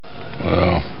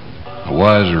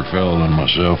wiser fellow than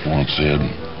myself once said,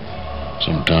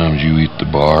 sometimes you eat the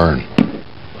bar, and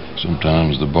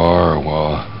sometimes the bar,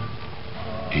 well,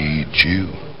 he eats you.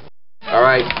 All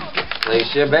right,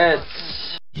 place your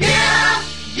bets. Yeah,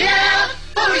 yeah,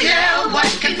 oh yeah, what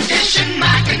condition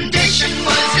my condition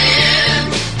was in.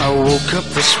 I woke up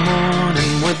this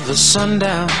morning with the sun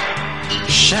down,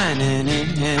 shining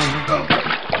in.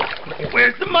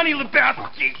 Where's the money,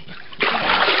 Lebowski?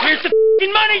 Where's the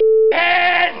f***ing money,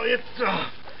 head?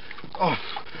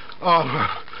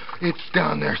 It's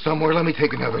down there somewhere. Let me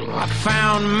take another look. I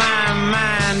found my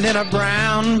mind in a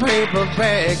brown paper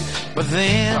bag, but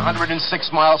then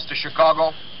 106 miles to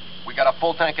Chicago. We got a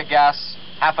full tank of gas,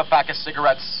 half a pack of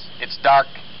cigarettes. It's dark,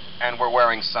 and we're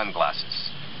wearing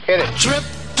sunglasses. Hit it.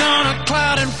 Tripped on a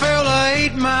cloud and fell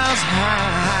 8 miles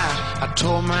high. I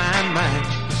tore my mind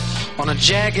on a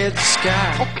jagged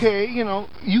sky. Okay,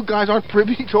 you guys aren't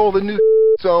privy to all the new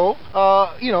so,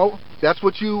 that's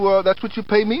what you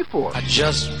pay me for. I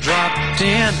just dropped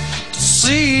in to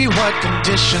see what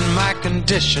condition my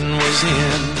condition was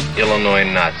in. Illinois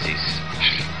Nazis.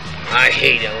 I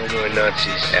hate Illinois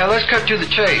Nazis. Yeah, let's cut to the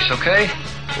chase, okay?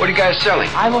 What are you guys selling?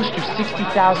 I lost you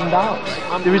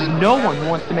 $60,000. There is no one who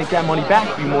wants to make that money back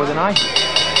for you more than I do.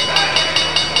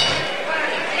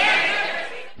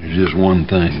 There's just one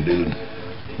thing, dude.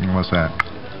 What's that?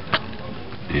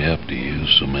 You have to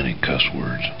use so many cuss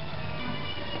words.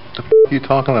 What the f*** are you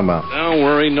talking about? Don't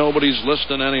worry, nobody's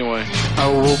listening anyway.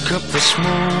 I woke up this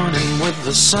morning with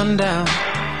the sun down,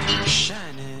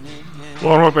 shining in.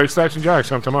 Well, I'm up by Stacks and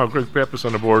Jacks. I'm talking about Greg Pappas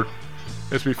on the board.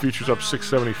 SB futures up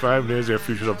 675. NASDAQ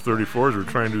futures up 34 as we're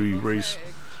trying to erase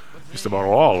just about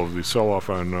all of the sell-off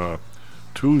on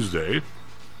Tuesday.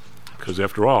 Because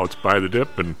after all, it's buy the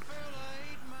dip, and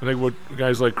I think what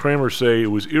guys like Kramer say, it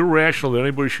was irrational that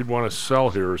anybody should want to sell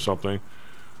here or something.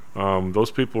 Those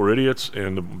people were idiots,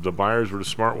 and the buyers were the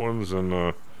smart ones, and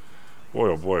boy,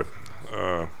 oh boy.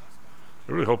 I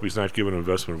really hope he's not giving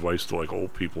investment advice to like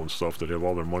old people and stuff that have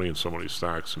all their money in some of these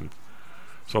stocks, and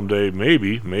someday,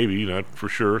 maybe, not for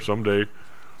sure, someday,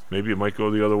 maybe it might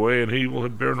go the other way, and he will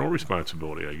bear no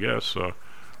responsibility, I guess.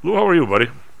 Lou, how are you, buddy?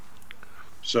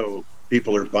 So,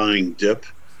 people are buying dip?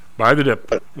 Buy the dip.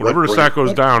 Whenever the stock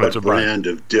goes down, it's a buy. What brand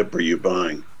of dip are you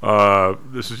buying?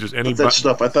 This is just any... I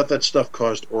thought that stuff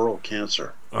caused oral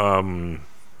cancer. Wrong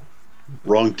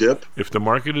dip? If the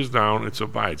market is down, it's a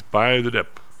buy. It's buy the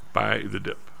dip. Buy the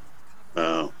dip.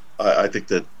 I think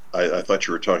that... I thought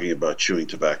you were talking about chewing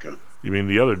tobacco. You mean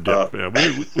the other dip? Yeah,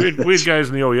 we had guys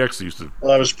in the OEX that used to.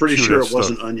 Well, I was pretty sure it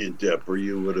wasn't onion dip, or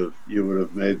you would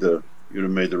have made the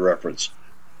reference.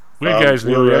 We had guys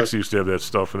in the OEX used to have that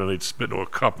stuff, and then they'd spit into a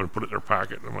cup and put it in their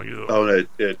pocket. I'm like,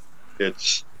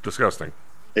 it's disgusting.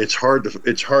 It's hard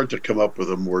to come up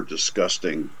with a more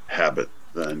disgusting habit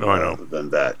than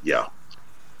that. Yeah.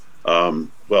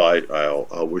 Well,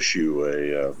 I'll wish you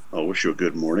a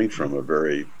good morning from a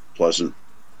very pleasant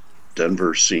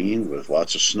Denver scene with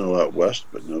lots of snow out west,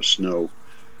 but no snow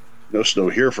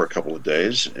here for a couple of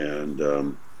days.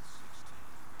 And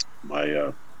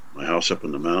my house up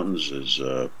in the mountains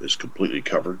is completely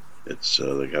covered. It's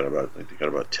they got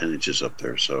about 10 inches up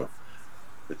there, so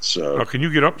it's. Can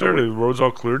you get up there? The roads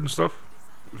all cleared and stuff.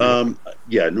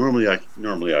 Yeah, normally I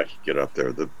can get up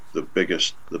there. The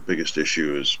biggest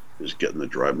issue is getting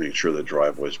making sure the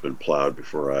driveway's been plowed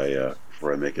before I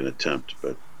make an attempt.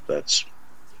 But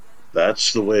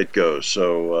that's the way it goes.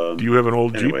 So, do you have an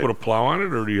old Jeep with a plow on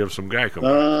it, or do you have some guy coming?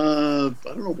 I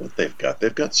don't know what they've got.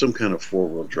 They've got some kind of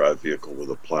 4-wheel drive vehicle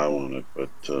with a plow on it, but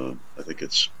I think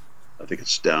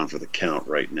it's down for the count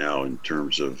right now in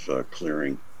terms of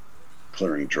clearing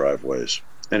driveways.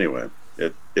 Anyway,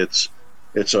 it's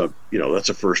that's a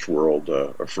first world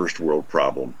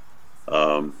problem,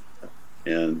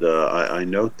 and I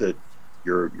note that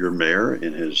your mayor,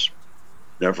 in his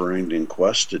never-ending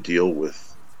quest to deal with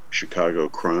Chicago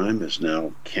crime, is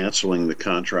now canceling the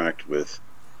contract with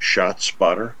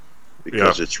ShotSpotter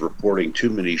because it's reporting too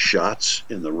many shots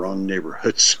in the wrong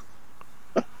neighborhoods.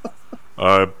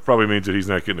 It probably means that he's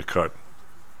not getting a cut.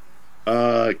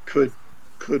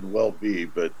 Could well be,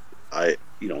 but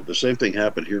the same thing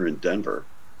happened here in Denver.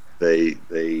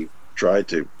 They tried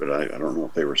to, but I don't know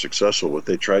if they were successful, but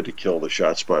they tried to kill the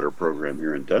ShotSpotter program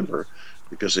here in Denver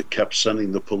because it kept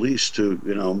sending the police to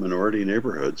minority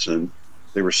neighborhoods, and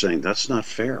they were saying that's not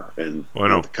fair, and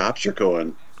the cops are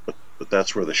going, but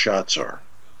that's where the shots are.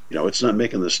 It's not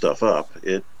making this stuff up.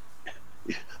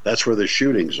 That's where the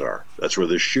shootings are. That's where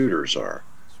the shooters are.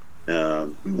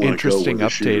 Interesting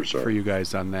update for you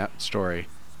guys on that story.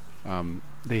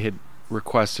 They had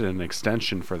requested an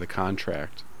extension for the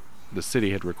contract. The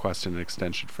city had requested an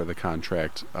extension for the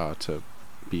contract to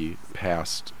be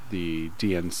past the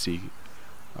DNC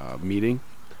meeting.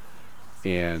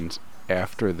 And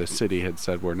after the city had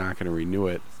said we're not going to renew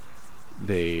it,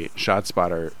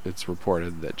 it's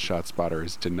reported that ShotSpotter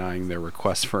is denying their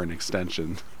request for an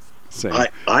extension. Saying,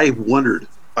 I wondered.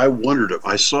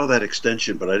 I saw that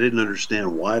extension, but I didn't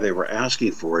understand why they were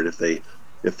asking for it.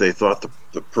 If they thought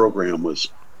the program was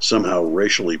somehow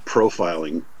racially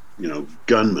profiling,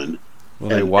 gunmen.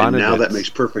 Well, and now that makes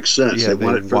perfect sense. Yeah,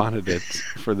 they wanted it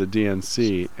for the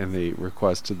DNC, and they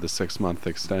requested the 6-month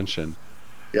extension.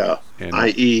 Yeah,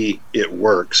 i.e., it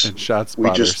works. And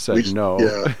ShotSpotter said no.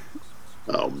 Yeah.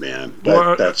 Oh man,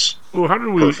 that's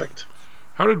perfect.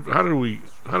 How did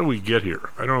we get here?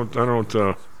 I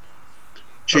don't.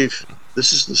 Chief,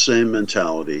 this is the same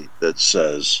mentality that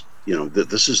says, that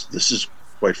this is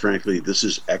quite frankly, this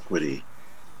is equity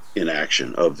in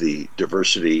action of the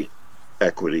diversity,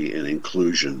 equity, and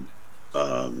inclusion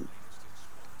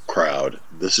crowd.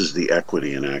 This is the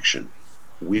equity in action.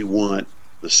 We want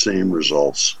the same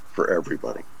results for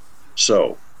everybody.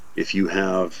 So if you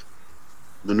have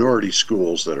minority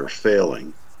schools that are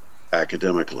failing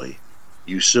academically,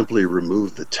 you simply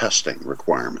remove the testing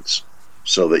requirements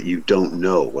so that you don't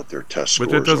know what their test scores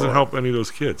are. But that doesn't help any of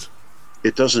those kids.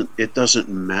 It doesn't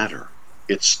matter.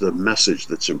 It's the message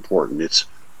that's important.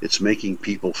 It's making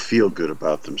people feel good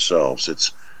about themselves.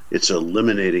 It's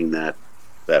eliminating that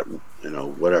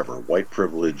whatever, white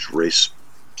privilege, race,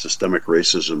 systemic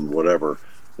racism, whatever.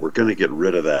 We're going to get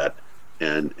rid of that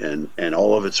and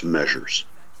all of its measures.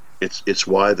 It's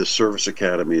why the service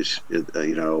academies, and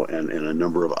a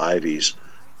number of Ivies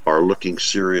are looking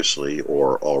seriously,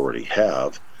 or already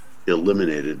have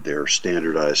eliminated their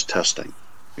standardized testing,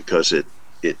 because it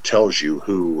tells you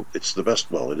who it's the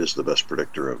best. Well, it is the best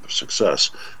predictor of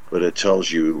success, but it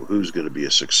tells you who's going to be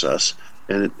a success,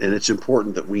 and it's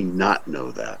important that we not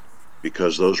know that,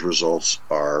 because those results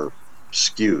are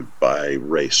skewed by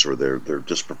race, or they're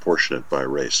disproportionate by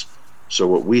race. So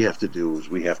what we have to do is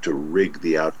we have to rig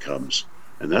the outcomes,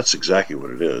 and that's exactly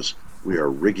what it is. We are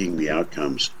rigging the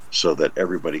outcomes so that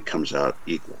everybody comes out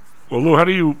equal. Well, Lou, how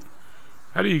do you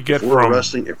get from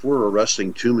if we're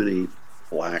arresting too many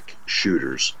black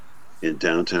shooters in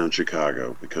downtown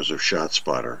Chicago because of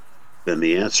ShotSpotter, then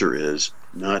the answer is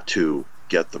not to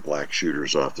get the black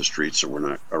shooters off the streets so we're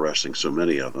not arresting so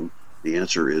many of them. The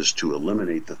answer is to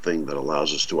eliminate the thing that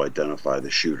allows us to identify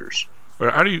the shooters.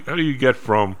 But how do you get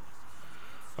from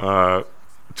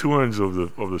two ends of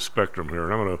the spectrum here?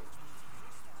 And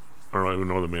I don't even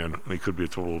know the man. He could be a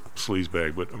total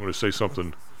sleazebag, but I'm going to say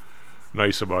something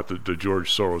nice about the George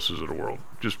Soroses of the world,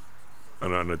 just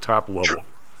on the top level. Sure.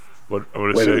 But I'm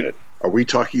going to Wait say, a minute. Are we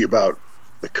talking about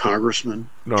the congressman,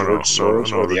 George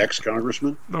Soros, or the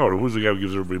ex-congressman? No, who's the guy who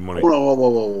gives everybody money?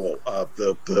 Whoa.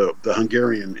 The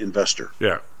Hungarian investor.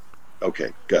 Yeah.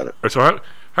 Okay, got it. Right, so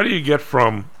how do you get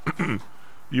from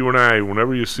you and I,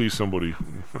 whenever you see somebody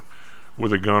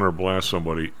with a gun or blast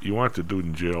somebody, you want the dude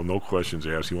in jail, no questions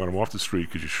asked. You want him off the street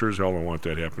because you sure as hell don't want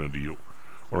that happening to you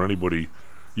or anybody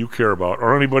you care about,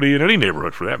 or anybody in any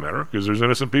neighborhood for that matter, because there's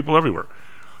innocent people everywhere.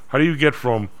 How do you get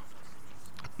from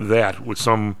that with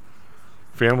some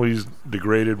families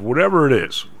degraded, whatever it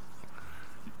is?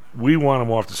 We want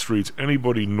them off the streets.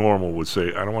 Anybody normal would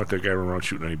say, I don't want that guy running around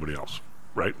shooting anybody else,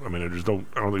 right? I mean, I don't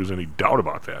think there's any doubt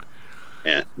about that.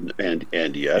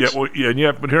 And yes.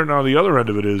 But here now the other end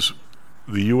of it is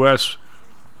the U.S.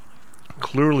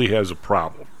 clearly has a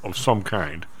problem of some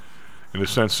kind, in the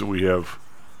sense that we have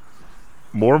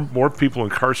more people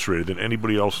incarcerated than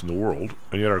anybody else in the world,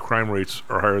 and yet our crime rates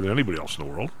are higher than anybody else in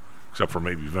the world, except for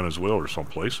maybe Venezuela or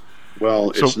someplace.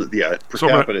 Well, per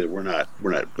capita we're not,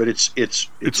 but it's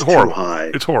horrible. Too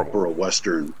high. It's horrible for a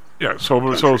Western. Yeah.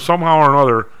 So somehow or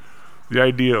another, the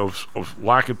idea of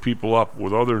locking people up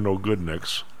with other no good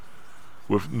nicks,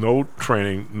 with no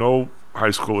training, no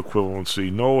high school equivalency,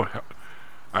 no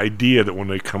idea that when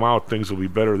they come out things will be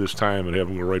better this time, and have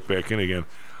them go right back in again.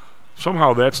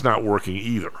 Somehow that's not working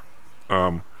either.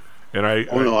 I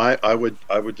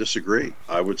would disagree.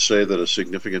 I would say that a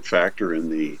significant factor in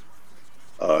the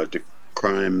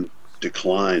crime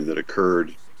decline that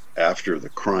occurred after the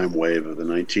crime wave of the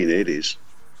 1980s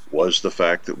was the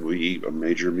fact that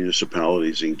major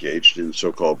municipalities engaged in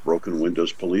so-called broken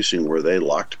windows policing, where they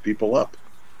locked people up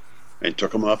and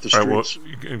took them off the streets.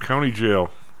 In county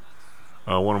jail,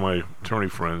 one of my attorney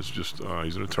friends,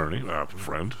 he's an attorney,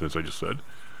 friend, as I just said,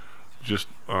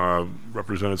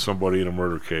 represented somebody in a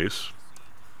murder case.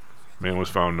 Man was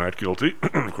found not guilty.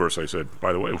 Of course, I said,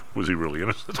 by the way, was he really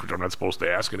innocent? Which I'm not supposed to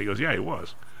ask. And he goes, yeah, he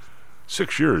was.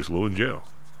 6 years, Lou, in jail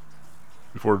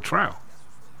before the trial.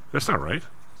 That's not right.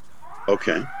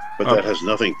 Okay, but that has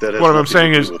nothing. What I'm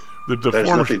saying is that has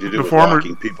nothing to do with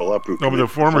locking people up who No, but the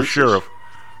former sheriff,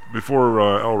 before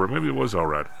Elred, maybe it was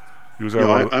Elred. He was.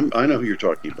 I know who you're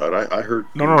talking about. I heard.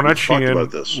 No, not Sheehan.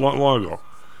 About this long ago,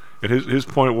 and his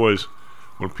point was,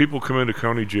 when people come into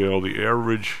county jail, the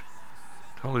average,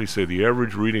 how did he say, the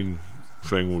average reading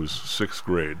thing was 6th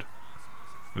grade,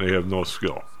 and they have no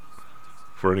skill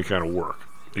for any kind of work.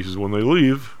 He says when they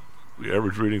leave, the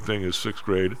average reading thing is 6th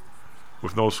grade,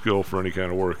 with no skill for any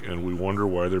kind of work, and we wonder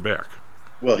why they're back.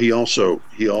 Well,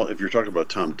 if you're talking about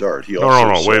Tom Dart, he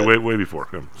way before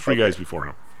him. Three guys before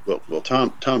him. Well,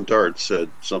 Tom Dart said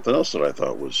something else that I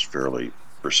thought was fairly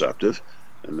perceptive,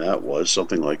 and that was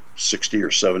something like 60 or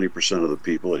 70% of the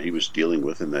people that he was dealing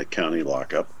with in that county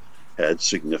lockup had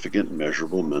significant,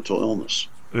 measurable mental illness.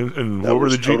 And that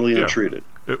was totally untreated.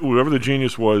 Whoever the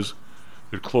genius was,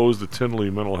 it closed the Tinley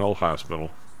Mental Health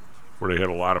Hospital, where they had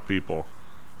a lot of people.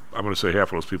 I'm going to say half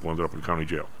of those people ended up in county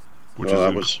jail.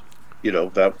 That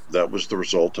was the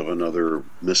result of another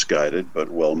misguided but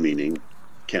well-meaning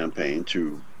campaign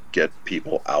to get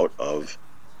people out of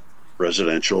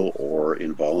residential or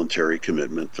involuntary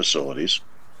commitment facilities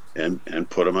and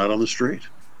put them out on the street.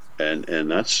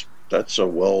 And that's a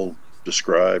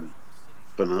well-described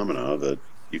phenomena that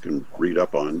you can read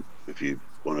up on if you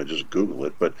want to just Google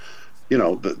it. But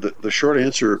the short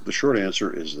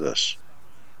answer is this: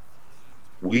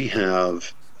 we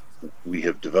have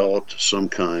developed some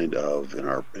kind of in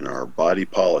our body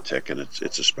politic, and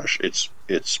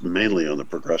it's mainly on the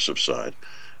progressive side,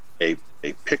 a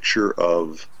picture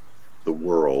of the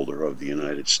world or of the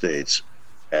United States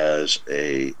as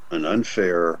an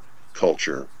unfair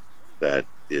culture that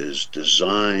is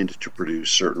designed to produce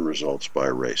certain results by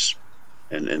race.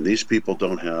 And these people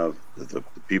don't have, the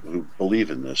people who believe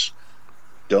in this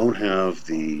don't have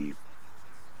the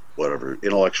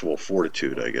intellectual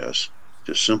fortitude, I guess,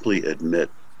 to simply admit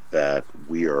that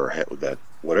that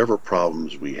whatever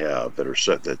problems we have that are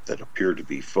that appear to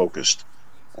be focused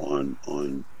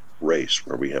on race,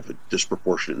 where we have a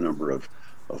disproportionate number of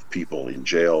people in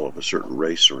jail of a certain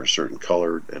race or a certain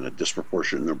color, and a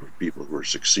disproportionate number of people who are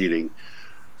succeeding,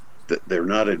 that they're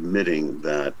not admitting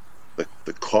that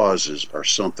the causes are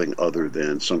something other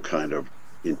than some kind of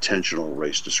intentional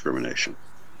race discrimination.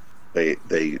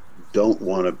 They don't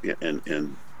want to be,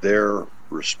 and their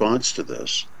response to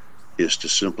this is to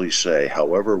simply say,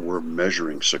 however we're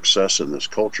measuring success in this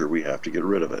culture, we have to get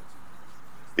rid of it.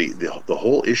 The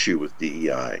whole issue with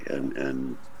DEI,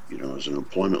 and as an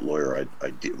employment lawyer,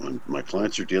 my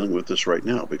clients are dealing with this right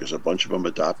now because a bunch of them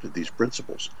adopted these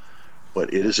principles.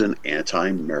 But it is an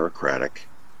anti-meritocratic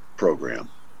program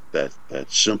that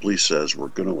simply says we're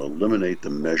going to eliminate the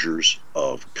measures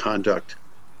of conduct,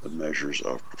 the measures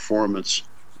of performance,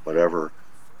 whatever.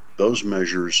 Those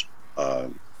measures,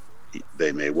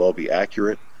 they may well be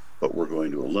accurate, but we're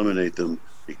going to eliminate them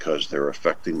because they're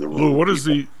affecting the wrong Lou, what people. is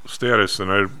the status, and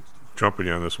I'm jumping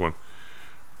on this one,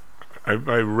 I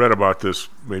read about this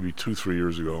maybe 2-3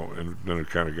 years ago, and then it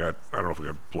kind of got, I don't know if it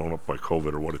got blown up by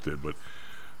COVID or what it did, but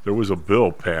there was a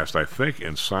bill passed, I think,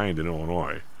 and signed in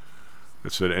Illinois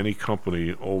that said any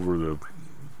company over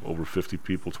 50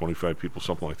 people, 25 people,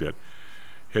 something like that,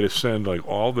 had to send like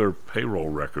all their payroll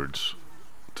records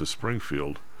to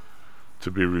Springfield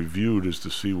to be reviewed as to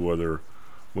see whether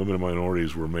women and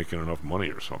minorities were making enough money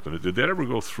or something. Did that ever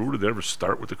go through? Did that ever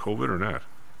start with the COVID or not?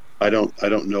 I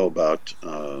don't know about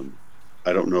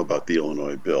the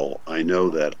Illinois bill. I know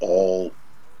that all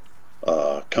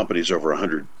companies over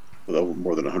 100, with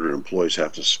more than 100 employees,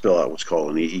 have to fill out what's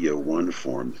called an EEO-1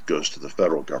 form that goes to the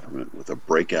federal government with a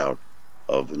breakout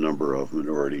of the number of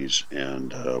minorities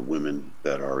and women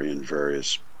that are in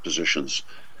various positions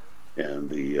and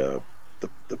the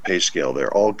pay scale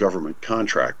there. All government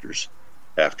contractors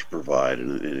have to provide,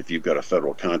 and if you've got a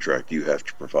federal contract, you have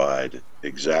to provide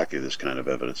exactly this kind of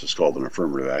evidence. It's called an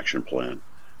affirmative action plan.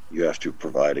 You have to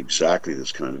provide exactly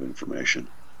this kind of information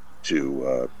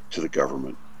to the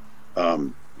government.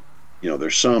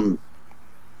 There's some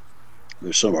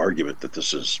argument that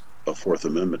this is a Fourth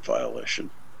Amendment violation,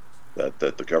 that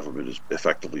the government is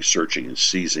effectively searching and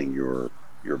seizing your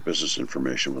business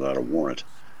information without a warrant.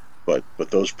 But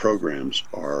those programs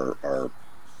are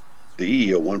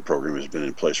the EEO-1 program has been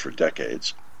in place for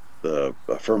decades. The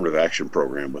affirmative action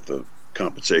program with the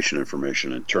compensation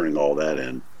information and turning all that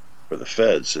in for the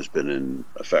feds has been in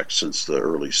effect since the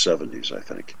early 70s, I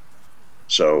think.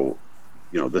 So,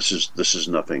 this is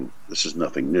nothing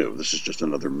new. This is just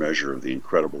another measure of the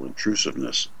incredible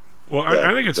intrusiveness. Well,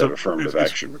 I think that affirmative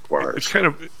action requires. It's kind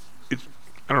of,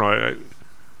 I don't know.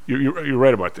 You're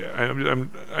right about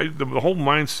that. The whole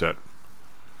mindset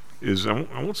is, I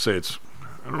won't say it's,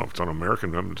 I don't know if it's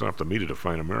un-American. It's not up to me to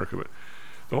define America, but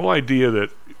the whole idea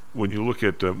that when you look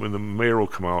at when the mayor will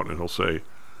come out and he'll say,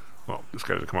 well, this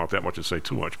guy doesn't come out that much and say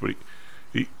too much, but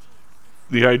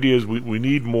the idea is we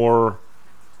need more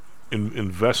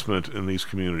investment in these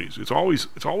communities. It's always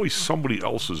somebody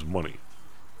else's money.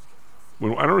 I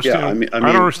don't understand. I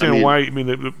don't understand why. I mean,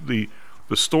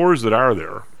 the stores that are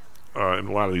there in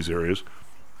a lot of these areas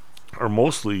are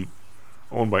mostly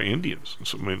owned by Indians.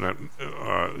 So, I mean, not,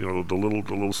 the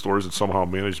little stores that somehow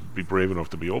managed to be brave enough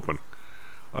to be open.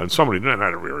 And not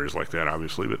every area is like that,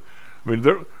 obviously, but I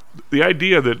mean, the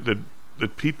idea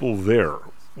that people there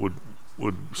would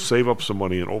save up some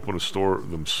money and open a store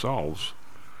themselves,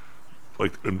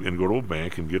 like and go to a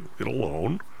bank and get a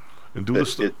loan and do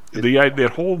this.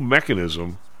 That whole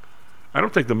mechanism, I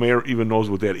don't think the mayor even knows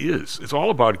what that is. It's all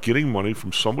about getting money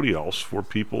from somebody else for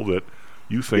people that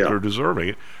you think are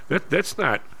deserving. That's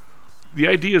not. The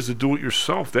idea is to do it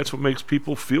yourself. That's what makes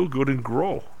people feel good and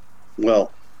grow.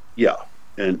 Well, yeah,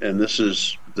 and this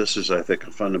is I think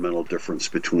a fundamental difference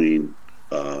between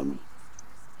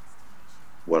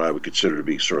what I would consider to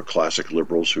be sort of classic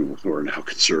liberals who are now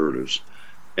conservatives.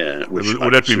 And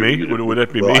would that be me? Would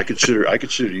that be me? I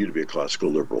consider you to be a classical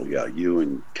liberal. Yeah, you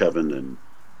and Kevin and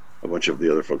a bunch of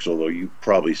the other folks. Although you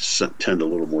probably tend a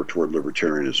little more toward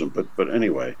libertarianism. But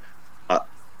anyway,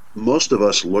 most of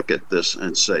us look at this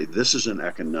and say this is an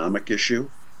economic issue.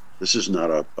 This is not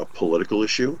a political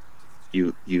issue.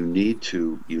 You need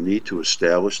to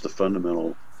establish the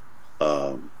fundamental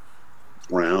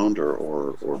ground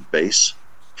or base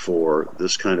for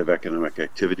this kind of economic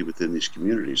activity within these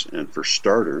communities. And for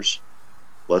starters,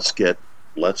 let's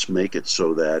make it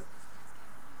so that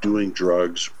doing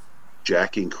drugs,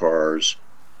 jacking cars,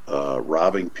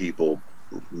 robbing people,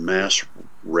 mass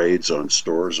raids on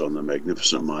stores on the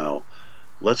Magnificent Mile,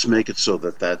 let's make it so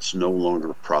that that's no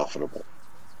longer profitable.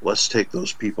 Let's take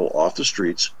those people off the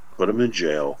streets, put them in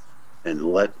jail, and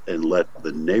let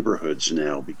the neighborhoods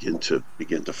now begin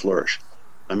to flourish.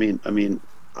 I mean,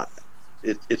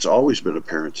 it's always been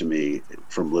apparent to me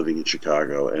from living in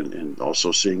Chicago and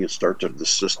also seeing this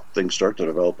thing start to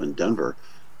develop in Denver,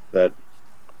 that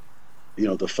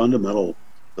the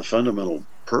fundamental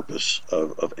purpose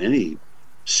of any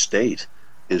state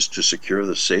is to secure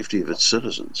the safety of its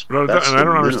citizens. But I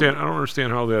don't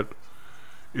understand how that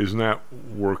is not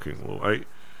working. Well,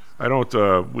 I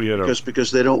don't. We had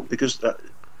because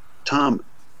Tom,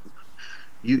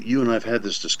 you and I've had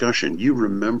this discussion. You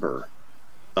remember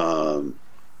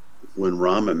when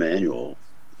Rahm Emanuel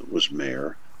was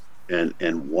mayor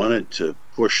and wanted to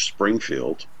push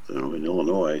Springfield, in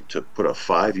Illinois, to put a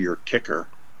 5-year kicker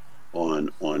on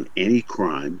any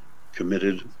crime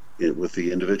committed with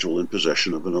the individual in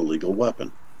possession of an illegal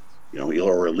weapon,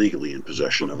 or illegally in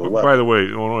possession of a weapon. By the way,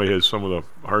 Illinois has some of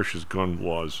the harshest gun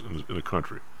laws in the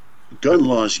country. Gun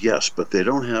laws, yes, but they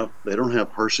don't have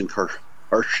harsh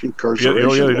incarceration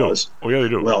laws. Oh yeah, they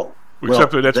do. Well,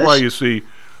 except that's why you see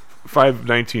 5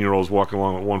 19-year-olds walking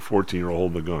along with one 14-year-old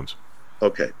holding the guns.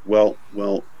 Okay, well,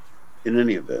 in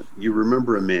any event, you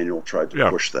remember Emanuel tried to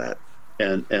push that,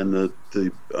 and the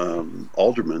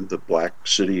alderman, the black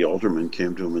city alderman,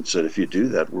 came to him and said, if you do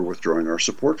that, we're withdrawing our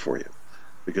support for you,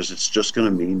 because it's just going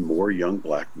to mean more young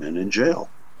black men in jail.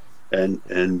 And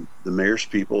the mayor's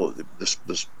people, this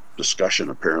discussion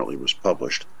apparently was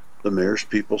published. The mayor's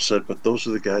people said, but those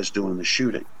are the guys doing the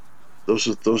shooting. Those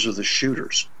are the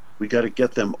shooters. We got to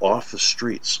get them off the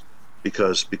streets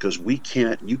because you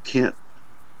can't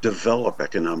develop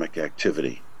economic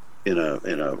activity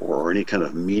or any kind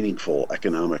of meaningful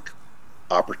economic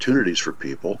opportunities for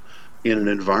people in an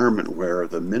environment where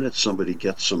the minute somebody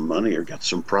gets some money or gets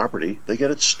some property, they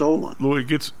get it stolen. Well, it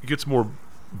gets more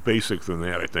basic than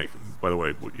that, I think. By the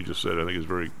way, what you just said, I think is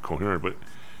very coherent, but it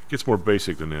gets more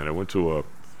basic than that. I went to a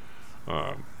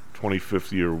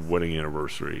 25th year wedding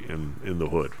anniversary in the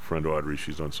hood. Friend Audrey,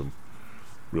 she's done some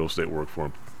real estate work for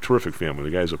him. Terrific family.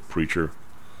 The guy's a preacher,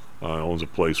 owns a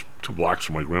place 2 blocks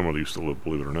from my grandmother used to live,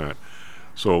 believe it or not.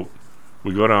 So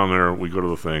we go down there, we go to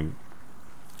the thing.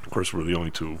 Of course, we're the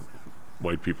only 2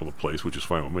 white people in the place, which is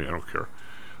fine with me. I don't care.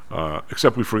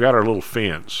 Except we forgot our little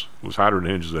fans. It was hotter than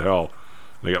hinges of hell.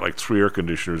 They got like 3 air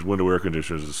conditioners, window air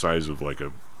conditioners the size of like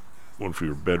one for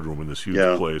your bedroom in this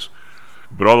huge place.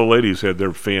 But all the ladies had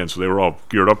their fans, so they were all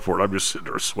geared up for it. I'm just sitting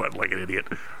there sweating like an idiot.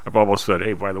 I've almost said,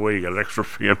 hey, by the way, you got an extra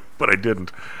fan, but I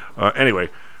didn't. Anyway,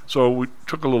 so we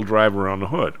took a little drive around the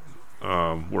hood,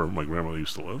 where my grandmother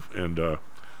used to live, and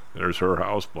there's her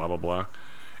house, blah, blah, blah.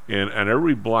 And on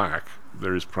every block,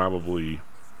 there's probably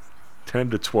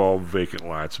 10 to 12 vacant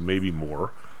lots, maybe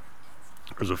more.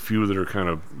 There's a few that are kind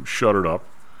of shuttered up.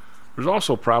 There's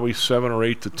also probably 7 or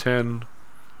 8 to 10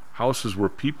 houses where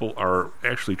people are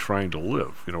actually trying to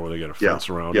live. Where they got a fence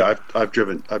around. Yeah, I've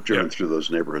driven through those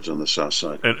neighborhoods on the south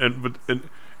side. And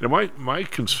my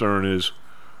concern is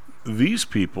these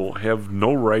people have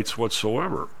no rights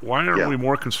whatsoever. Why aren't we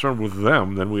more concerned with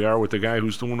them than we are with the guy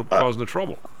who's causing the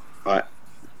trouble?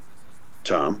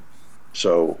 Tom.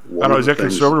 So I don't know, is that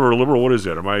conservative or liberal? What is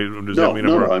that?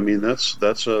 No. I mean that's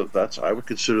I would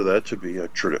consider that to be a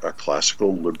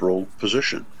classical liberal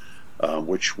position,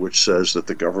 which says that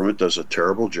the government does a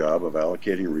terrible job of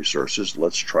allocating resources.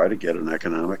 Let's try to get an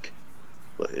economic,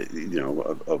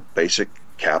 a basic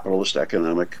capitalist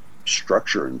economic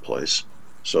structure in place,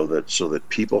 so that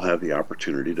people have the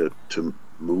opportunity to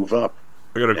move up.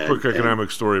 I got a quick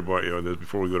economic story about you on this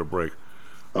before we go to break.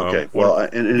 Okay.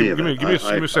 Give me a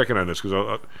second on this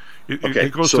because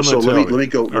it goes to mentality.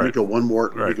 Let me go one more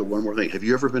thing. Have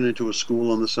you ever been into a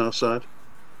school on the south side?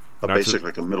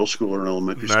 Like a middle school or an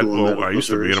elementary school? I used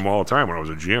to be in them all the time when I was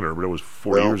a janitor, but it was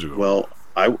 4 years ago. Well,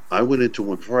 I went into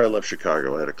one before I left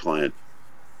Chicago. I had a client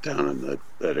down in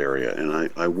that area, and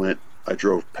I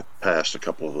drove past a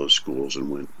couple of those schools and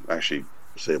was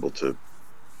able to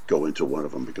go into one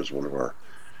of them because one of our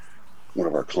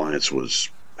clients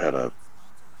had a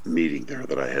meeting there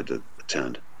that I had to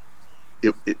attend.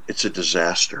 It's a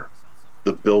disaster.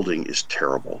 The building is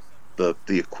terrible. The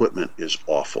equipment is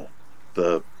awful.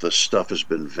 The stuff has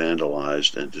been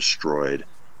vandalized and destroyed,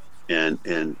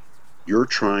 and you're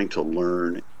trying to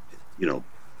learn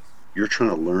in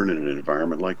an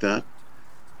environment like that.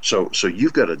 So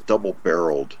you've got a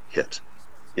double-barreled hit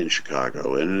in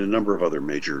Chicago and in a number of other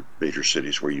major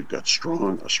cities where you've got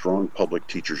a strong public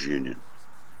teachers union.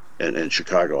 And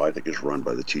Chicago, I think, is run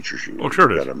by the teachers union. Oh, sure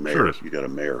it is. You got a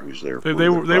mayor who's there. They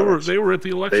were at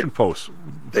the election posts.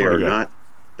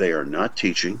 They are not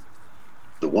teaching.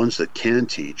 The ones that can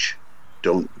teach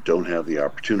don't have the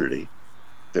opportunity.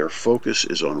 Their focus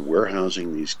is on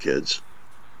warehousing these kids,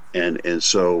 and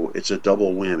so it's a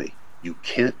double whammy. You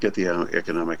can't get the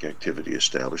economic activity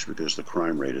established because the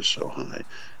crime rate is so high,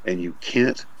 and you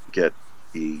can't get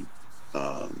the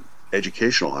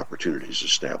educational opportunities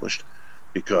established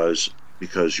because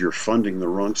you're funding the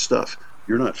wrong stuff.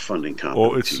 You're not funding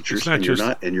competent teachers,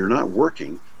 you're not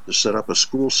working to set up a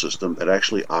school system that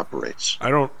actually operates. I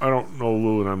don't know,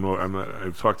 Lou, and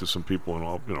I've talked to some people, and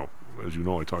all as you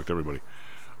know, I talk to everybody.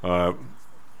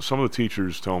 Some of the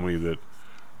teachers tell me that,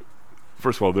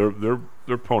 first of all,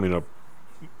 they're ponying up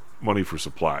money for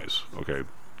supplies. Okay,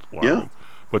 but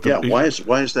why is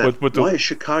that? Why is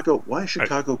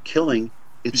Chicago killing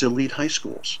its elite high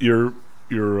schools? Because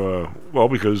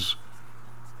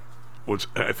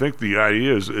I think the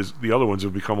idea is the other ones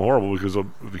have become horrible because if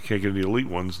you can't get the elite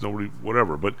ones, nobody,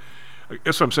 whatever. But I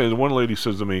guess what I'm saying, the one lady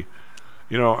says to me,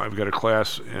 I've got a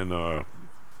class and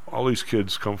all these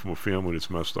kids come from a family that's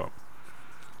messed up.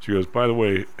 She goes, by the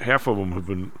way, half of them have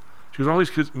been, she goes, all these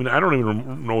kids, I don't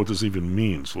even know what this even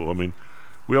means, Lou.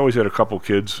 We always had a couple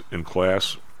kids in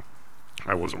class.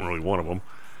 I wasn't really one of them.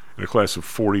 In a class of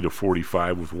 40 to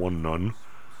 45 with one nun.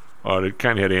 They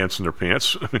kind of had ants in their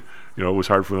pants. It was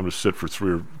hard for them to sit for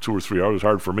 2 or 3 hours. It was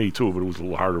hard for me, too, but it was a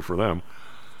little harder for them.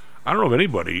 I don't know of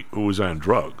anybody who was on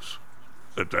drugs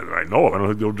that I know of. I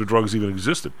don't think the drugs even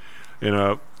existed.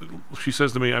 And she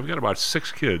says to me, I've got about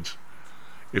 6 kids.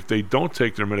 If they don't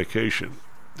take their medication,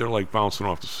 they're like bouncing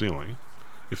off the ceiling.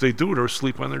 If they do, they're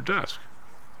asleep on their desk.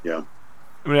 Yeah.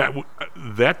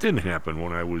 That didn't happen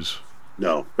when I was...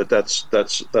 No, but that's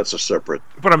a separate...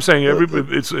 But I'm saying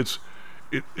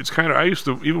it's kind of, I used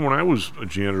to, even when I was a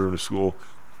janitor in a school,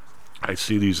 I'd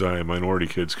see these minority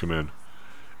kids come in.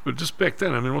 But just back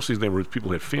then, most of these neighborhoods,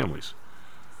 people had families.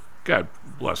 God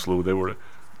bless Lou, they were,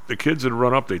 the kids that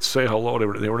run up, they'd say hello,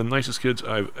 they were the nicest kids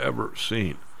I've ever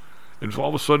seen. And all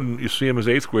of a sudden, you see them as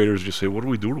 8th graders, you say, what do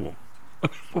we do to them?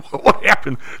 What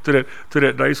happened to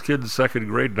that nice kid in 2nd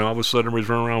grade? And all of a sudden, everybody's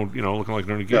running around, looking like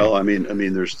they're in a game. Well,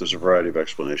 there's a variety of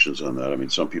explanations on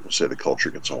that. Some people say the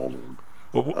culture gets hold of them.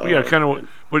 Well, yeah, kind of.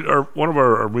 But one of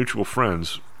our mutual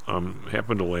friends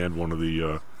happened to land one of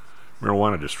the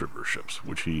marijuana distributorships,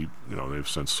 which they've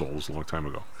since sold a long time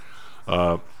ago.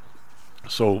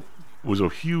 So it was a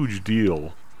huge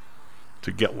deal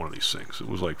to get one of these things. It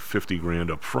was like $50,000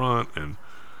 up front, and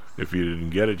if you didn't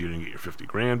get it, you didn't get your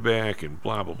 $50,000 back, and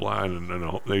blah blah blah.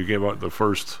 And they gave out the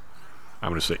first, I'm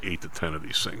going to say 8 to 10 of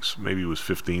these things. Maybe it was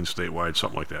 15 statewide,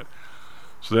 something like that.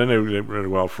 So then they ready to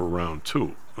go out for round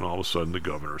 2, and all of a sudden the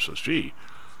governor says, "Gee,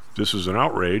 this is an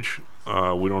outrage.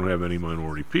 We don't have any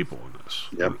minority people in this."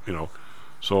 Yep.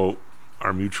 So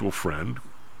our mutual friend,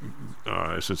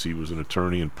 since he was an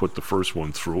attorney and put the first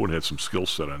one through and had some skill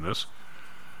set on this,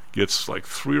 gets like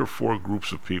 3 or 4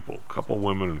 groups of people, a couple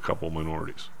women and a couple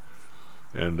minorities,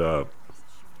 and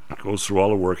goes through all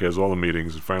the work, has all the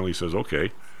meetings, and finally says,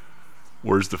 okay,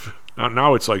 where's the...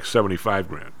 Now it's like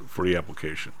 $75,000 for the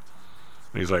application.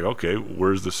 And he's like, okay,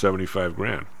 where's the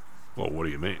 $75,000? Well, what do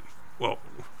you mean? Well,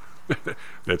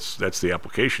 that's the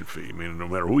application fee. I mean, no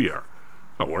matter who you are.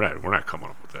 No, we're not coming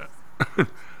up with that.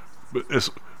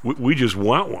 But we just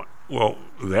want one. Well,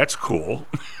 that's cool.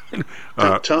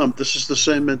 Tom, this is the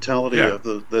same mentality of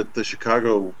the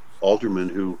Chicago aldermen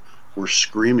who were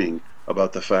screaming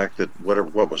about the fact that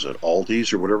what was it,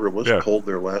 Aldi's or whatever it was, pulled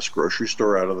their last grocery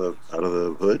store out of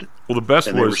the hood. Well, the best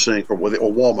and they were saying, or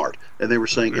Walmart, and they were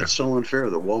saying it's so unfair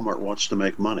that Walmart wants to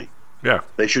make money. Yeah,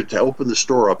 they should open the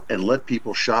store up and let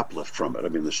people shoplift from it. I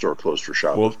mean, the store closed for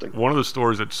shoplifting. Well, one of the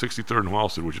stores at 63rd and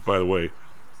Halsted, which is, by the way,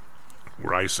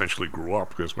 where I essentially grew up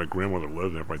because my grandmother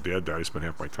lived there. My dad died. I spent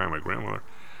half my time with my grandmother.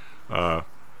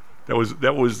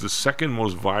 That was the second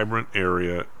most vibrant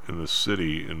area in the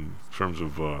city in terms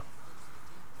of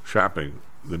shopping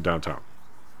than downtown.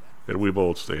 They had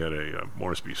Weebolts, they had a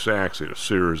Morrisby Saks, they had a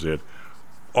Sears, they had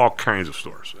all kinds of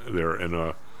stores there,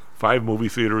 and 5 movie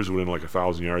theaters within like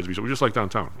 1,000 yards of each other, just like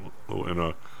downtown.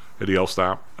 And at the L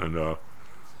stop, and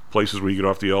places where you get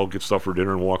off the L, get stuff for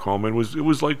dinner, and walk home. And it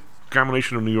was like a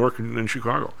combination of New York and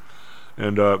Chicago.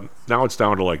 And now it's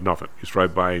down to like nothing. You just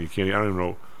drive by and you can't. I don't even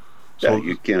know. So,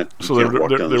 you can't. You can't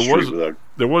walk down the street without.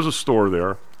 There was a store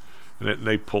there, and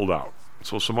they pulled out.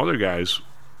 So some other guys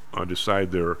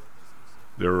decide they're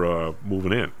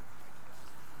moving in.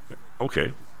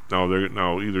 Okay,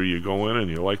 now either you go in and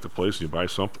you like the place and you buy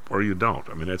something, or you don't.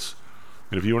 I mean, if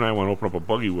you and I want to open up a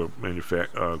buggy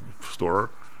store,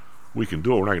 we can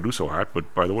do it. We're not going to do so hot,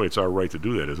 but by the way, it's our right to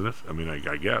do that, isn't it? I mean,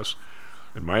 I guess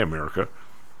in my America,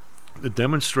 the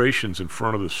demonstrations in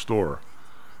front of the store,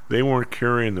 they weren't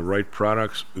carrying the right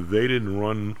products. They didn't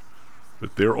run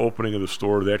their opening of the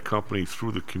store, that company,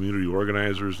 through the community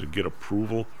organizers and get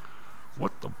approval.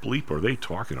 What the bleep are they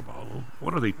talking about?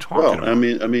 What are they talking about? I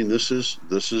mean, this is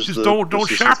just don't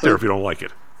shop there if you don't like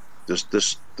it. This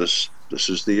is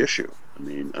the issue.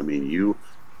 I mean, you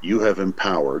have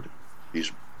empowered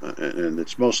these, and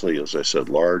it's mostly, as I said,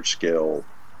 large-scale,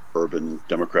 urban,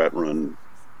 Democrat-run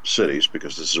cities,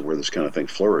 because this is where this kind of thing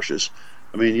flourishes.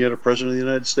 I mean, you had a president of the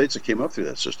United States that came up through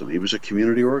that system. He was a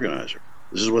community organizer.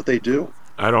 This is what they do.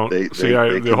 I don't they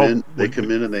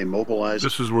come in and they mobilize.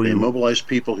 This is where mobilize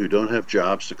people who don't have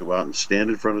jobs to go out and stand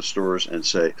in front of stores and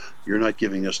say, "You're not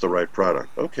giving us the right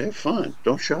product." Okay, fine.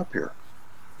 Don't shop here.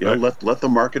 Let the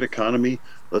market economy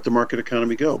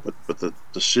go. But the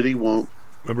city won't.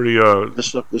 Remember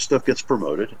this stuff gets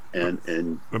promoted and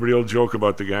remember the old joke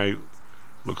about the guy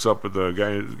looks up at the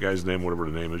guy's name, whatever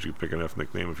the name is. You can pick an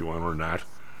ethnic name if you want or not.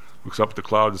 Looks up at the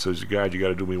cloud and says, "God, you got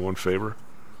to do me one favor."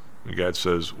 And God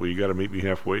says, "Well, you got to meet me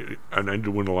halfway. I need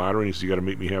to win the lottery." And he says, "You got to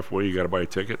meet me halfway. You got to buy a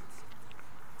ticket."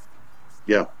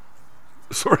 Yeah,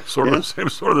 sort of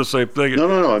the same thing.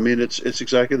 No. I mean, it's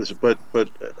exactly this. But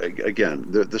again,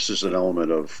 this is an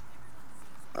element of.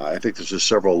 I think this is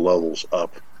several levels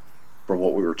up from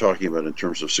what we were talking about in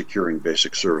terms of securing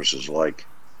basic services like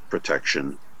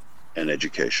protection and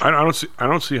education. I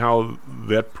don't see how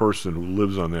that person who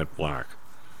lives on that block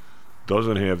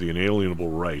doesn't have the inalienable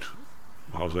right.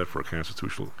 How's that for a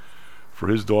constitutional? For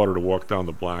his daughter to walk down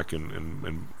the block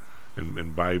and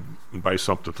buy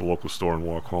something at the local store and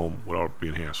walk home without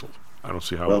being hassled. I don't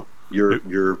see how. Well, your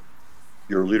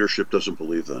leadership doesn't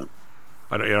believe that.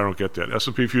 I don't get that.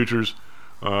 S&P futures,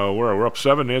 we're up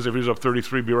 7. NASDAQ futures up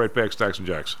 33. Be right back. Stocks and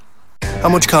Jacks. How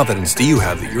much confidence do you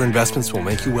have that your investments will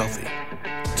make you wealthy?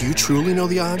 Do you truly know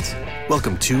the odds?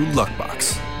 Welcome to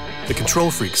Luckbox, the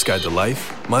control freak's guide to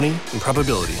life, money, and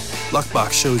probability.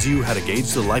 Luckbox shows you how to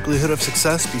gauge the likelihood of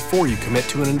success before you commit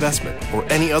to an investment or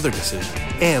any other decision.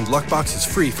 And Luckbox is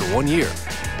free for 1 year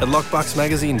at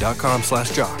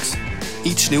luckboxmagazine.com/jocks.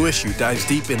 Each new issue dives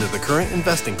deep into the current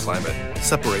investing climate,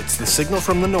 separates the signal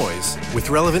from the noise with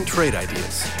relevant trade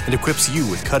ideas, and equips you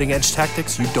with cutting-edge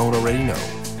tactics you don't already know.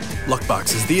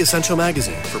 Luckbox is the essential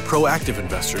magazine for proactive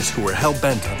investors who are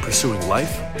hell-bent on pursuing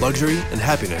life, luxury, and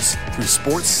happiness through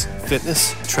sports,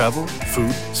 fitness, travel,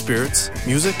 food, spirits,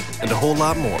 music, and a whole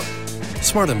lot more.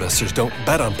 Smart investors don't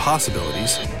bet on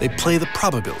possibilities, they play the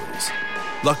probabilities.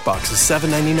 Luckbox is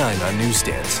 $7.99 on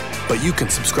newsstands, but you can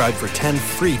subscribe for 10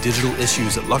 free digital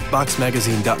issues at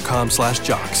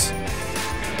luckboxmagazine.com/jocks.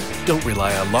 Don't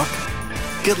rely on luck.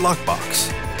 Get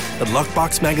Luckbox at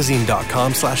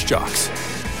luckboxmagazine.com/jocks.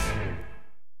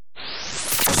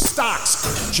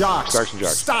 Stocks, jocks. Stocks and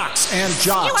jocks. Stocks and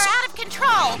jocks. You are out of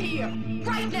control. Here,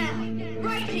 right now.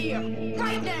 Right here,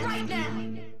 right now. Right now.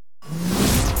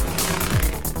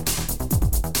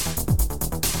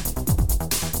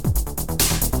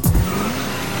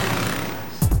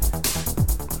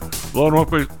 Low and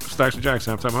up stocks and jocks.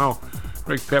 Time how.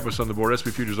 Greg Pappas on the board. SP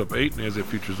futures up 8, NASDAQ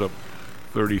futures up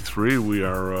 33. We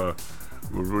are.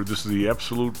 This is the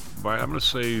absolute. I'm going to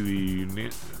say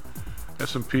the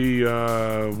S&P.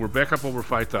 We're back up over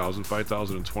 5,000.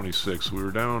 5,026. We were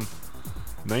down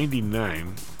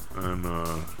 99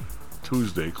 on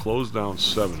Tuesday. Closed down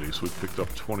 70, so we picked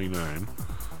up 29.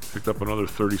 Picked up another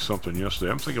 30-something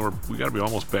yesterday. I'm thinking we got to be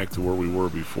almost back to where we were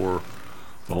before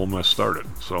the whole mess started.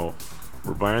 So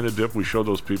we're buying the dip. We showed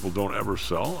those people don't ever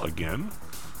sell again.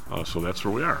 So that's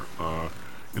where we are.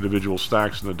 Individual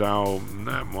stocks in the Dow,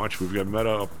 not much. We've got Meta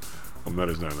up. Well,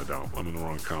 Meta's not in the Dow. I'm in the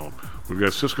wrong column. We've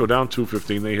got Cisco down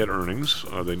 215. They hit earnings.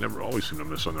 They never always seem to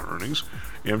miss on their earnings.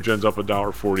 Amgen's up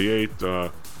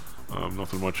 $1.48.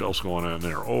 Nothing much else going on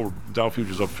there. Oh, Dow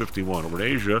futures up 51. Over to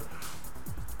Asia.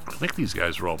 I think these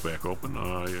guys are all back open.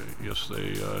 Yes,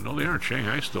 no, they aren't.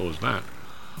 Shanghai still is not.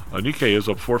 Nikkei is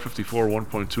up 454,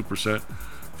 1.2%.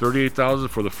 38,000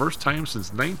 for the first time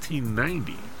since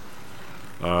 1990.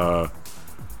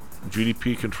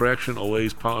 GDP contraction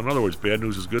allays pound. In other words, bad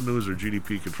news is good news, or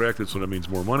GDP contracted, so that means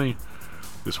more money.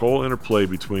 This whole interplay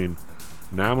between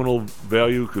nominal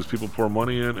value, because people pour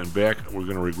money in, and back, we're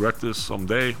going to regret this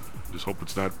someday. Just hope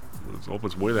it's not. Hope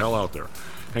it's way the hell out there.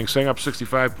 Hang Seng up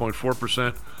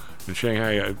 65.4%, and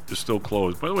Shanghai is still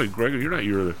closed. By the way, Greg, you're not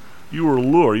you were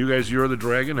Lure. You guys, you're the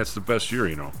Dragon. That's the best year,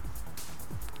 you know.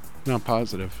 Not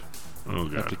positive. Oh,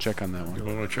 God. Have to check on that one. I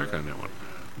want to check on that one.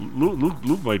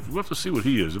 Luke might. We'll have to see what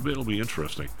he is. It'll be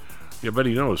interesting. Yeah, I bet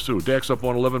he knows, too. DAX up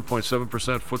 111.7%.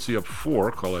 FTSE up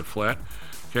 4. Call that flat.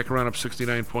 CAC around up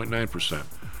 69.9%.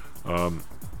 UK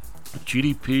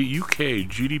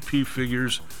GDP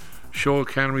figures show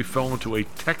economy fell into a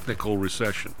technical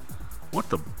recession. What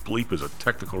the bleep is a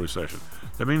technical recession?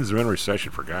 That means they're in a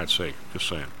recession, for God's sake. Just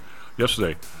saying.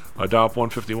 Yesterday, Dow up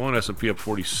 151, S&P up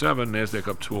 47, NASDAQ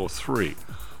up 203.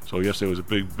 So yesterday was a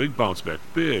big bounce back.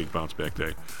 Big bounce back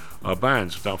day.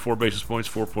 Bonds down 4 basis points,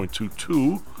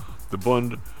 4.22. The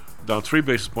Bund down 3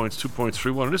 basis points,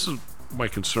 2.31. And this is my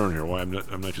concern here. Why I'm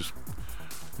not just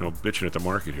bitching at the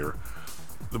market here.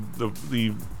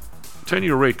 The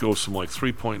 10-year rate goes from like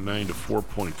 3.9 to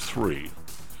 4.3,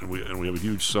 and we have a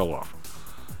huge sell-off.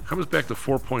 Comes back to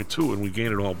 4.2, and we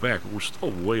gain it all back. But we're still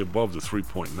way above the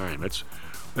 3.9.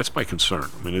 That's my concern.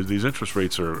 I mean, these interest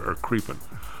rates are creeping.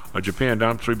 Japan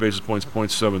down 3 basis points,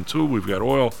 0.72. We've got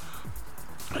oil.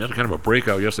 I had kind of a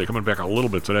breakout yesterday, coming back a little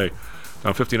bit today.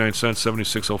 Down 59 cents,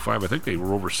 76.05. I think they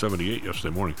were over 78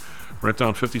 yesterday morning. Brent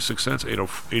down 56 cents,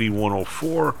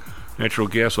 81.04. Natural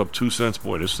gas up 2 cents.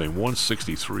 Boy, this thing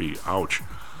 163. Ouch.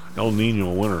 El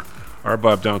Nino winter.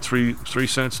 RBOB down 3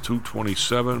 cents,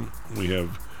 227. We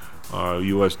have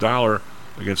U.S. dollar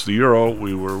against the euro.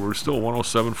 We're still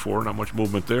 107.4. Not much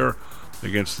movement there.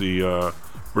 Against the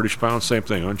British pound, same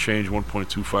thing, unchanged,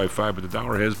 1.255. But the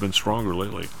dollar has been stronger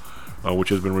lately, which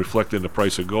has been reflected in the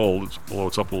price of gold.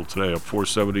 It's up a little today, up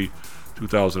 470,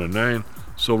 2009.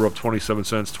 Silver up 27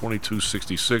 cents,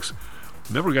 22.66.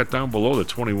 Never got down below the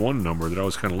 21 number that I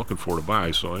was kind of looking for to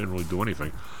buy, so I didn't really do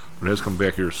anything. But it has come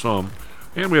back here some.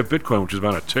 And we have Bitcoin, which is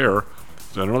about a tear.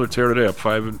 It's another tear today, up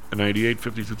 598,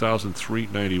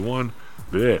 52,391.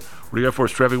 What do you got for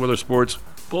us? Traffic, weather, sports?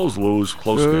 Bulls lose.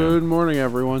 Close game. Good morning,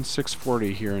 everyone.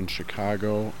 6:40 here in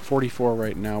Chicago. 44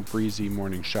 right now. Breezy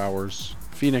morning showers.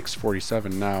 Phoenix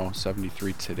 47 now.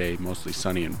 73 today. Mostly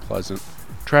sunny and pleasant.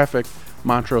 Traffic.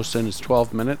 Montrose in is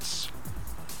 12 minutes.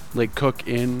 Lake Cook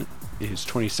in is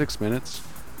 26 minutes.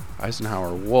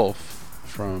 Eisenhower Wolf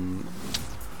from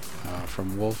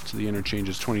Wolf to the interchange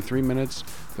is 23 minutes.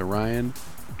 The Ryan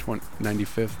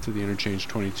 95th to the interchange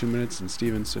 22 minutes, and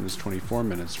Stevenson is 24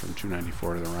 minutes from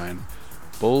 294 to the Ryan.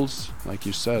 Bulls, like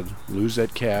you said, lose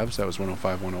at Cavs. That was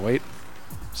 105-108.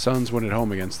 Suns win at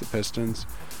home against the Pistons.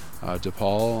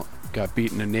 DePaul got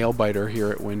beaten a nail-biter here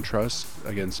at Wintrust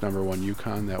against number 1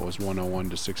 UConn. That was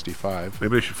 101-65.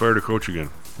 Maybe they should fire the coach again.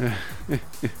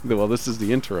 Well, this is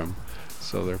the interim,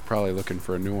 so they're probably looking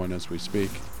for a new one as we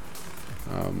speak.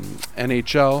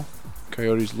 NHL,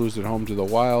 Coyotes lose at home to the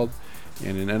Wild.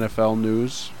 And in NFL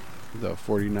news, the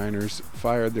 49ers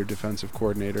fired their defensive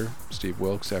coordinator, Steve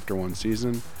Wilkes, after 1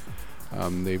 season.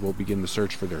 They will begin the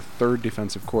search for their 3rd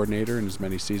defensive coordinator in as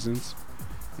many seasons.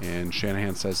 And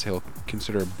Shanahan says he'll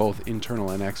consider both internal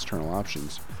and external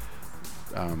options.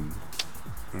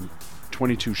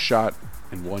 22 shot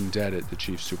and 1 dead at the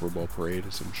Chiefs Super Bowl parade,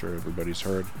 as I'm sure everybody's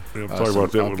heard. Yeah, talk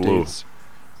about that with Lou.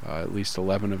 At least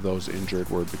 11 of those injured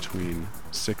were between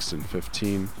 6 and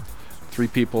 15. 3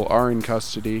 people are in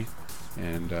custody,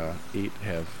 and 8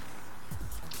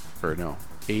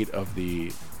 of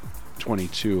the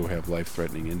 22 have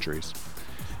life-threatening injuries.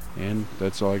 And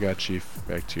that's all I got, Chief.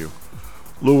 Back to you.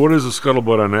 Lou, what is the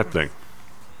scuttlebutt on that thing?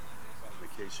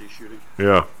 The Casey shooting?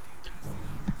 Yeah.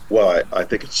 Well, I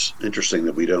think it's interesting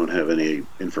that we don't have any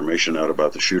information out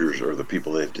about the shooters or the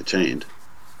people they've detained.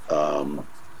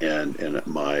 And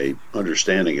my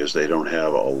understanding is they don't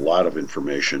have a lot of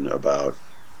information about.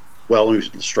 Well,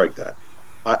 let me strike that.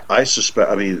 I suspect.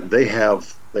 I mean, they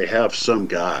have some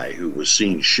guy who was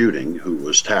seen shooting, who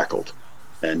was tackled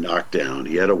and knocked down.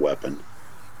 He had a weapon,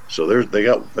 so they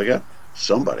got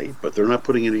somebody, but they're not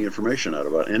putting any information out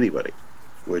about anybody,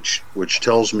 which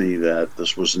tells me that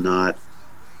this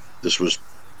was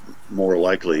more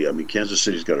likely. I mean, Kansas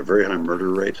City's got a very high murder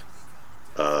rate.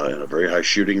 And a very high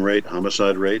shooting rate,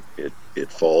 homicide rate.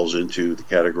 It falls into the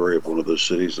category of one of those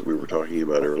cities that we were talking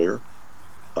about earlier.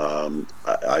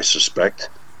 I suspect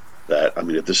that, I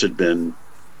mean, if this had been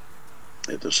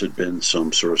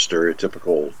some sort of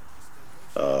stereotypical,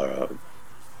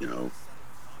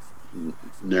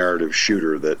 narrative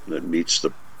shooter that meets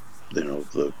the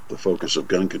focus of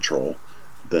gun control,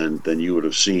 then you would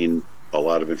have seen a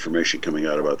lot of information coming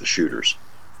out about the shooters.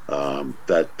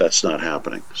 That's not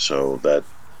happening. So that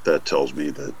tells me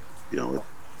that,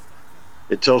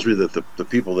 it tells me that the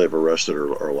people they've arrested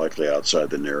are likely outside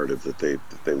the narrative that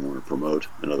they want to promote.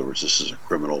 In other words, this is a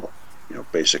criminal,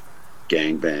 basic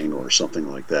gangbang or something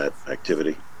like that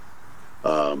activity.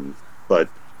 But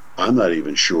I'm not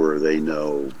even sure they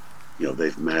know,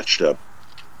 they've matched up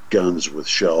guns with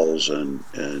shells and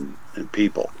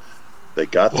people. They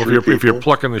got well, if you're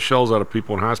plucking the shells out of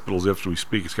people in hospitals after we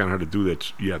speak, it's kind of hard to do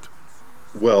that yet.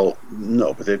 Well,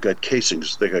 no, but they've got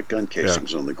casings. They got gun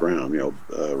casings on the ground.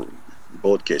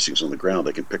 Bullet casings on the ground.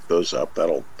 They can pick those up.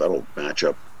 That'll match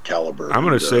up caliber. I'm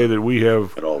going to say that we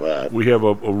have and all that. We have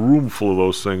a room full of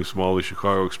those things from all the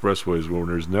Chicago expressways where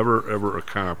there's never ever a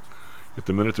cop. At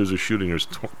the minute there's a shooting, there's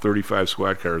 35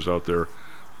 SWAT cars out there.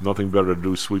 Nothing better to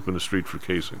do sweeping the street for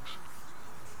casings.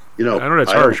 I know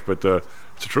that's harsh, but it's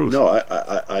the truth. No,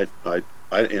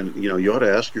 and you ought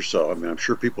to ask yourself. I mean, I'm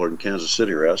sure people in Kansas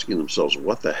City are asking themselves,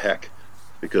 what the heck?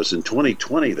 Because in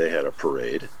 2020 they had a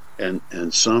parade, and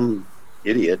some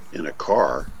idiot in a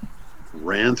car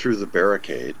ran through the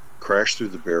barricade, crashed through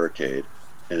the barricade,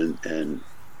 and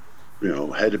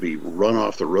had to be run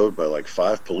off the road by like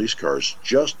 5 police cars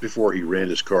just before he ran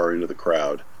his car into the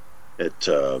crowd at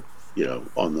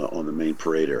on the main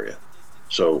parade area.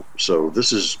 So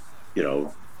this is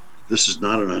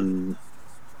not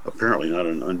apparently not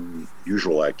an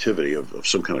unusual activity of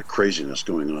some kind of craziness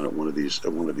going on at one of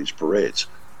these parades.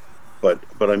 But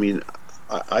I mean,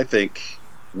 I think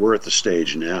we're at the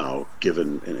stage now,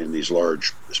 given in these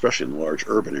large, especially in large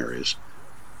urban areas,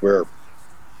 where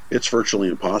it's virtually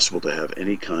impossible to have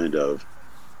any kind of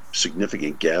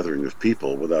significant gathering of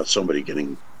people without somebody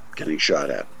getting shot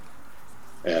at.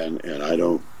 And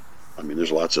I mean,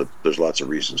 there's lots of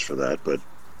reasons for that, but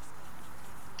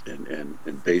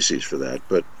and bases for that,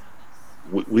 but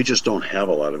we just don't have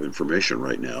a lot of information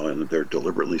right now, and they're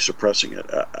deliberately suppressing it.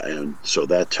 And so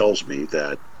that tells me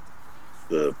that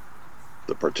the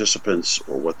participants,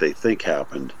 or what they think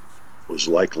happened, was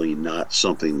likely not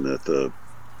something that the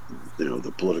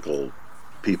political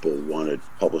people wanted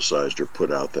publicized or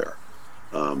put out there.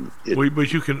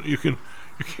 But you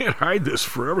can't hide this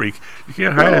forever. You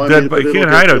can't hide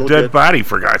a dead body,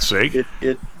 for God's sake.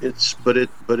 But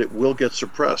it will get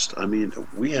suppressed. I mean,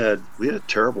 we had a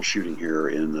terrible shooting here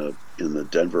in the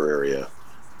Denver area,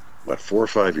 4 or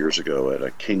 5 years ago at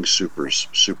a King Soopers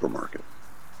supermarket,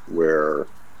 where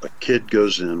a kid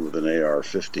goes in with an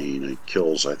AR-15 and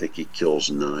kills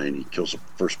 9. He kills the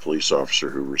first police officer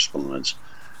who responds,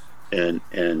 and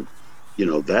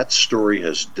that story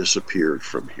has disappeared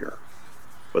from here.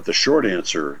 But the short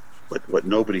answer,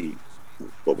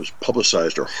 what was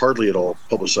publicized, or hardly at all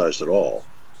publicized at all,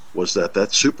 was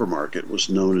that supermarket was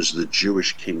known as the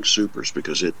Jewish King Soopers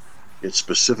because it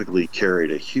specifically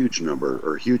carried a huge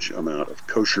amount of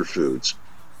kosher foods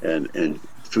and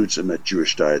foods that met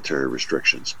Jewish dietary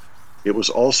restrictions. It was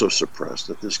also suppressed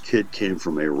that this kid came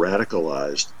from a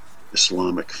radicalized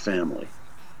Islamic family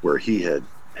where he had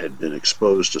been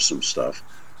exposed to some stuff,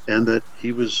 and that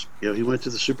he went to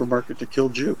the supermarket to kill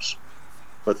Jews.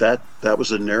 But that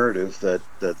was a narrative that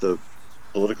the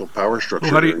political power structure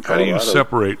in Colorado, how do you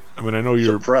separate? I mean, I know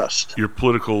your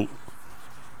political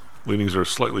leanings are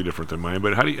slightly different than mine,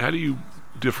 but how do you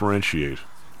differentiate?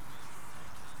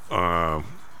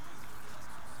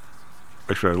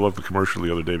 Actually, I loved the commercial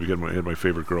the other day because I had my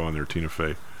favorite girl on there, Tina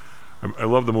Fey. I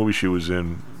love the movie she was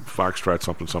in, Foxtrot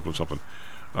something something something.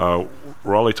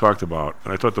 Where all they talked about,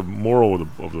 and I thought the moral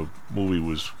of the movie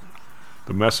was,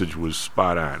 the message was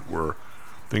spot on, where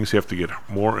things have to get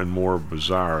more and more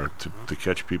bizarre to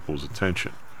catch people's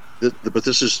attention. But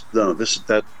this is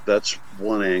that's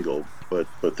one angle. But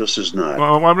this is not.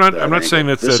 Well, I'm not saying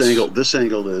that this angle. This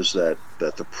angle is that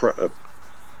the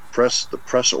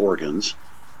press organs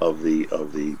of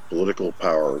the political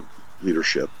power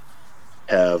leadership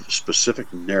have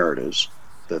specific narratives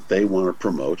that they want to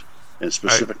promote and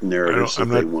specific narratives that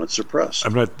they want suppressed.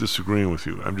 I'm not disagreeing with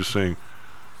you. I'm just saying,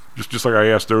 just like I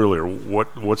asked earlier,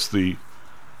 what's the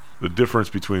difference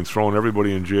between throwing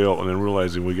everybody in jail and then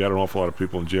realizing we got an awful lot of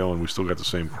people in jail and we still got the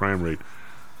same crime rate?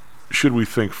 Should we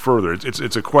think further?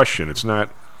 It's a question. It's not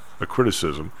a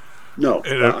criticism. No,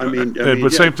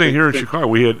 but same thing here in Chicago.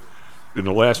 We had in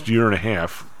the last year and a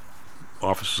half,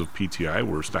 offices of PTI,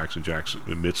 where Stocks and Jocks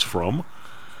emits from.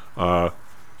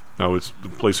 Now it's the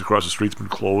place across the street's been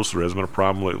closed. There hasn't been a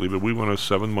problem lately, but we went a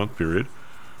 7-month period.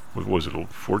 What was it?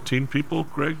 14 people,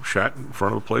 Greg, shot in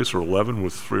front of the place, or 11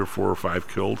 with 3 or 4 or 5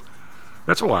 killed.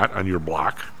 That's a lot on your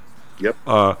block. Yep.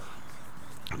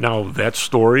 Now that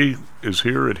story is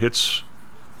here. It hits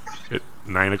at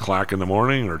 9 o'clock in the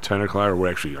morning or 10 o'clock, or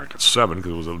actually like at 7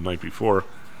 because it was the night before.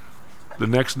 The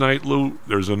next night, Lou,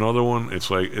 there's another one. It's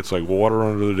like water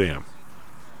under the dam,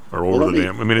 or over the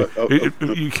dam. I mean,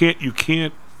 you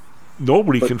can't.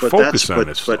 Nobody can focus on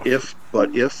this. But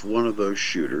if one of those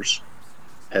shooters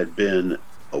had been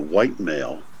a white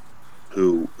male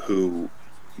who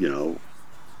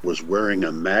was wearing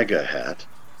a MAGA hat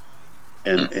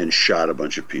and shot a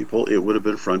bunch of people, it would have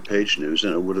been front page news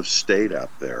and it would have stayed out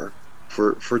there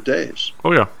for days.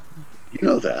 Oh yeah. You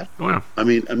know that. Oh yeah. I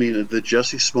mean the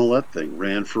Jussie Smollett thing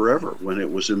ran forever when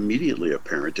it was immediately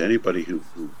apparent to anybody who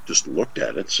just looked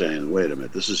at it saying, wait a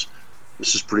minute, this is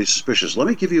pretty suspicious. Let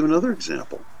me give you another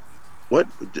example. What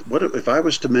if I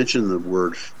was to mention the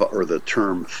word or the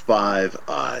term Five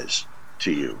Eyes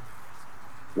to you?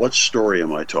 What story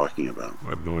am I talking about?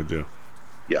 I have no idea.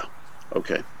 Yeah.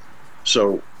 Okay.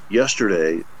 So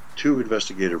yesterday, 2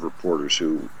 investigative reporters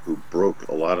who broke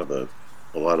a lot of the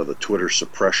Twitter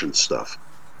suppression stuff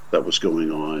that was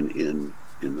going on in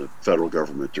the federal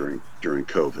government during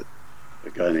COVID. A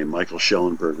guy named Michael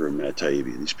Schellenberger and Matt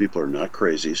Taibbi. These people are not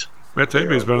crazies. Matt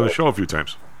Taibbi has been on the show a few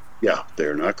times. Yeah,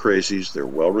 they're not crazies. They're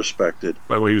well respected.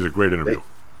 By the way, he was a great interview.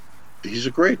 He's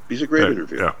a great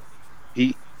interview.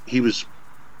 Yeah.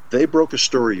 They broke a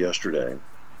story yesterday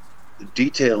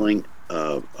detailing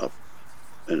an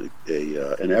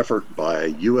effort by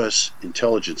U.S.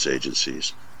 intelligence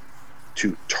agencies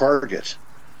to target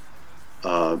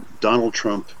Donald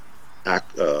Trump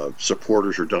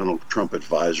supporters or Donald Trump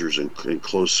advisors and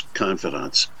close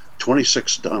confidants.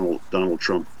 26 Donald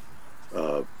Trump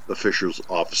officials,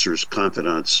 officers,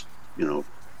 confidants,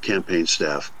 campaign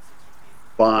staff,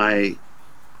 by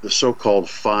the so-called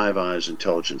Five Eyes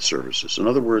intelligence services. In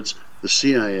other words, the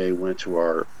CIA went to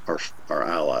our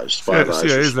allies. Five Eyes.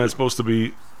 CIA is not supposed to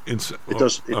be. It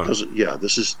doesn't. Yeah,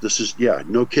 this is. Yeah,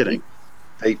 no kidding.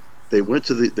 They went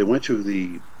to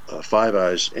the Five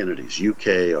Eyes entities,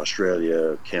 UK,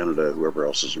 Australia, Canada, whoever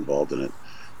else is involved in it,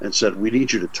 and said, we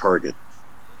need you to target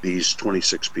these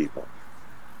 26 people.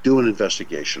 Do an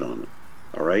investigation on them,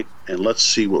 all right? And let's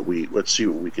see what we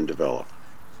can develop.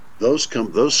 Those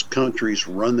countries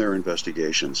run their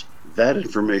investigations. That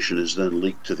information is then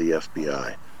leaked to the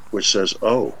FBI, which says,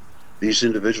 oh, these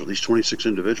 26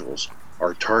 individuals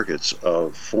are targets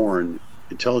of foreign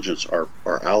intelligence, our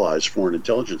allies' foreign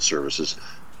intelligence services.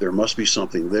 There must be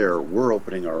something there. We're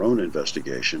opening our own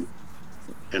investigation.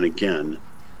 And again,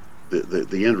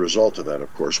 the end result of that,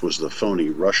 of course, was the phony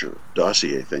Russia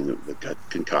dossier thing that got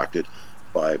concocted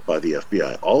by the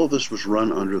FBI. All of this was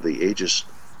run under the aegis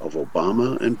of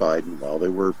Obama and Biden while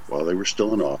they were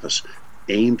still in office,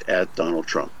 aimed at Donald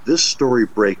Trump. This story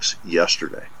breaks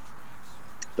yesterday.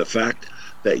 The fact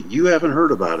that you haven't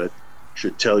heard about it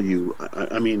should tell you.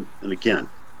 I mean, and again,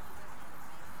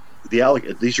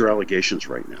 these are allegations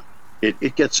right now.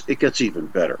 It gets even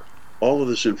better. All of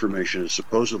this information is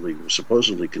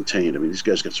supposedly contained. I mean, these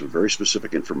guys got some very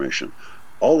specific information.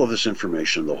 All of this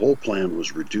information, the whole plan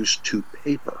was reduced to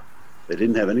paper. They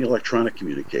didn't have any electronic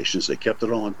communications. They kept it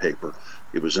all on paper.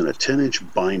 It was in a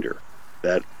 10-inch binder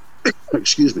that,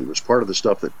 was part of the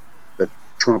stuff that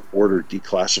Trump ordered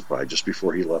declassified just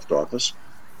before he left office.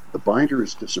 The binder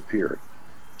has disappeared.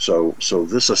 So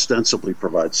this ostensibly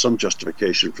provides some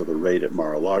justification for the raid at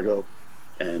Mar-a-Lago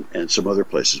and some other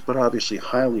places, but obviously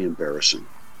highly embarrassing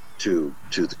to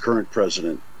the current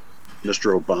president,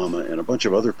 Mr. Obama, and a bunch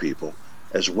of other people,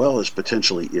 as well as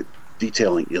potentially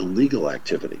detailing illegal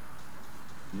activity.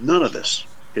 None of this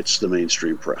hits the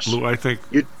mainstream press. Lou, I think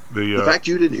the fact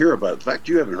you didn't hear about it, the fact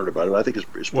you haven't heard about it, I think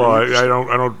is well. I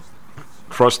don't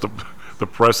trust the the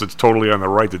press that's totally on the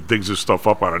right that digs this stuff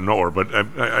up out of nowhere. But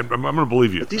I'm going to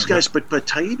believe you. But these guys, but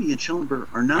Taibbi and Schellenberg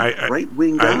are not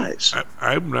right-wing guys.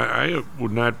 I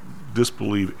would not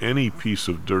disbelieve any piece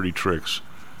of dirty tricks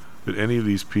that any of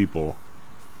these people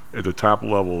at the top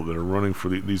level that are running for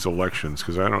these elections,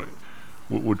 because I don't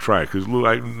would try. Because Lou,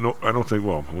 I don't think.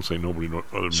 Well, I won't say nobody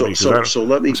other than me. So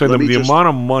let me. The amount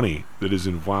of money that is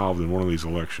involved in one of these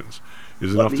elections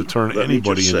is enough to turn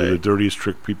anybody into the dirtiest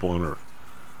trick people on earth.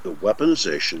 The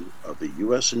weaponization of the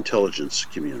U.S. intelligence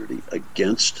community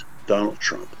against Donald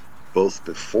Trump, both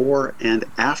before and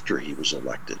after he was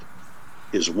elected,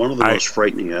 is one of the most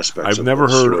frightening aspects of the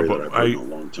story that I've heard in a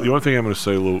long time. The only thing I'm going to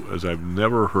say, Lou, is I've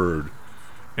never heard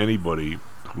anybody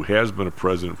who has been a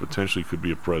president, potentially could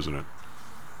be a president,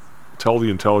 tell the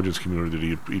intelligence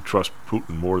community that he trusts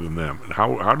Putin more than them. And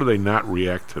how do they not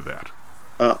react to that?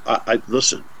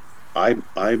 Listen, I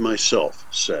myself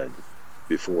said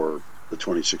before the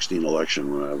 2016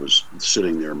 election, when I was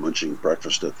sitting there munching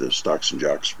breakfast at the Stocks and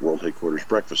Jocks World Headquarters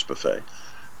Breakfast Buffet,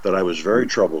 that I was very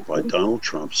troubled by Donald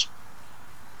Trump's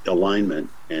alignment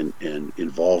and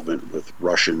involvement with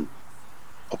Russian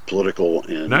political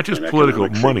and not just and political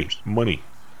figures. money.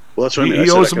 Well, that's what I mean.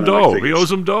 He owes them dough. He owes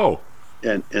them dough.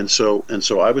 And so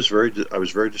I was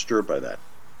very disturbed by that.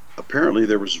 Apparently,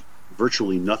 there was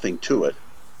virtually nothing to it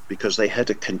because they had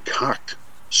to concoct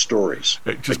stories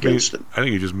against him. I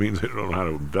think it just means they don't know how to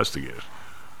investigate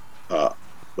it.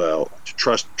 Well,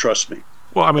 trust me.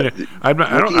 Well, I mean, I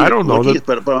don't know that.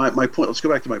 But my point. Let's go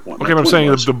back to my point. Okay, I'm saying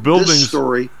the buildings.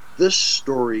 This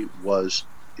story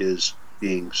is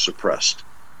being suppressed,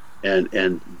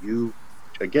 and you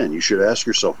should ask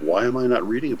yourself, why am I not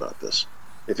reading about this?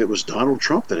 If it was Donald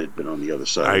Trump that had been on the other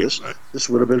side of this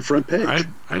would have been front page.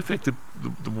 I think that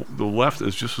the left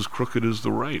is just as crooked as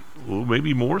the right. Well,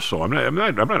 maybe more so. I'm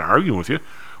not arguing with you.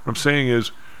 What I'm saying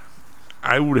is,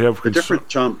 I would have the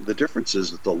difference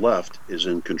is that the left is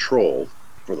in control,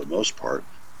 for the most part,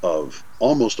 of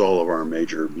almost all of our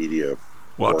major media.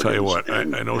 Well, I'll tell you what. I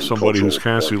know somebody who's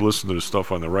constantly listening to the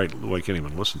stuff on the right. I can't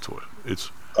even listen to it. It's.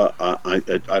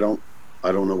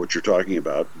 I don't know what you're talking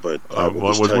about, but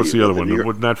what's the other one?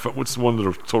 What's the one that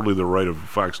are totally the right of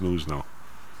Fox News now?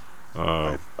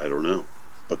 I don't know,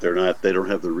 but they're not. They don't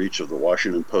have the reach of the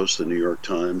Washington Post, the New York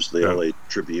Times, the LA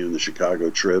Tribune, the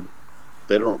Chicago Trib.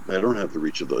 They don't have the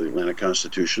reach of the Atlanta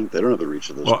Constitution. They don't have the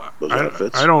reach of those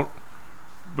outfits. I don't.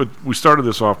 But we started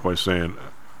this off by saying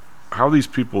how these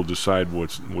people decide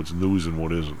what's news and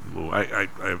what isn't. I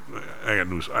got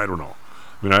news. I don't know.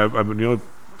 I mean, I've been the only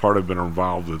part I've been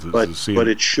involved with is seeing. But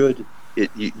it should.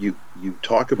 You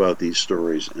talk about these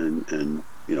stories and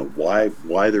you know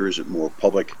why there isn't more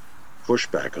public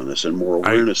pushback on this and more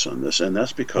awareness on this, and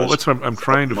that's because that's what I'm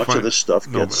trying to much find. Of this stuff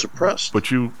gets suppressed.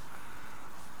 But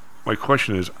my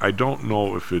question is, I don't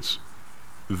know if it's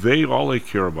all they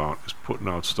care about is putting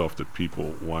out stuff that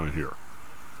people want to hear.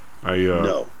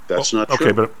 No, that's not true.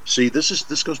 Okay, but see,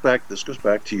 this goes back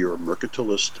to your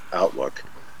mercantilist outlook,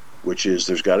 which is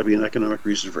there's got to be an economic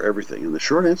reason for everything, and the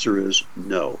short answer is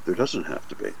no, there doesn't have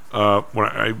to be. When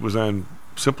I was on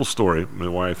Simple Story,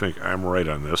 and why I think I'm right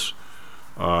on this,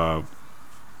 I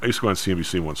used to go on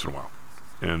CNBC once in a while,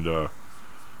 and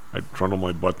I'd trundle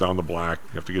my butt down the block.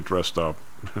 You have to get dressed up.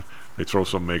 They throw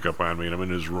some makeup on me, and I'm in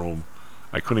his room.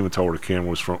 I couldn't even tell where the camera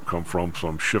was come from, so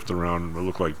I'm shifting around, and I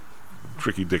look like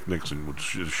Tricky Dick Nixon with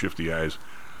shifty eyes.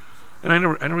 And I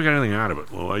never got anything out of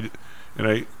it.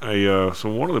 Well, so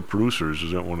one of the producers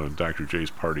was at one of Dr. J's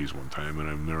parties one time, and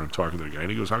I'm there and talking to the guy, and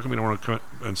he goes, "How come you don't want to come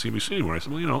on CNBC anymore?" I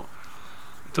said, "Well,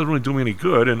 it doesn't really do me any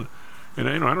good, and I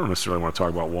don't necessarily want to talk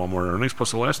about Walmart earnings.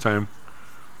 Plus, the last time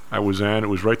I was on, it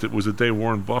was the day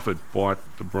Warren Buffett bought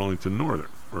the Burlington Northern,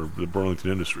 or the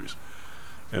Burlington Industries."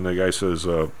 And the guy says,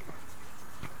 "Well,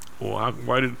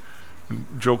 why did..."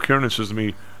 Joe Kiernan says to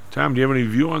me, "Tom, do you have any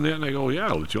view on that?" And I go,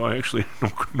 "Yeah, Joe, I actually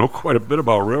know quite a bit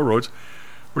about railroads.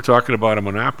 We're talking about a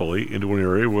monopoly into an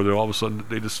area where all of a sudden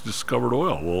they just discovered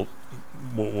oil. Well,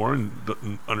 Warren,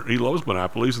 he loves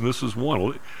monopolies, and this is one.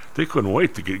 Well, they couldn't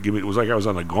wait to give me. It was like I was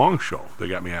on the Gong Show. They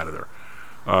got me out of there.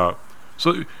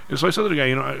 So I said to the guy,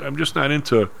 I'm just not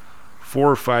into 4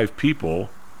 or 5 people.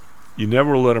 You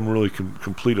never let them really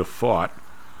complete a thought.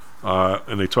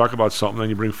 And they talk about something, then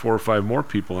you bring 4 or 5 more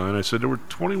people on. And I said there were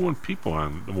 21 people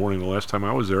on the morning the last time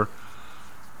I was there.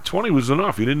 20 was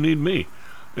enough. You didn't need me."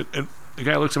 And the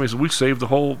guy looks at me and says, "We saved the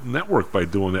whole network by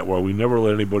doing that. Well, we never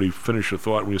let anybody finish a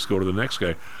thought. We just go to the next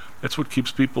guy." That's what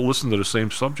keeps people listening to the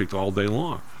same subject all day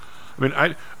long. I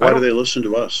mean, why do they listen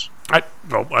to us?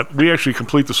 We actually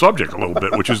complete the subject a little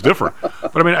bit, which is different.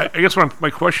 But I mean, I guess my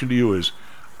question to you is,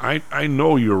 I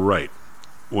know you're right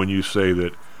when you say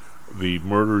that the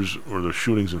murders or the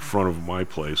shootings in front of my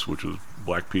place, which was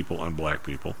black people on black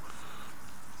people,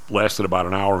 lasted about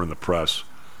an hour in the press.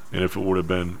 And if it would have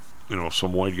been,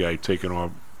 some white guy taking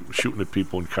off, shooting at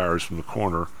people in cars from the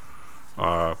corner,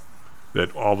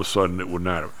 that all of a sudden it would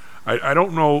not have. I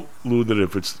don't know, Lou, that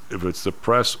if it's the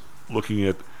press looking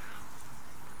at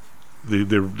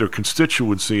their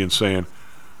constituency and saying,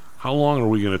 how long are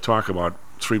we going to talk about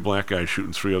 3 black guys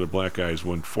shooting 3 other black guys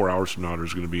when 4 hours from now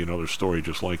there's going to be another story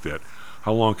just like that?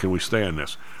 How long can we stay on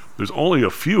this? There's only a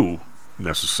few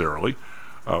necessarily.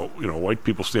 White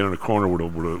people stand in a corner with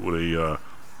a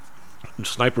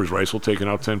sniper's rifle taking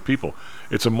out 10 people.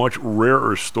 It's a much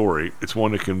rarer story. It's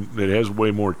one that has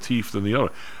way more teeth than the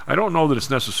other. I don't know that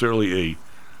it's necessarily a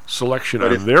selection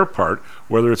on their part,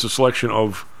 whether it's a selection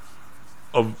of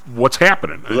what's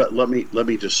happening. Let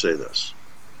me just say this.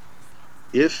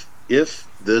 If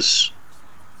this,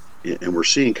 and we're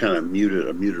seeing kind of a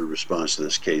muted response to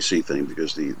this KC thing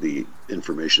because the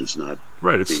information is not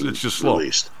right. It's just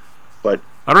released. Slow. But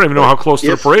I don't even know how close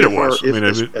to the parade it was.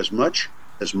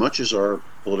 As much as our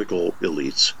political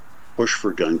elites push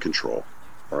for gun control,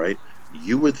 all right,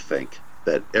 you would think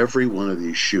that every one of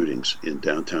these shootings in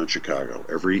downtown Chicago,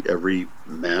 every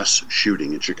mass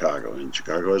shooting in Chicago, and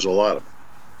Chicago has a lot of them,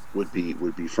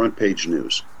 would be front page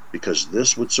news, because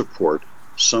this would support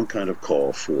some kind of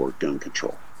call for gun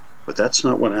control. But that's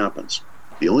not what happens.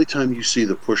 The only time you see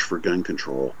the push for gun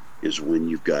control is when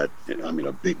you've got,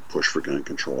 a big push for gun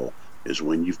control is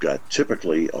when you've got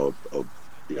typically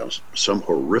some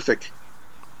horrific,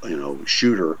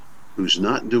 shooter who's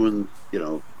not doing,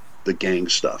 the gang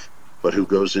stuff, but who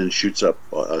goes in and shoots up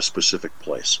a specific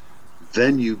place.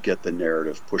 Then you get the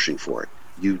narrative pushing for it.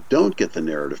 You don't get the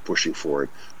narrative pushing for it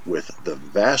with the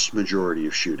vast majority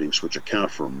of shootings, which account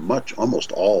for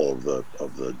almost all of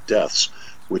the deaths,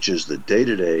 which is the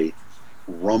day-to-day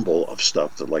rumble of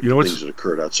stuff that, like, the things that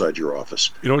occurred outside your office.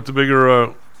 You know what the bigger,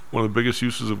 one of the biggest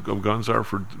uses of guns are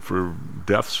for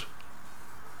deaths?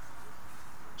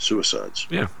 Suicides.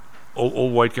 Yeah.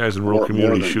 Old white guys in rural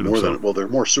communities shoot themselves. Well, there are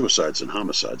more suicides than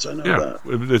homicides, I know that.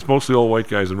 Yeah, it's mostly old white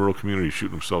guys in rural communities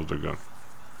shooting themselves with their gun.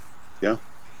 Yeah.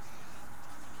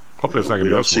 Hopefully, it's not going to be.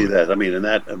 We don't see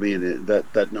that.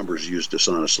 That number is used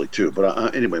dishonestly too.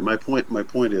 But anyway, my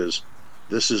point is,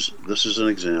 this is an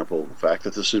example. The fact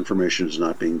that this information is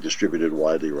not being distributed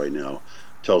widely right now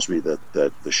tells me that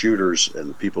the shooters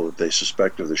and the people that they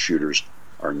suspect of the shooters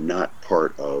are not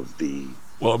part of the.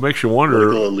 Well, it makes you wonder.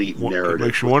 Political elite narrative. It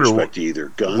makes you wonder with respect to either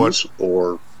guns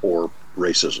or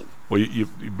racism. Well, you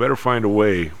better find a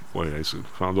way. Well, I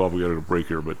found off we got a break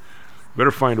here, but you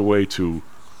better find a way to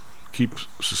keep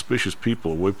suspicious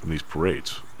people away from these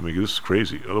parades. I mean, this is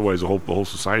crazy. Otherwise, the whole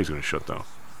society's going to shut down.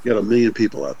 You got 1 million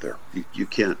people out there. You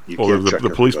can't.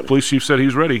 The police chief said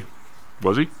he's ready.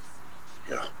 Was he?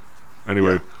 Yeah.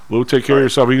 Anyway, Lou, take care of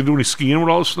yourself. Are you going to do any skiing with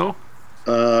all the snow?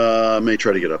 I may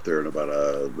try to get up there in about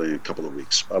a couple of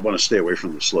weeks. I want to stay away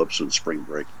from the slopes when spring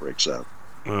breaks out.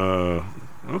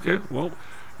 Okay. Well,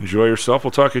 enjoy yourself.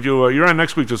 We'll talk to you. You're on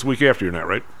next week. This week after, you're not,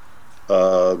 right?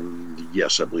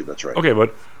 Yes, I believe that's right. Okay,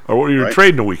 but you're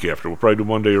trading a week after. We'll probably do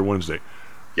Monday or Wednesday.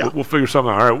 Yeah. We'll figure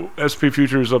something out. All right. SP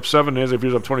Futures up 7. NASDAQ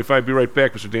Futures up 25. Be right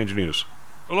back, Mr. Dan Janinas.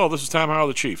 Hello, this is Tom Howell,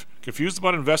 the Chief. Confused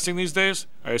about investing these days?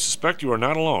 I suspect you are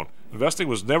not alone. Investing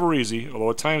was never easy, although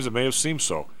at times it may have seemed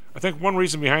so. I think one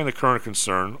reason behind the current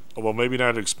concern, although maybe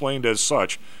not explained as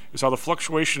such, is how the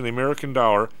fluctuation in the American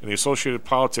dollar and the associated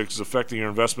politics is affecting your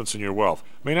investments and your wealth.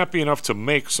 It may not be enough to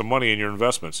make some money in your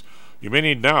investments. You may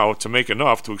need now to make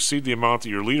enough to exceed the amount that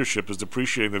your leadership is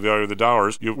depreciating the value of the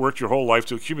dollars you've worked your whole life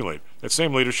to accumulate. That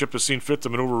same leadership has seen fit to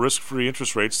maneuver risk-free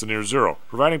interest rates to near zero.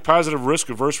 Providing positive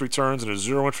risk-averse returns in a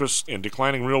zero-interest and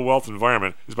declining real wealth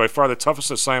environment is by far the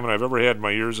toughest assignment I've ever had in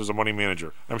my years as a money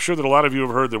manager. I'm sure that a lot of you have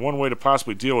heard that one way to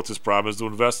possibly deal with this problem is to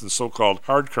invest in so-called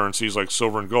hard currencies like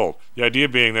silver and gold. The idea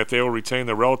being that they will retain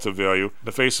their relative value in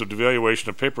the face of devaluation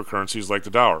of paper currencies like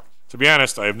the dollar. To be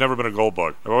honest, I have never been a gold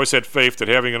bug. I've always had faith that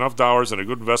having enough dollars and a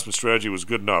good investment strategy was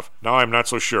good enough. Now I'm not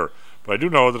so sure. But I do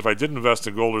know that if I did invest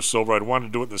in gold or silver, I'd want to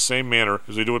do it in the same manner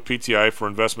as we do with PTI for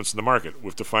investments in the market,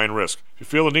 with defined risk. If you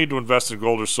feel the need to invest in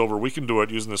gold or silver, we can do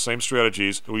it using the same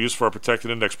strategies that we use for our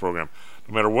protected index program.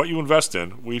 No matter what you invest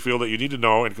in, we feel that you need to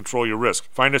know and control your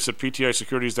risk. Find us at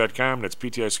PTIsecurities.com. That's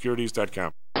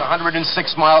PTIsecurities.com.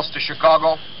 106 miles to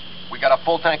Chicago. We got a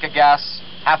full tank of gas,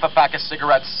 half a pack of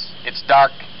cigarettes. It's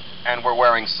dark, and we're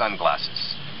wearing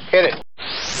sunglasses. Hit it.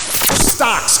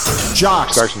 Stocks,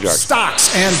 jocks. Stocks and jocks.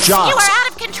 Stocks and jocks. You are out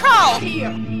of control. Here,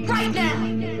 right now,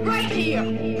 right here,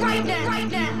 right now,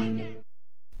 right now.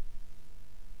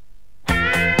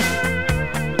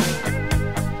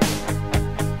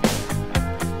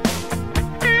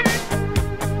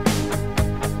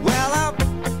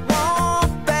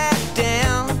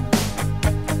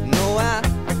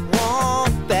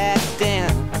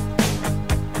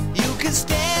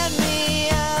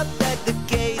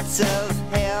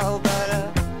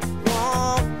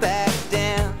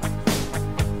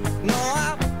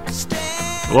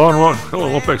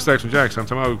 Hello, Lopex, Stacks, and Jacks. I'm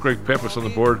talking about Greg Pappas on the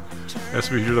board.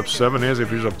 S&P futures up 7, NASDAQ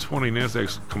futures up 20.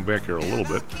 NASDAQ's come back here a little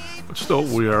bit, but still,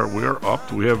 we are up.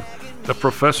 Do we have the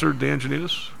Professor Dan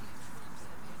Janitas?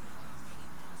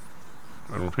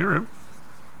 I don't hear him.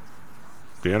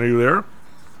 Dan, are you there?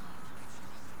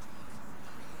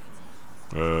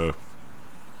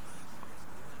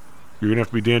 You're gonna have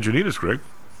to be Dan Janitas, Greg.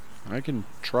 I can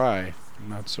try. I'm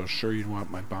not so sure you'd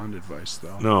want my bond advice,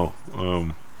 though.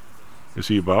 No. Is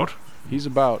he about? He's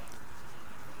about.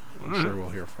 I'm sure we'll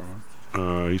hear from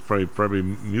him. He's probably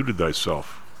muted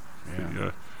thyself.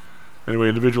 Yeah. Anyway,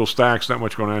 individual stocks, not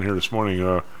much going on here this morning.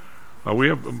 We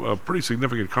have a pretty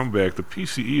significant comeback. The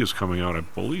PCE is coming out, I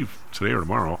believe, today or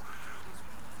tomorrow.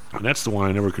 And that's the one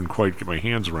I never can quite get my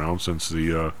hands around since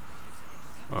the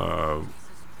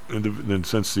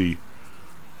since the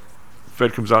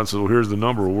Fed comes out and says, well, here's the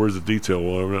number, well, where's the detail?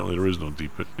 Well, evidently there is no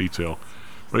detail.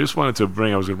 But I just wanted to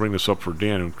I was going to bring this up for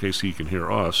Dan in case he can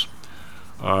hear us.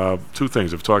 Two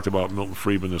things. I've talked about Milton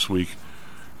Friedman this week.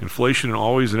 Inflation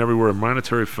always and everywhere a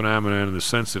monetary phenomenon in the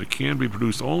sense that it can be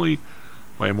produced only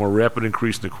by a more rapid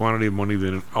increase in the quantity of money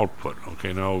than in output.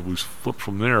 Okay, now we flip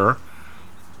from there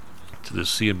to this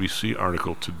CNBC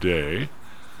article today.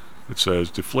 It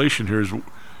says deflation. Here's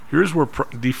where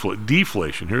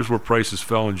deflation. Here's where prices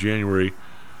fell in January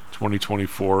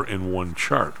 2024 in one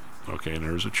chart. Okay, and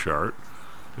there's a chart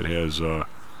that has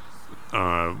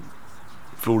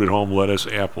food at home, lettuce,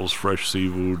 apples, fresh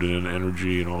seafood, and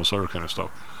energy, and all this other kind of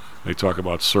stuff. They talk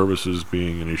about services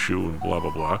being an issue and blah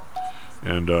blah blah,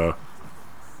 and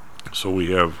so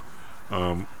we have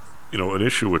an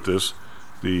issue with this.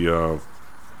 The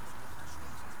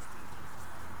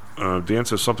Dan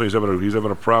says something he's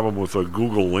having a problem with a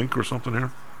Google link or something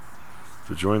here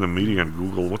to join the meeting on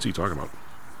Google. What's he talking about?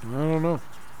 I don't know.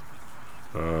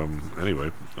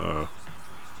 Anyway,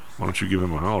 why don't you give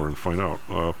him a holler and find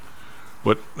out?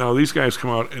 But now these guys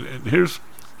come out, and here's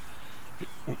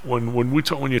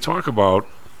when you talk about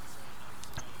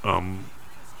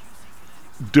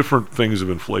different things of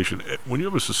inflation. When you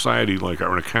have a society like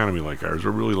our, an economy like ours,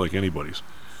 or really like anybody's,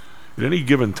 at any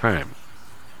given time,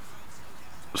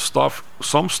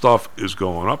 some stuff is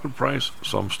going up in price,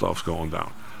 some stuff's going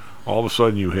down. All of a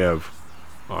sudden you have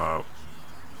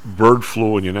bird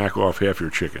flu and you knock off half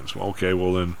your chickens. Well, okay,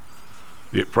 well then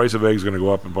the price of eggs is going to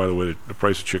go up, and by the way, the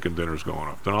price of chicken dinner is going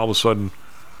up. Then all of a sudden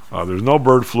there's no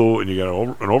bird flu, and you got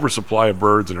an oversupply of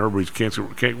birds, and everybody can't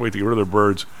wait to get rid of their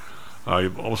birds. All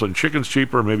of a sudden chicken's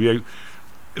cheaper, maybe eggs.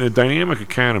 In a dynamic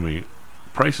economy,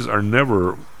 prices are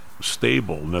never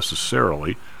stable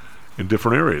necessarily in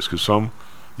different areas, because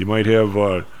you might have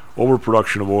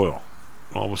overproduction of oil.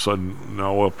 All of a sudden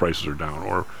now oil prices are down,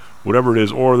 or whatever it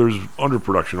is, or there's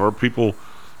underproduction, or people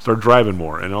start driving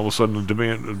more, and all of a sudden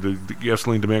the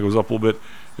gasoline demand goes up a little bit,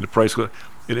 and the price goes.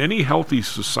 In any healthy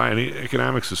society,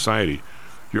 economic society,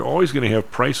 you're always going to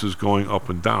have prices going up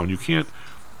and down. You can't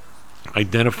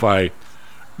identify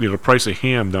the price of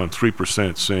ham down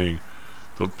 3% saying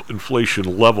the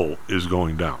inflation level is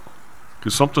going down,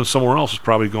 because something somewhere else is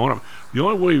probably going up. The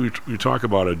only way we talk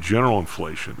about a general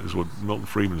inflation is what Milton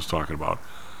Friedman is talking about,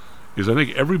 is I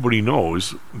think everybody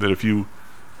knows that if you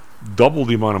double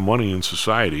the amount of money in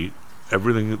society,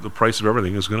 the price of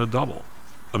everything is going to double.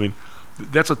 I mean,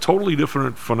 that's a totally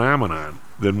different phenomenon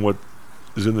than what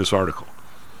is in this article.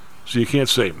 So you can't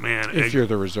say, man... If you're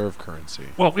the reserve currency.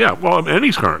 Well, yeah,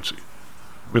 any currency.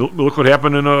 I mean, look what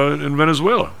happened in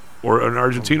Venezuela, or in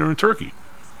Argentina, or in Turkey.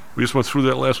 We just went through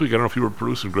that last week. I don't know if you were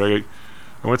producing, Greg.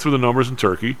 I went through the numbers in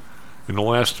Turkey. In the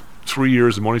last 3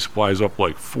 years, the money supply is up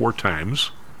like 4 times.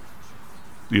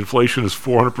 The inflation is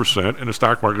 400%, and the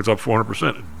stock market's up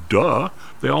 400%. Duh.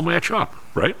 They all match up,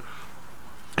 right?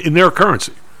 In their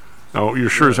currency. Now, you're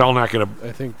sure as hell not going to...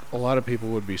 I think a lot of people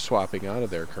would be swapping out of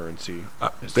their currency. You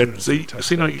got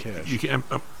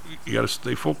to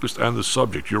stay focused on the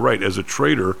subject. You're right. As a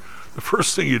trader, the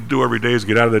first thing you do every day is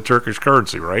get out of the Turkish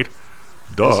currency, right?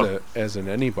 Duh. As in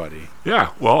anybody.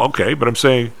 Yeah. Well, okay, but I'm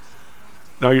saying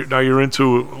now you're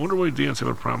into. I wonder why Dan's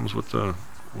having problems with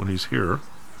when he's here.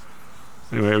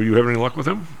 Anyway, are you having any luck with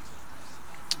him?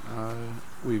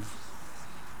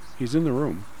 He's in the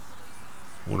room.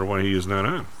 Wonder why he is not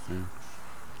on. Yeah.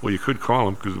 Well, you could call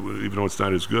him, because even though it's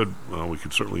not as good, we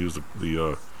could certainly use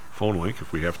the phone link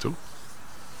if we have to.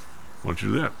 Why don't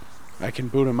you do that? I can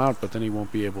boot him out, but then he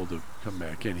won't be able to come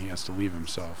back in. He has to leave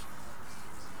himself.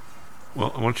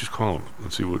 Well, why don't you just call him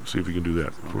and see if we can do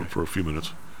that for a few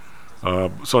minutes.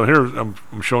 So here I'm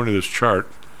showing you this chart,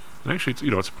 and actually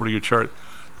it's a pretty good chart.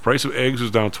 The price of eggs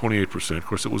is down 28%. Of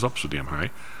course, it was up so damn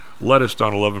high. Lettuce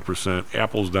down 11%.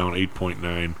 Apples down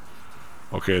 8.9%.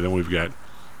 Okay, then we've got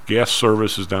Gas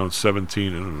service is down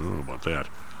 17. I don't know about that.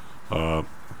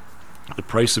 The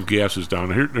price of gas is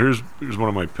down. Here's one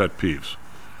of my pet peeves.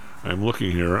 I'm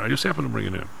looking here. I just happen to bring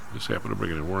it in.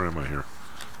 Where am I here?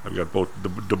 I've got both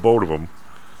the both of them.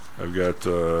 I've got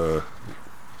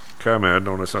ComEd.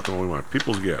 No, that's not the only one.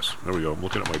 People's Gas. There we go. I'm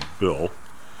looking at my bill.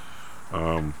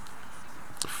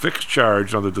 Fixed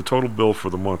charge. Now, the total bill for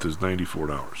the month is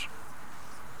 $94.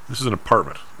 This is an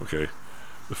apartment, okay?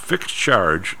 The fixed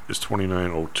charge is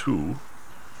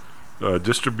 $29.02.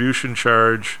 Distribution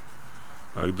charge,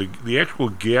 the actual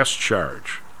gas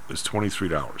charge is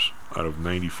 $23 out of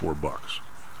 $94.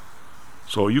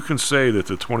 So you can say that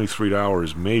the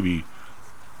 $23 maybe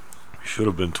should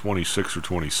have been 26 or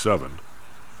 27.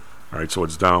 All right, so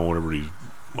it's down, whatever these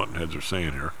muttonheads are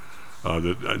saying here.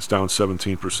 It's down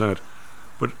 17%,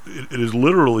 but it is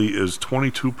literally is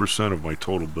 22% of my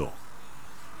total bill.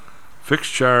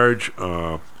 Fixed charge,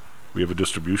 we have a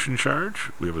distribution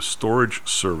charge. We have a storage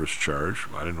service charge.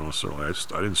 I didn't necessarily,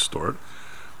 I didn't store it.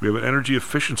 We have an energy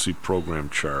efficiency program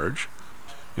charge,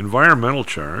 environmental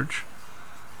charge,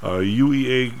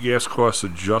 UEA gas cost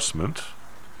adjustment,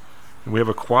 and we have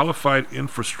a qualified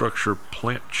infrastructure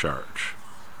plant charge.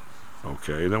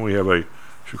 Okay, then we have a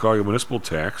Chicago municipal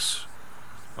tax,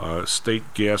 state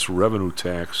gas revenue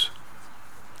tax,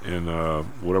 and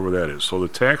whatever that is. So the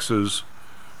taxes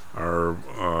are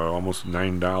almost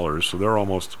 $9, so they're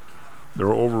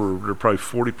probably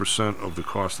 40% of the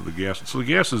cost of the gas. So the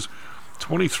gas is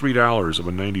 $23 of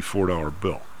a $94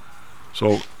 bill.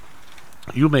 So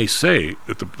you may say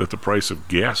that the price of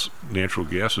gas, natural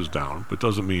gas, is down, but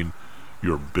doesn't mean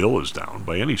your bill is down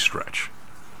by any stretch.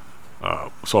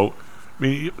 So, I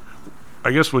mean,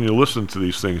 I guess when you listen to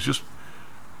these things, just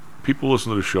people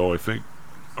listen to the show, I think,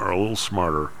 are a little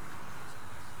smarter.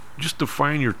 Just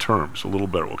define your terms a little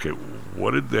better. Okay,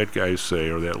 what did that guy say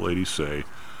or that lady say?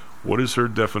 What is her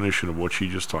definition of what she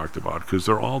just talked about? Because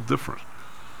they're all different.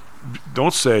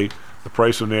 Don't say the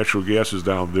price of natural gas is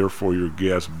down, therefore your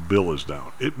gas bill is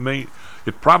down.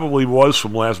 It probably was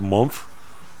from last month,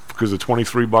 because the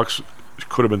 $23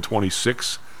 could have been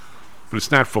 26, but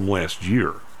it's not from last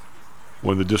year,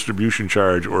 when the distribution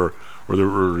charge or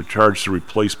the charge to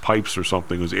replace pipes or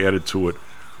something was added to it.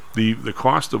 The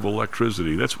cost of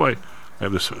electricity, that's why I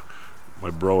have this, my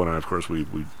bro and I, of course, we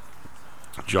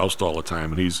joust all the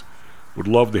time, and he's would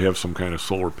love to have some kind of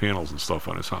solar panels and stuff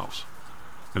on his house,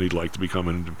 and he'd like to become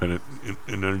an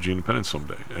energy independent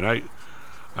someday. And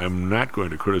I'm not going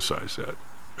to criticize that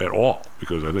at all,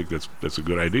 because I think that's a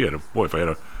good idea. And if I had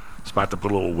a spot to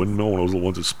put a little windmill, one of those little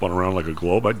ones that spun around like a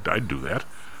globe, I'd do that.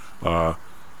 I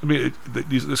mean,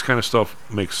 this kind of stuff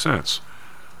makes sense.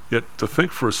 Yet to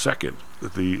think for a second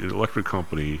that the electric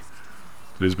company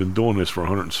that has been doing this for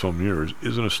 100 and some years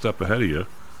isn't a step ahead of you,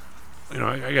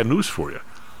 I got news for you.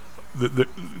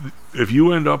 If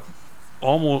you end up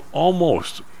almost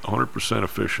 100%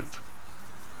 efficient,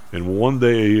 and one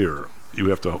day a year you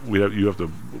have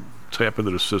to tap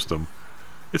into the system,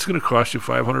 it's going to cost you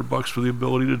 $500 for the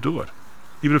ability to do it,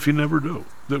 even if you never do.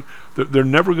 They're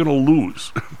never going to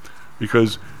lose,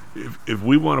 because if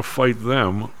we want to fight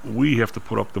them, we have to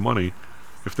put up the money.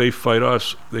 If they fight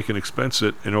us, they can expense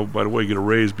it, and by the way, get a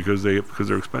raise because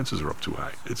their expenses are up too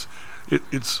high. It's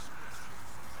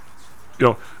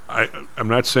I'm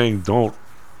not saying don't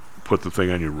put the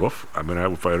thing on your roof. I mean,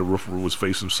 if I had a roof that was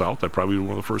facing south, I'd probably be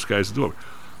one of the first guys to do it.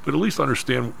 But at least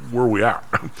understand where we are.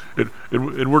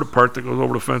 and we're the part that goes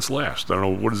over the fence last. I don't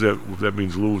know, what is that? If that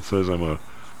means Lou says I'm a,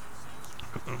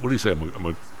 what do you say?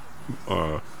 I'm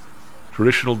a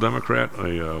traditional Democrat?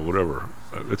 Whatever.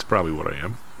 It's probably what I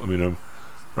am. I mean, I'm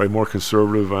probably more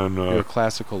conservative on... You're a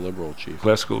classical liberal, Chief.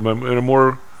 Classical,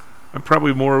 and I'm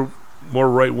probably more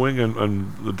right-wing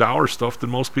on the dollar stuff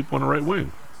than most people on the right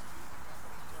wing.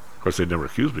 Of course, they'd never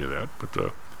accuse me of that,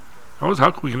 but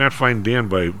how can we not find Dan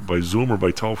by Zoom or by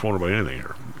telephone or by anything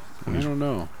here? I don't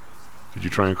know. Did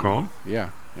you try and call him? Yeah,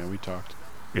 we talked.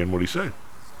 And what did he say? He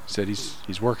said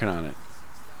he's working on it.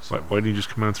 So. Why didn't he just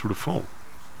come on through the phone?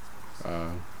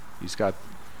 He's got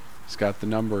the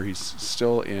number. He's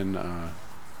still in.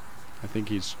 I think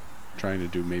he's trying to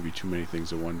do maybe too many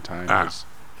things at one time.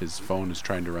 His phone is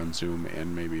trying to run Zoom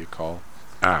and maybe a call.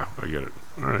 I get it.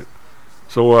 All right.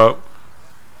 So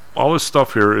all this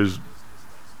stuff here is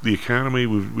the economy.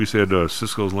 We said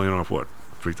Cisco's laying off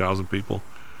 3,000 people.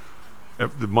 The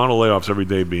amount of layoffs every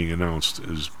day being announced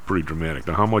is pretty dramatic.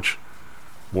 Now, how much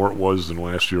more it was than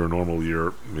last year, a normal year?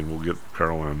 I mean, we'll get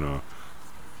Carl on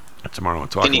tomorrow and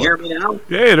talk. Can you hear me now?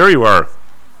 Yeah, there you are.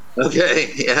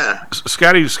 Okay, yeah.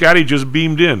 Scotty just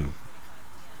beamed in.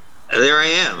 There I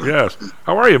am. Yes.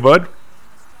 How are you, bud?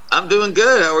 I'm doing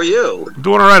good. How are you?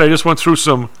 Doing all right. I just went through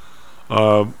some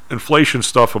inflation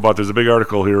stuff about. There's a big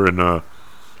article here in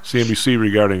CNBC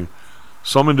regarding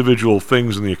some individual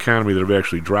things in the economy that have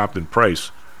actually dropped in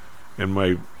price. And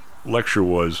my lecture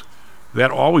was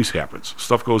that always happens.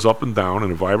 Stuff goes up and down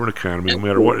in a vibrant economy, no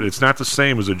matter what. It's not the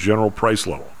same as a general price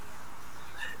level.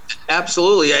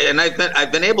 Absolutely, and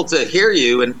I've been able to hear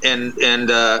you, and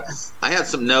I had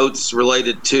some notes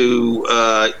related to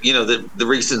the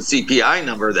recent CPI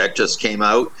number that just came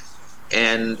out,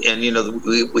 and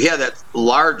we had that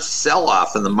large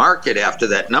sell-off in the market after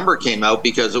that number came out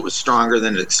because it was stronger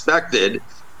than expected,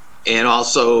 and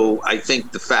also I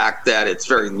think the fact that it's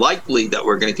very likely that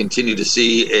we're going to continue to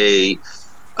see a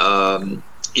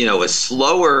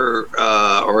slower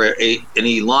or an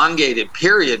elongated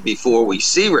period before we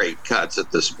see rate cuts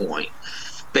at this point,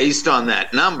 based on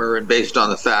that number and based on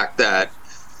the fact that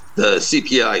the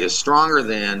CPI is stronger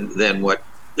than what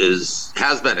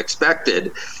has been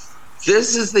expected.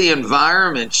 This is the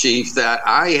environment, Chief, that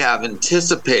I have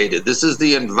anticipated. This is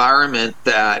the environment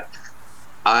that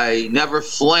I never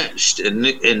flinched,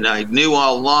 and I knew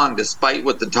all along, despite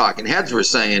what the talking heads were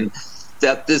saying,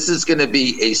 that this is going to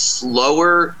be a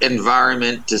slower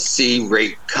environment to see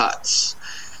rate cuts.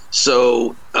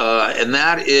 So, and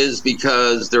that is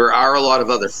because there are a lot of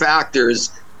other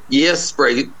factors. Yes,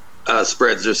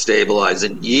 spreads are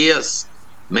stabilizing. Yes,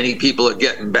 many people are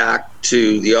getting back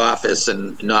to the office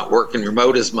and not working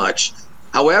remote as much.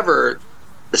 However,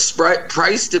 the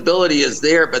price stability is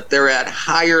there, but they're at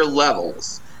higher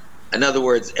levels. In other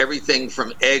words, everything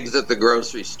from eggs at the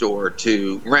grocery store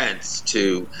to rents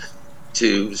to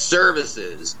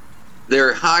services,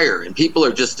 they're higher, and people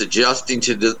are just adjusting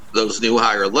to those new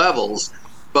higher levels.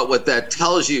 But what that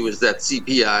tells you is that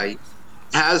CPI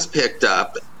has picked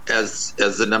up, as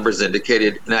the numbers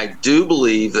indicated, and I do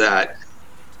believe that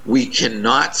we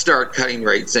cannot start cutting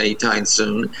rates anytime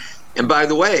soon. And by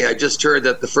the way, I just heard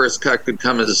that the first cut could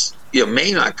come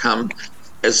may not come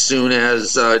as soon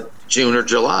as June or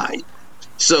July.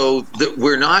 So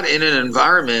we're not in an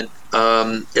environment.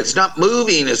 It's not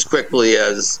moving as quickly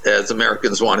as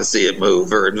Americans want to see it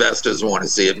move, or investors want to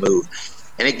see it move.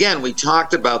 And again, we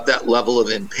talked about that level of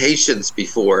impatience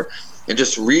before, and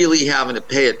just really having to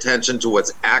pay attention to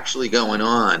what's actually going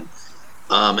on,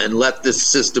 and let this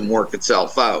system work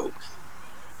itself out.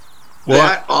 Well,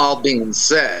 that all being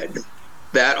said,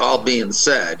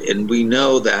 and we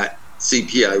know that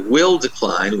CPI will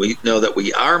decline. We know that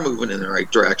we are moving in the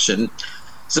right direction.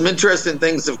 Some interesting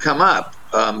things have come up.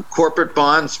 Corporate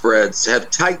bond spreads have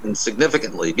tightened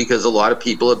significantly because a lot of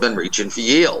people have been reaching for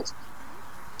yield.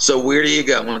 So where do you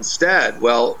go instead?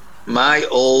 Well, my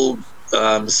old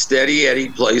steady Eddie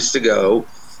place to go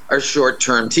are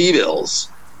short-term T-bills.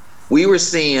 We were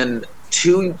seeing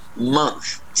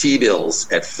 2-month T-bills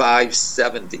at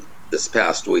 570 this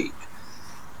past week.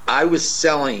 I was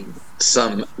selling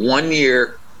some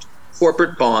 1-year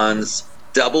corporate bonds,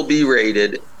 double B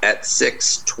rated, at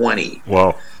 620.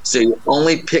 Wow. So you're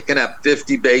only picking up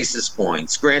 50 basis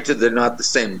points. Granted, they're not the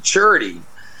same maturity,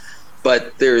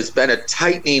 but there's been a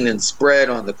tightening in spread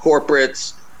on the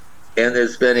corporates, and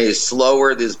there's been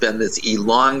this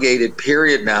elongated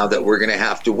period now that we're going to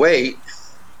have to wait.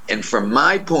 And from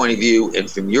my point of view, and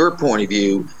from your point of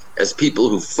view, as people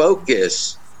who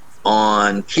focus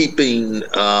on keeping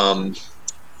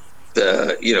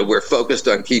we're focused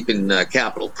on keeping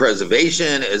capital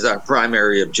preservation as our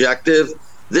primary objective.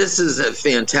 This is a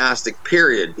fantastic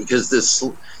period because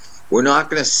we're not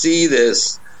going to see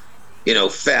this,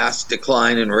 fast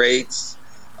decline in rates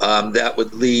that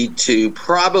would lead to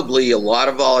probably a lot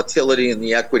of volatility in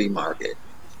the equity market.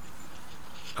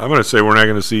 I'm going to say we're not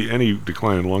going to see any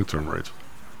decline in long-term rates.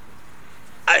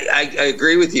 I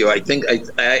agree with you. I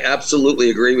absolutely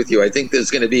agree with you. I think there's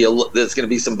going to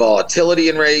be some volatility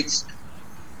in rates,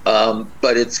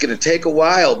 but it's going to take a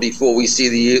while before we see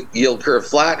the yield curve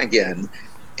flatten again.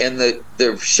 And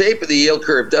the shape of the yield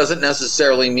curve doesn't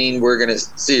necessarily mean we're going to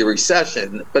see a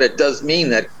recession, but it does mean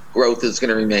that growth is going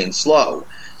to remain slow.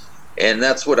 And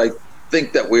that's what I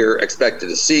think that we're expected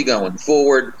to see going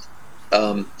forward.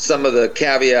 Some of the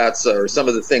caveats or some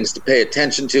of the things to pay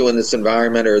attention to in this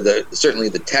environment are certainly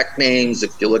the tech names.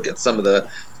 If you look at some of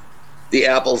the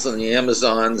Apples and the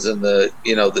Amazons and the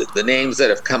names that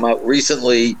have come out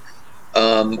recently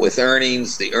with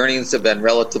earnings, the earnings have been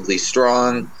relatively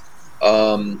strong.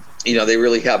 They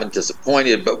really haven't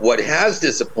disappointed. But what has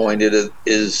disappointed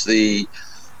is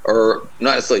or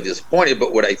not necessarily disappointed,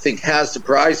 but what I think has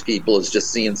surprised people is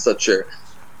just seeing such a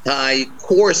high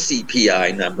core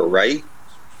CPI number, right?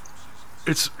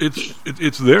 It's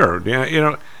there.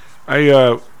 Yeah,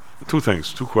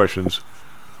 two questions.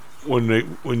 What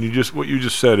you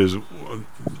just said is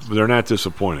they're not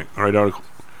disappointing. All right,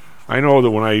 I know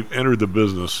that when I entered the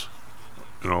business,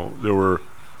 there were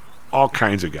all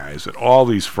kinds of guys at all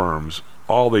these firms.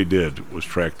 All they did was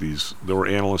track these. There were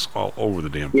analysts all over the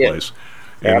damn place.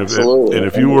 And absolutely.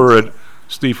 If you were at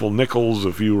Stiefel Nichols,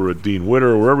 if you were at Dean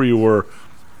Witter, wherever you were,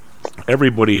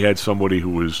 everybody had somebody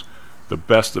who was the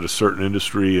best at a certain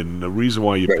industry. And the reason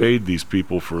why you paid these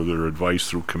people for their advice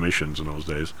through commissions in those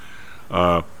days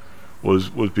was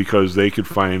because they could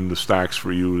find the stocks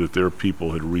for you that their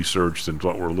people had researched and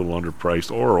thought were a little underpriced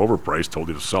or overpriced, told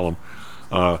you to sell them.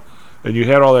 And you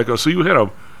had all that go. So you had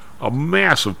a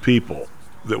mass of people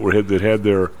that had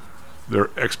their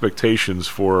expectations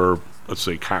for, let's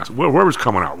say, cost, whoever's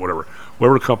coming out, whatever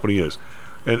the company is,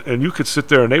 and you could sit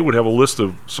there and they would have a list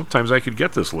of. Sometimes I could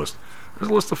get this list.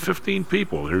 There's a list of 15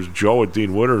 people. There's Joe at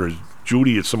Dean Witter. There's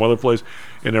Judy at some other place,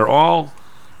 and they're all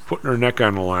putting their neck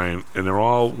on the line, and they're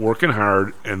all working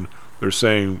hard, and they're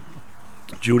saying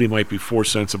Judy might be 4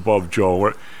 cents above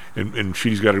Joe, and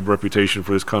she's got a reputation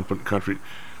for this country.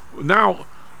 Now,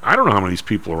 I don't know how many of these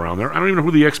people are around there. I don't even know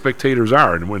who the expectators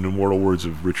are, in the immortal words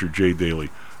of Richard J. Daley.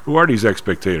 Who are these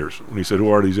expectators? When he said,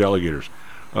 who are these alligators?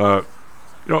 A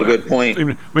good point. I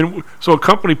mean, so a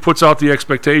company puts out the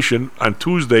expectation on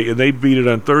Tuesday, and they beat it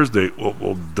on Thursday.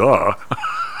 Well, duh.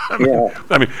 I mean,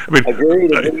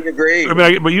 agreed. But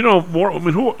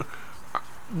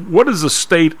what is the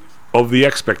state of the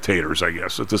expectators, I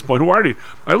guess, at this point? Who are they?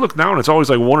 I look now, and it's always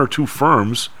like one or two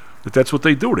firms that's what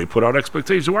they do. They put out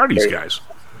expectations. Who are these guys?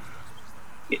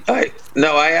 I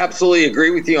absolutely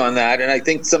agree with you on that. And I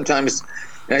think sometimes,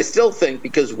 and I still think,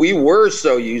 because we were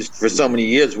so used for so many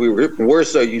years, we were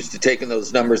so used to taking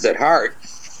those numbers at heart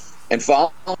and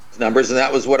following those numbers, and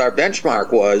that was what our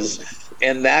benchmark was.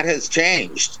 And that has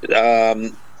changed.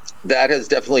 That has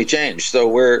definitely changed. So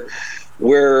we're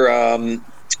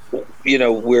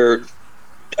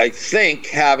I think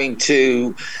having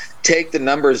to take the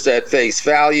numbers at face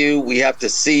value. We have to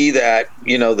see that,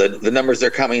 the numbers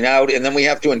are coming out, and then we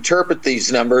have to interpret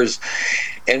these numbers,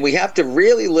 and we have to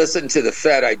really listen to the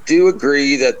Fed. I do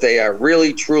agree that they are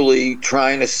really, truly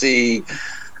trying to see,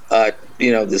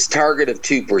 this target of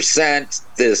 2%,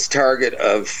 this target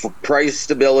of price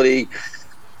stability.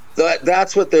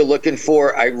 That's what they're looking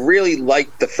for. I really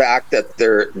like the fact that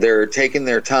they're taking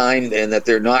their time and that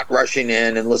they're not rushing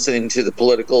in and listening to the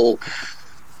political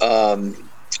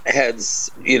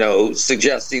heads,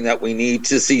 suggesting that we need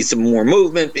to see some more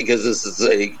movement because this is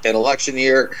an election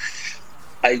year.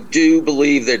 I do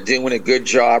believe they're doing a good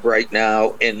job right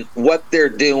now, and what they're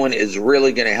doing is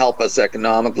really going to help us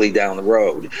economically down the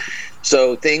road.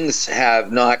 So things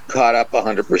have not caught up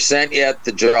 100% yet.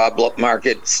 The job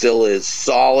market still is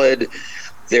solid.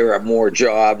 There are more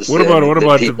jobs. What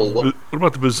about the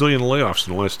bazillion layoffs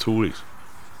in the last 2 weeks?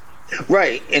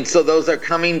 Right, and so those are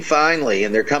coming finally,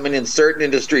 and they're coming in certain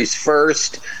industries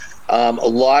first. A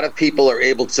lot of people are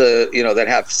able to, that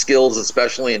have skills,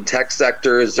 especially in tech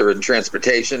sectors or in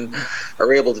transportation,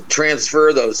 are able to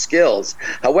transfer those skills.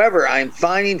 However, I'm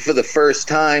finding for the first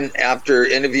time after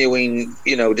interviewing,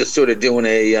 just sort of doing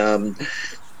a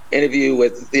interview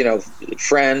with,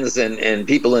 friends and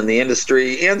people in the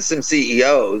industry and some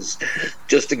CEOs,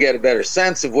 just to get a better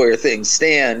sense of where things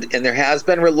stand. And there has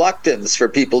been reluctance for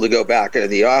people to go back into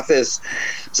the office,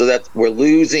 so that we're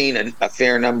losing a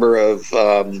fair number of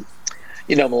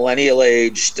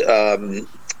millennial-aged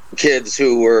kids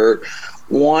who were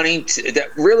that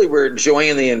really were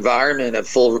enjoying the environment of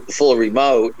full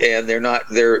remote, and they're not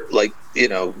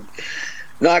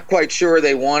quite sure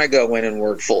they want to go in and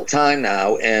work full time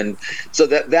now. And so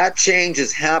that change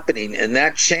is happening, and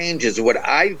that change is what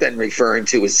I've been referring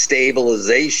to as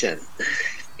stabilization.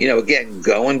 Again,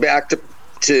 going back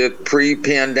to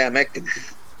pre-pandemic,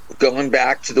 going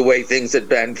back to the way things had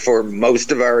been for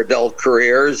most of our adult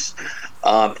careers.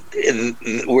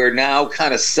 We're now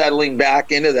kind of settling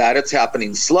back into that. It's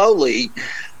happening slowly,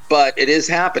 but it is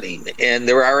happening. And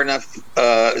there are enough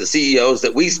CEOs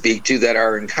that we speak to that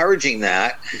are encouraging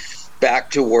that back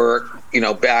to work,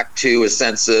 back to a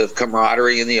sense of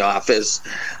camaraderie in the office,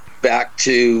 back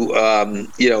to,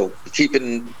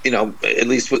 keeping, at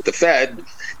least with the Fed,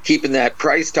 keeping that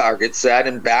price target set,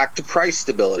 and back to price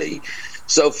stability.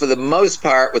 So for the most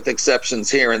part, with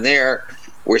exceptions here and there,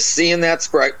 we're seeing that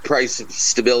price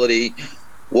stability.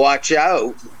 Watch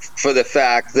out for the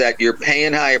fact that you're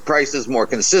paying higher prices more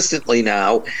consistently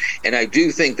now, and I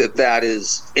do think that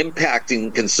is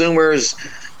impacting consumers,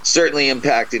 certainly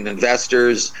impacting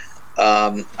investors.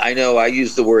 I know I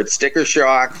use the word sticker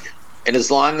shock, and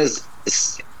as long as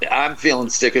I'm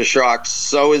feeling sticker shock,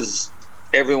 so is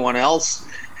everyone else.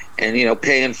 And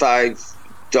paying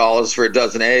 $5 $8 for a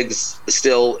dozen eggs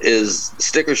still is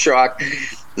sticker shock.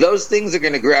 Those things are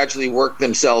going to gradually work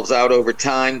themselves out over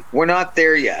time. We're not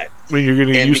there yet. I mean, you're going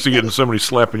to get used to getting somebody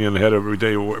slapping you in the head every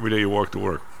day you walk to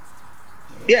work.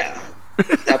 Yeah,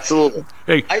 absolutely.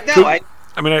 Hey, I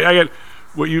got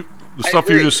the stuff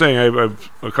you're just saying. I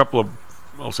have a couple of,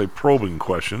 I'll say, probing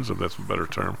questions, if that's a better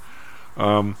term.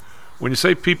 When you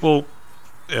say people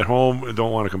at home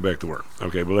don't want to come back to work,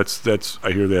 okay, well, that's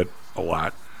I hear that a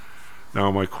lot. Now,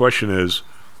 my question is,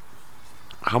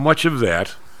 how much of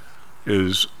that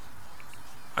is,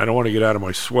 I don't want to get out of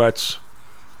my sweats.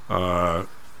 I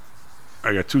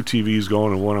got 2 TVs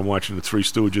going, and one I'm watching the Three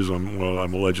Stooges while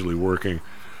I'm allegedly working.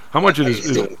 How much of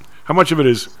it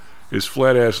is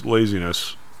flat ass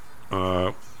laziness?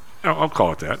 I'll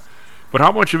call it that. But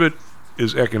how much of it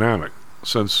is economic?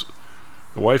 Since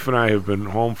the wife and I have been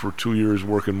home for 2 years,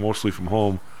 working mostly from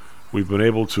home, we've been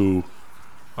able to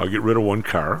get rid of one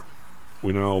car.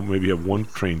 We now maybe have one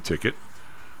train ticket.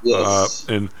 Yes.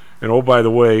 And oh, by the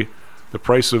way, the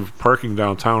price of parking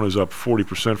downtown is up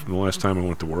 40% from the last time I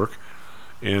went to work.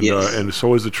 And and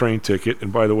so is the train ticket.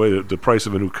 And by the way, the price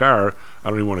of a new car, I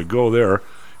don't even want to go there.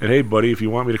 And hey, buddy, if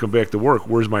you want me to come back to work,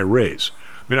 where's my raise?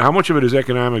 I mean, how much of it is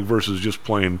economic versus just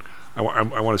plain, I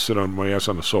want to sit on my ass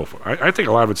on the sofa? I think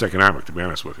a lot of it's economic, to be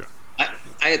honest with you.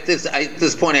 At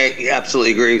this point, I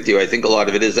absolutely agree with you. I think a lot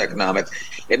of it is economic.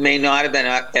 It may not have been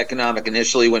economic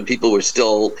initially when people were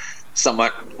still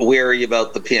somewhat wary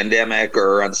about the pandemic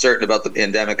or uncertain about the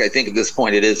pandemic. I think at this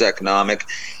point it is economic.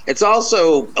 It's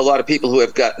also a lot of people who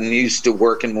have gotten used to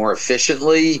working more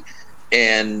efficiently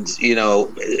and,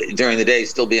 during the day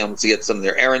still being able to get some of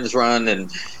their errands run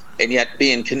and yet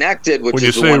being connected, which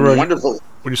is wonderful.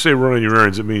 When you say running your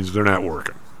errands, it means they're not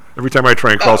working. Every time I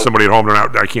try and call somebody at home, they're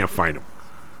not. I can't find them.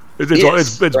 It's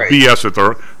right.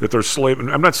 BS that they're slaving.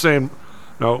 I'm not saying,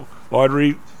 no,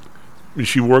 Audrey, when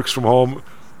she works from home,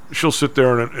 she'll sit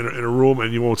there in a room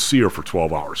and you won't see her for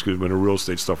 12 hours because in her real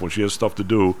estate stuff, when she has stuff to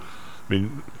do, I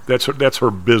mean, that's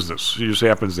her business. She just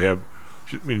happens to have,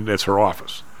 that's her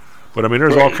office. But I mean,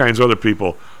 there's all kinds of other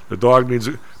people. The dog needs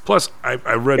it. Plus, I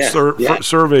read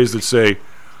surveys that say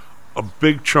a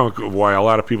big chunk of why a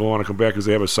lot of people want to come back is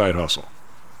they have a side hustle.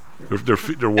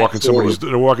 They're walking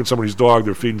somebody's dog.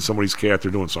 They're feeding somebody's cat.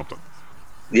 They're doing something.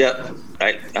 Yep,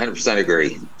 I 100%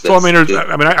 agree. So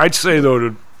I'd say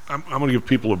though, I'm going to give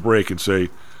people a break and say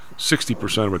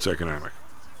 60% of it's economic,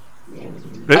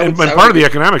 and part of the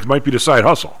economics might be the side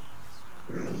hustle.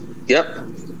 Yep,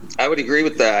 I would agree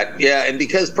with that. Yeah, and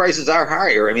because prices are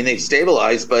higher, I mean they've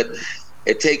stabilized, but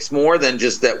it takes more than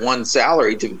just that one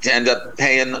salary to end up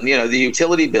paying, the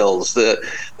utility bills, the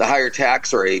higher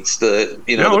tax rates, the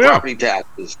property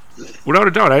taxes. Without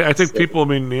a doubt, I think people. I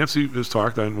mean, Nancy has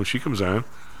talked on when she comes on,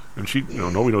 and she,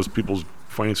 nobody knows people's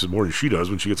finances more than she does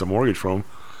when she gets a mortgage from them.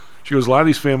 She goes, a lot of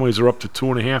these families are up to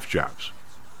 2.5 jobs.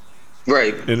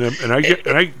 Right. And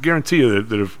I guarantee you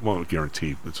that if, well,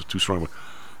 guarantee, that's too strong, but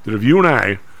that if you and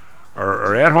I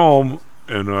are at home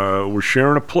and we're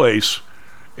sharing a place,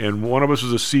 and one of us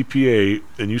is a CPA,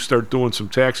 and you start doing some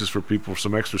taxes for people for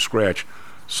some extra scratch,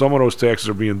 some of those taxes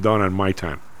are being done on my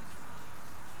time.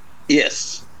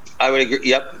 Yes, I would agree.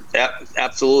 Yep,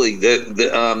 absolutely.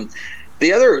 The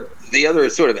other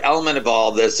sort of element of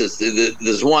all this is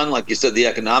there's one, like you said, the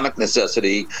economic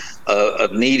necessity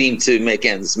of needing to make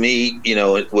ends meet,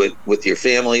 with your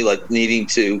family, like needing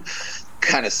to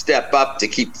kind of step up to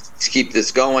keep this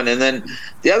going. And then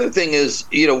the other thing is,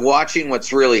 watching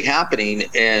what's really happening.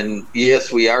 And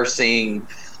yes, we are seeing,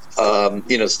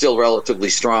 still relatively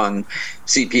strong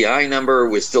CPI number.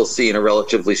 We're still seeing a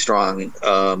relatively strong,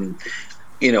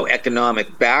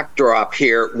 economic backdrop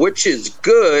here, which is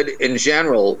good in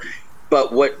general.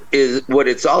 But what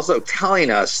it's also telling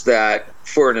us that,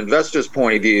 for an investor's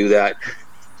point of view, that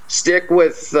stick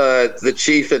with the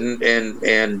chief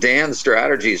and Dan's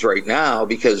strategies right now,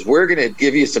 because we're going to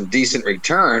give you some decent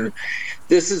return.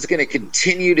 This is going to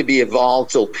continue to be a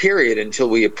volatile period until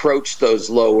we approach those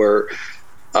lower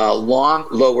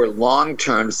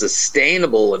long-term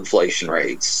sustainable inflation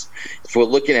rates. If we're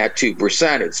looking at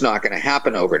 2%, it's not going to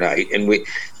happen overnight. And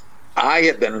I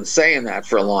have been saying that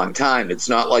for a long time. It's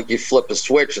not like you flip a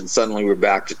switch and suddenly we're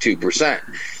back to 2%.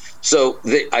 So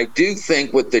I do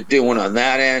think what they're doing on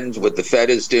that end, what the Fed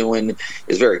is doing,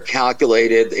 is very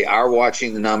calculated. They are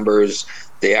watching the numbers.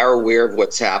 They are aware of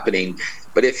what's happening.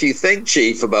 But if you think,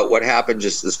 Chief, about what happened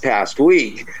just this past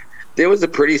week, there was a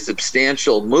pretty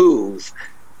substantial move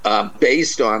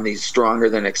based on these stronger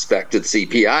than expected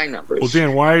CPI numbers. Well,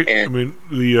 Dan, why?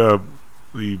 The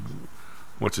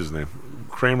what's his name?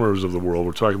 Kramers of the world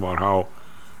were talking about how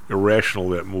irrational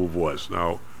that move was.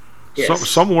 Now, yes.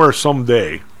 Somewhere,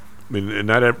 someday, I mean, and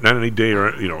not any day,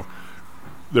 or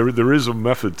there is a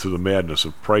method to the madness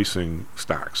of pricing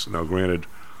stocks. Now, granted,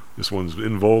 this one's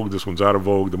in vogue, this one's out of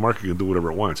vogue. The market can do whatever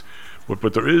it wants,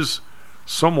 but there is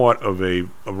somewhat of a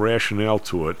rationale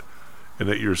to it, and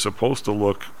that you're supposed to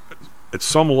look at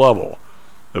some level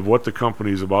of what the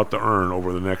company is about to earn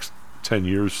over the next 10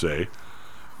 years, say.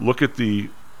 Look at the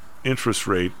interest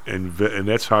rate, and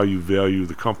that's how you value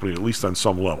the company, at least on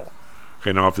some level.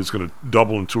 Okay, now if it's going to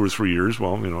double in 2 or 3 years,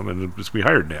 well, then it's going to be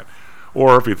higher than that.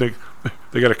 Or if you think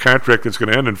they got a contract that's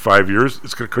going to end in 5 years,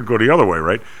 could go the other way,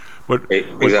 right? But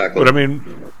exactly. But I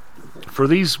mean, for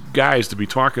these guys to be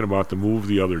talking about the move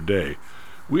the other day,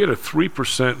 we had a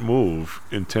 3% move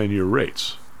in 10-year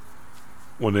rates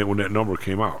when that number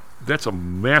came out. That's a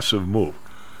massive move.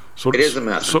 So it is a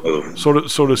massive move.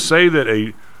 So to say that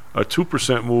a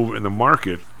 2% move in the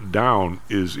market down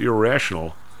is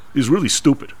irrational is really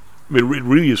stupid. I mean, it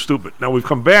really is stupid. Now, we've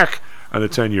come back on the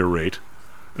 10-year rate,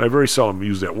 and I very seldom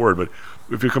use that word, but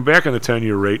if you come back on the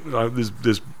 10-year rate,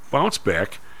 this bounce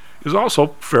back is also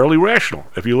fairly rational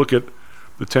if you look at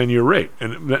the 10-year rate.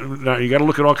 And now you got to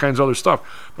look at all kinds of other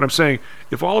stuff. But I'm saying,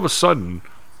 if all of a sudden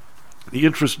the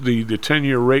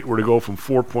 10-year rate were to go from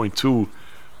 4.2 to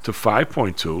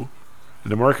 5.2,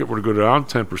 and the market were to go down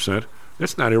 10%,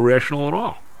 that's not irrational at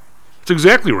all. It's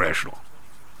exactly rational,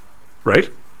 right?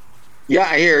 Yeah,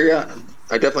 I hear you.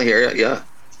 I definitely hear you. Yeah.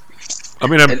 I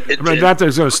mean, not that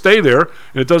it's going to stay there,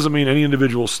 and it doesn't mean any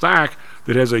individual stock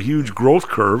that has a huge growth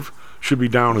curve should be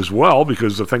down as well,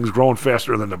 because the thing's growing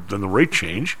faster than the rate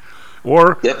change.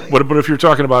 Or, but if you're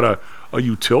talking about a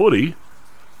utility,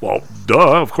 well,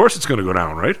 duh, of course it's going to go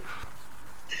down, right?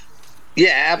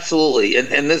 Yeah, absolutely.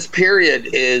 And this period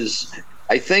is,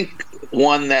 I think,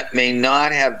 one that may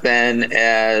not have been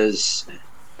as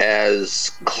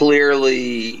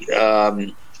clearly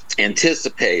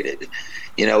anticipated.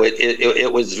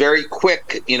 It was very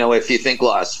quick, if you think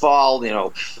last fall,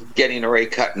 getting a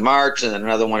rate cut in March and then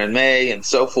another one in May and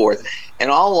so forth. And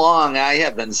all along I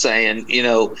have been saying,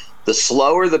 the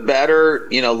slower the better,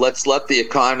 let's let the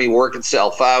economy work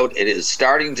itself out. It is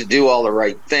starting to do all the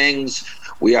right things.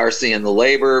 We are seeing the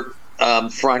labor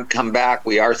front come back.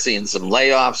 We are seeing some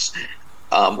layoffs.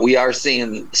 We are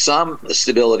seeing some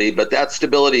stability, but that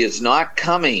stability is not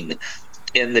coming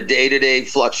in the day-to-day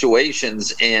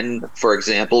fluctuations in, for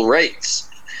example, rates,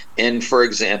 and, for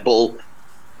example,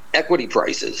 equity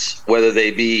prices, whether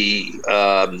they be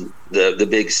the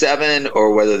big seven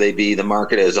or whether they be the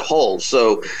market as a whole.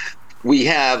 So we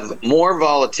have more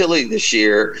volatility this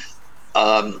year,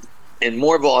 and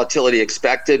more volatility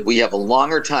expected. We have a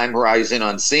longer time horizon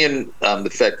on seeing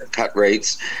the Fed cut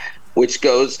rates, which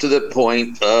goes to the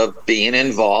point of being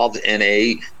involved in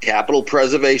a capital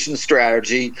preservation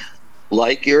strategy,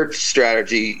 like your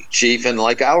strategy, Chief, and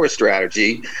like our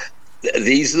strategy.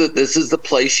 This is the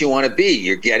place you want to be.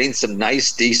 You're getting some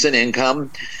nice, decent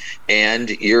income, and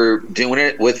you're doing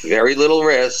it with very little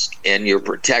risk, and you're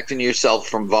protecting yourself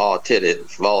from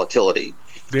volatility.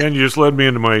 Dan, you just led me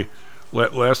into my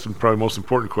last and probably most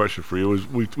important question for you. Is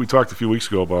we talked a few weeks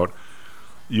ago about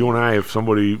you and I, if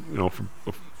somebody, from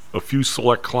a few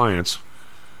select clients,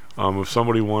 if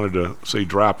somebody wanted to, say,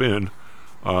 drop in,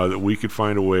 that we could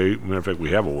find a way, matter of fact,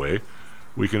 we have a way,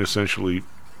 we can essentially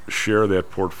share that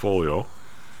portfolio,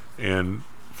 and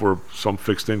for some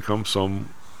fixed income, some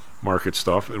market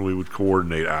stuff, and we would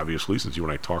coordinate, obviously, since you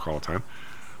and I talk all the time.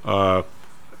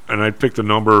 And I picked a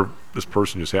number. This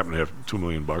person just happened to have $2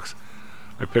 million.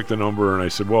 I picked a number, and I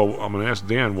said, well, I'm going to ask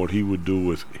Dan what he would do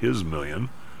with his $1 million.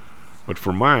 But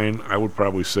for mine, I would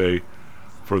probably say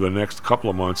for the next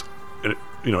couple of months,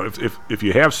 if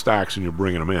you have stocks and you're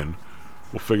bringing them in,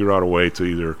 we'll figure out a way to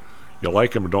either you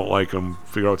like them or don't like them,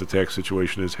 figure out what the tax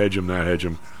situation is, hedge them, not hedge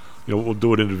them. We'll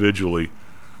do it individually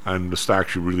on the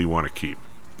stocks you really want to keep.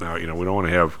 Now, we don't want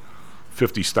to have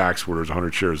 50 stocks where there's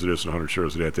 100 shares of this and 100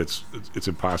 shares of that. It's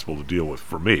impossible to deal with,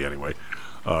 for me anyway,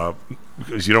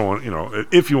 because you don't want,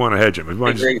 if you want to hedge them. If you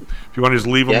want to just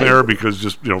leave them there because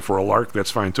just, for a lark,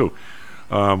 that's fine too.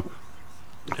 And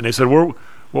they said, what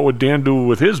would Dan do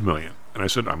with his $1 million? And I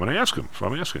said, I'm going to ask him, so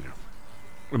I'm asking you.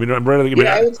 I'm ready to give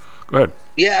go ahead.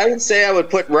 Yeah, I would say I would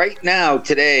put right now,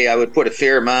 today, I would put a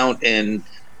fair amount in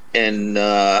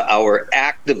our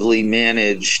actively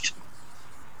managed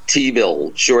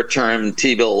T-bill, short-term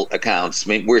T-bill accounts. I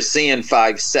mean, we're seeing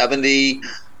 570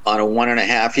 on a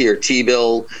 1.5-year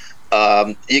T-bill.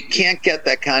 You can't get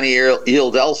that kind of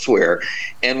yield elsewhere.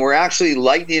 And we're actually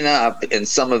lightening up in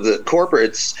some of the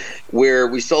corporates, where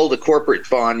we sold a corporate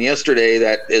bond yesterday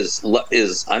that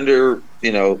is under,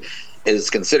 is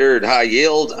considered high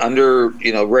yield, under,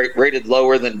 rated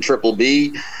lower than triple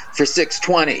B for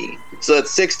 620. So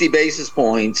that's 60 basis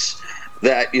points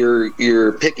that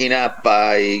you're picking up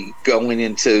by going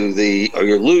into or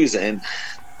you're losing.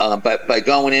 But by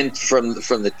going in from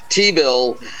the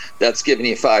T-bill, that's giving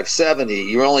you 570.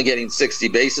 You're only getting 60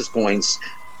 basis points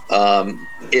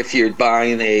if you're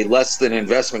buying a less than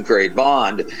investment grade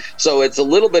bond. So it's a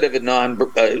little bit of a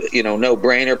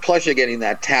no-brainer. Plus, you're getting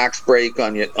that tax break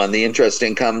on the interest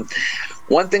income.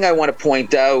 One thing I want to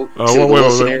point out to the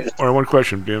listeners. All right, one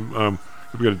question, Jim.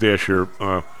 We've got a dash here.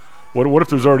 What if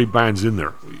there's already bonds in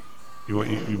there?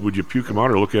 Would you puke them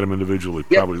out or look at them individually?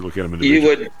 Yep. Probably look at them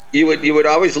individually. You would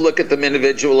always look at them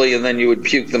individually, and then you would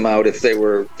puke them out if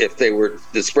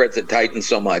the spreads had tightened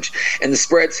so much. And the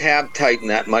spreads have tightened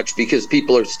that much because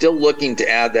people are still looking to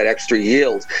add that extra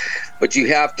yield. But you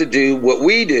have to do what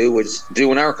we do, is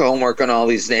doing our homework on all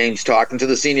these names, talking to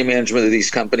the senior management of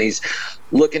these companies,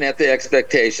 looking at the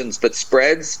expectations. But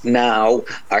spreads now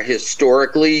are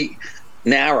historically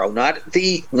narrow, not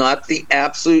the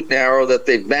absolute narrow that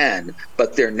they've been,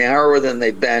 but they're narrower than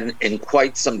they've been in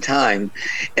quite some time.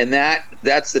 And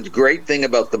that's the great thing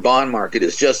about the bond market,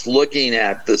 is just looking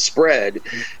at the spread,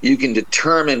 you can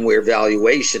determine where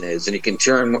valuation is, and you can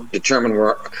determine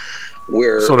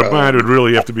where. So the bond would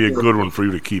really have to be a good one for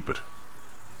you to keep it.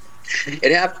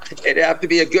 It'd have to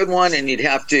be a good one, and you'd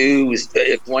have to,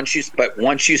 once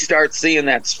you start seeing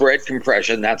that spread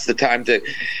compression, that's the time to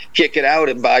kick it out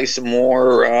and buy some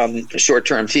more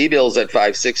short-term T-bills at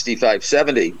 560,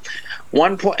 570.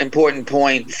 One important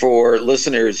point for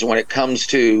listeners when it comes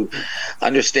to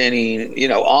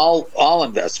understanding, all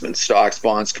investments, stocks,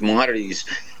 bonds, commodities,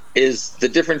 is the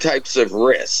different types of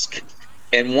risk.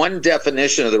 And one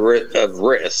definition of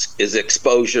risk is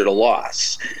exposure to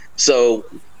loss. So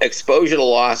exposure to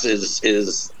loss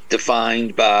is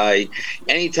defined by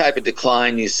any type of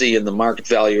decline you see in the market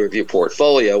value of your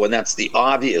portfolio, and that's the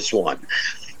obvious one.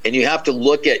 And you have to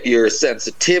look at your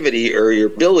sensitivity or your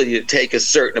ability to take a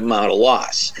certain amount of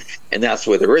loss, and that's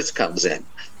where the risk comes in.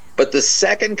 But the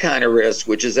second kind of risk,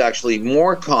 which is actually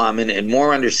more common and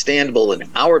more understandable in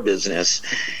our business,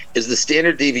 is the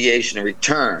standard deviation of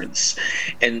returns.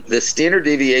 And the standard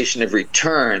deviation of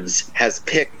returns has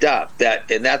picked up,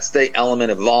 and that's the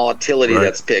element of volatility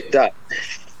that's picked up.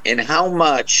 And how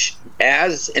much,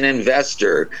 as an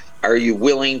investor, are you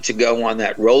willing to go on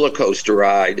that roller coaster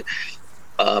ride?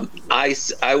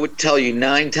 I would tell you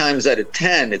 9 times out of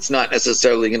 10, it's not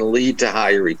necessarily going to lead to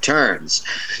higher returns.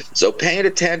 So paying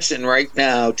attention right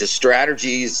now to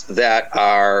strategies that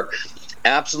are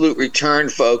absolute return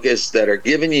focused, that are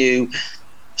giving you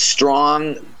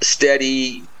strong,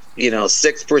 steady,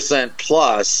 6%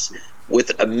 plus,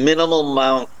 with a minimal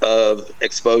amount of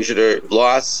exposure to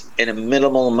loss and a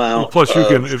minimal amount. Plus, you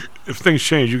can, if things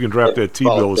change, you can drop that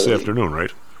T-bill this afternoon,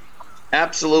 right?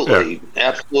 Absolutely.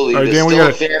 Absolutely. Right, There's Dan, still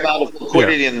a fair amount of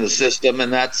liquidity in the system,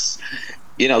 and that's,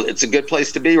 it's a good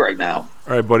place to be right now.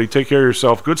 All right, buddy. Take care of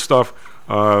yourself. Good stuff.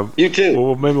 You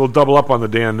too. Maybe we'll double up on the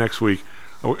Dan next week.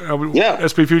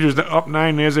 SP Futures up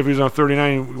 9, NASDAQ Futures on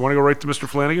 39. You want to go right to Mr.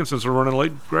 Flanagan since we're running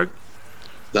late, Greg?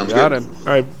 Sounds good. All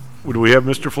right. Do we have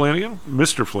Mr. Flanagan?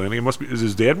 Mr. Flanagan is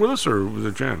his dad with us, or was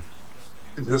it Jen?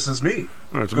 This is me.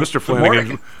 All right, so Mr.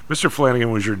 Flanagan. Mr.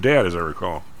 Flanagan was your dad, as I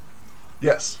recall.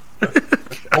 Yes.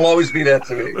 I'll always be that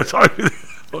to me.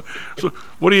 So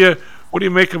what do you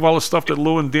make of all the stuff that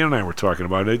Lou and Dan and I were talking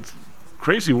about? It's a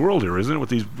crazy world here, isn't it? With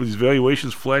these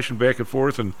valuations flashing back and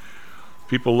forth, and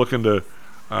people looking to.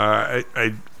 I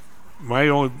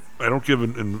don't give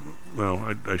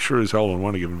I sure as hell don't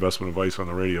want to give investment advice on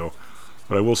the radio,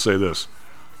 but I will say this: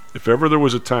 if ever there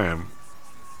was a time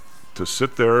to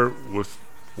sit there with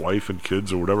wife and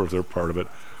kids or whatever, if they're part of it,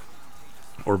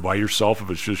 or by yourself if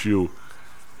it's just you,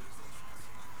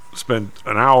 spend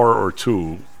an hour or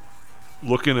two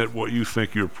looking at what you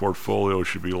think your portfolio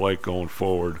should be like going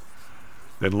forward,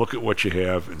 then look at what you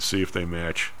have and see if they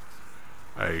match.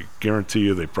 I guarantee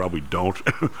you they probably don't.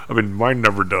 I mean, mine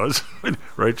never does.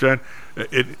 Right, John?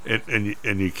 And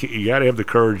you got to have the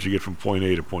courage to get from point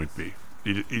A to point B.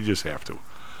 You just have to.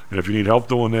 And if you need help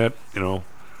doing that,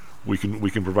 we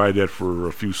can provide that for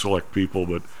a few select people.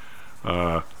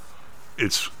 But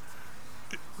it's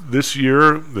this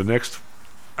year, the next.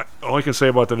 All I can say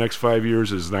about the next 5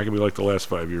 years is it's not going to be like the last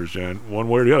 5 years, John. One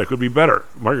way or the other. It could be better.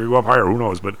 Market could go up higher. Who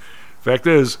knows? But fact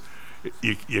is,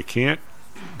 you can't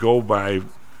go by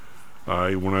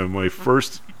one of my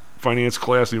first finance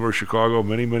class at the University of Chicago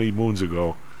many, many moons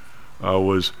ago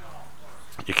was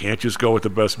you can't just go with the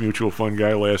best mutual fund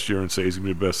guy last year and say he's going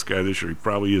to be the best guy this year. He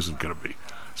probably isn't going to be,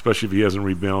 especially if he hasn't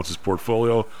rebalanced his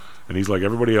portfolio. And he's like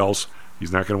everybody else.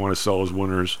 He's not going to want to sell his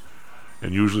winners.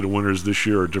 And usually the winners this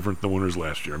year are different than the winners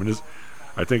last year. I mean,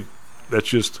 I think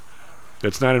that's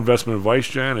not investment advice,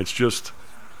 John. That's just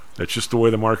the way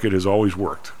the market has always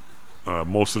worked.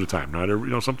 Most of the time. Not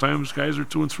every, sometimes guys are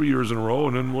 2 and 3 years in a row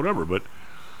and then whatever, but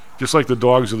just like the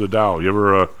dogs of the Dow. You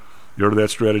ever you heard of that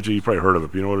strategy? You probably heard of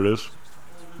it. But you know what it is?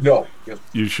 No. Yes.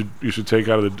 You should take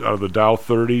out of the Dow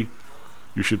 30.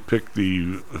 You should pick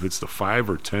if it's the 5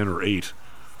 or 10 or 8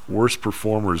 worst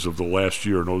performers of the last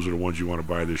year, and those are the ones you want to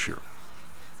buy this year,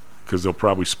 because they'll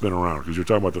probably spin around. Because you're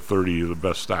talking about the 30 of the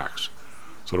best stocks.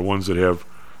 So the ones that have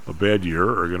a bad year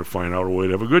are going to find out a way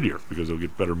to have a good year because they'll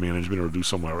get better management or do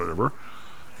something or whatever.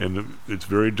 And it's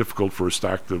very difficult for a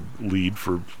stock to lead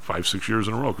for 5-6 years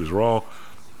in a row because we're all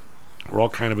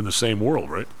kind of in the same world,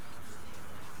 right?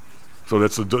 So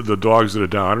that's the dogs that are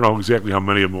down. I don't know exactly how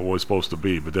many of them it was supposed to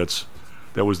be, but that's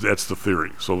the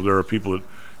theory. So there are people that,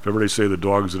 if ever they say the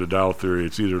dogs of the Dow theory,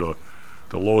 it's either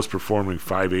the lowest performing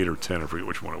 5, 8, or 10. I forget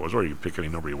which one it was, or you can pick any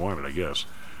number you wanted, I guess.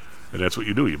 And that's what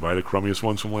you do. You buy the crummiest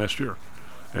ones from last year.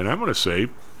 And I'm going to say,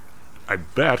 I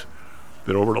bet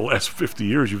that over the last 50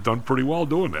 years, you've done pretty well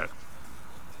doing that.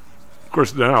 Of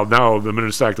course, now the minute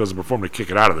the stock doesn't perform, they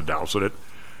kick it out of the Dow. So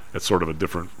that's sort of a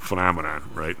different phenomenon,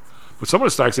 right? But some of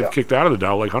the stocks have kicked out of the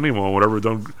Dow, like Honeywell and whatever,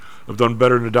 have done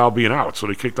better than the Dow being out. So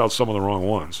they kicked out some of the wrong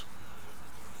ones.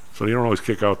 So you don't always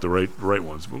kick out the right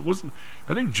ones. But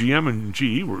I think GM and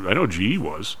GE were. I know GE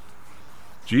was.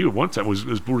 GE at one time was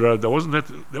booted out.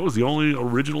 That was the only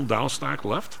original Dow stock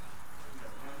left.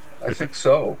 I think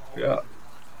so. Yeah.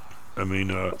 I mean,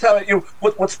 tell me,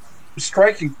 what's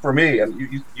striking for me,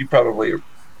 and you probably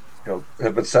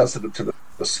have been sensitive to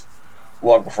this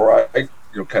long before I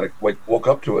kind of woke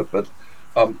up to it. But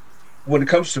when it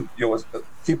comes to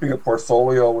keeping a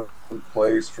portfolio in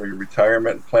place for your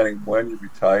retirement and planning when you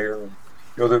retire,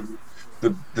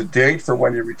 the date for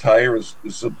when you retire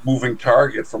is a moving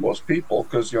target for most people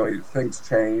because things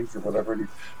change or whatever, and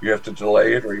you have to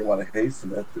delay it or you want to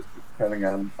hasten it depending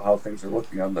on how things are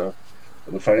looking on the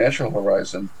financial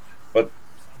horizon. But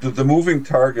the moving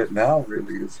target now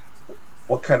really is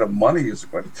what kind of money is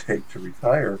it going to take to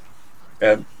retire,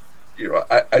 and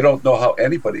I don't know how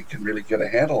anybody can really get a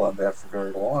handle on that for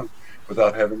very long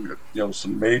without having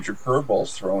some major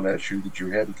curveballs thrown at you that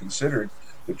you hadn't considered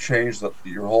that change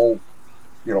your whole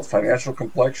financial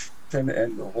complexion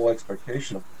and your whole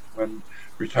expectation of when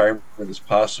retirement is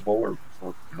possible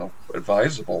or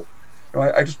advisable.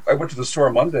 I went to the store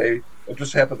Monday. I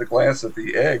just happened to glance at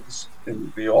the eggs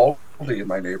in the Aldi in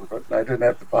my neighborhood, and I didn't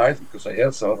have to buy them because I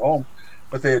had some at home,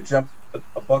 but they had jumped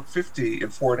 $1.50 in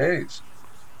 4 days.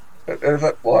 And I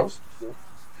thought, well,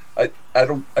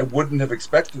 I wouldn't have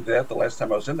expected that the last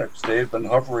time I was in there because they had been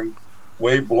hovering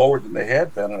way lower than they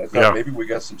had been, and I thought maybe we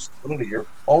got some stability here.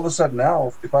 All of a sudden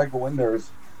now, if I go in there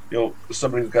as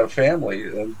somebody who's got a family,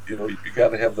 and you got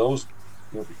to have those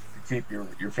to keep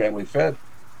your family fed.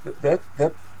 That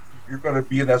you're going to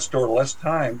be in that store less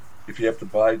time if you have to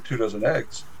buy 2 dozen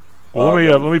eggs. Well,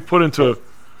 let me put into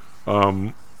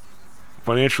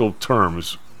financial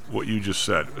terms what you just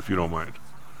said, if you don't mind.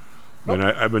 I mean,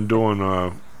 I've been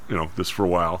doing this for a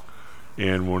while,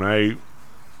 and when I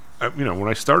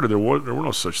started, there were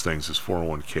no such things as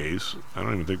 401ks. I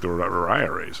don't even think there were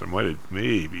IRAs. I might have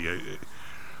maybe.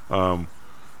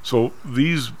 So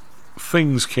these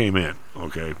things came in,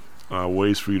 okay,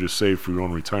 ways for you to save for your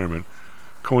own retirement,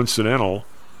 coincidental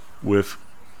with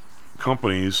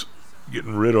companies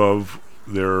getting rid of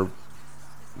their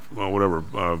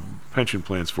pension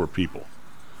plans for people,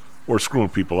 or screwing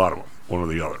people out of them, one or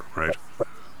the other, right?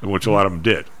 And which a lot of them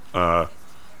did. I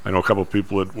know a couple of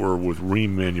people that were with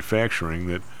Ream Manufacturing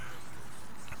that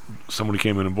somebody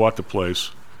came in and bought the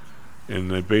place, and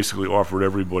they basically offered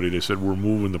everybody, they said, we're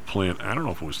moving the plant, I don't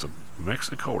know if it was to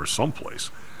Mexico or someplace.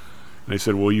 And they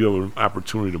said, well, you have an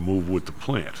opportunity to move with the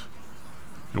plant.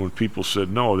 And when people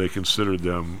said no, they considered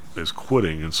them as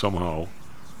quitting and somehow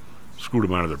screwed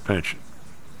them out of their pension.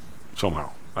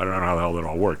 Somehow. I don't know how the hell that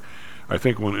all worked. I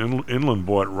think when Inland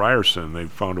bought Ryerson, they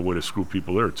found a way to screw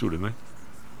people there too, didn't they?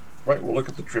 Right. Well, look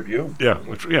at the Tribune. Yeah.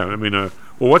 I mean, well,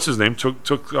 what's his name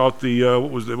took out the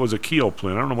it was a Keogh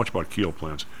plan. I don't know much about Keogh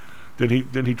plans.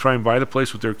 Didn't he try and buy the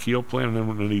place with their Keogh plan,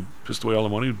 and then he pissed away all the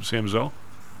money? Sam Zell.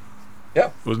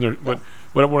 Yeah. Wasn't there? But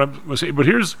what I'm saying. But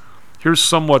here's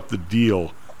somewhat the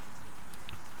deal.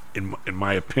 In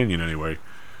my opinion, anyway,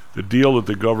 the deal that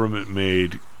the government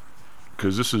made,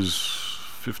 because this is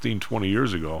 15, 20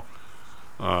 years ago,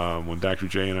 when Dr.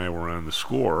 J and I were on the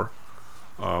score.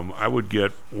 I would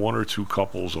get 1 or 2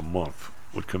 couples a month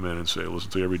would come in and say,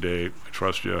 listen to you every day, I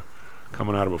trust you,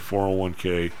 coming out of a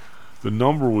 401k. The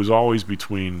number was always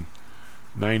between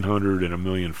 900 and $1.4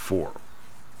 million.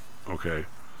 Okay.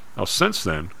 Now, since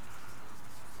then,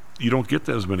 you don't get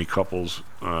as many couples.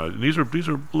 These are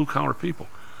blue collar people,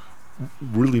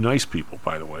 really nice people,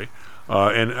 by the way.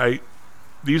 I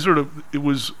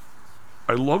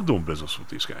love doing business with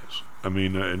these guys. I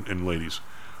mean, and ladies.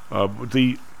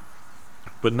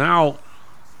 But now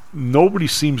nobody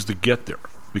seems to get there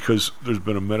because there's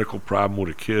been a medical problem with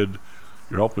a kid.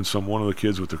 You're helping one of the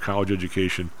kids with their college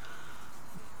education.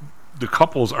 The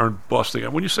couples aren't busting.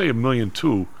 When you say $1.2 million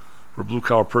for a blue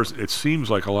collar person, it seems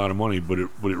like a lot of money, but it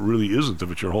really isn't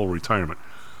if it's your whole retirement.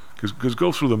 Because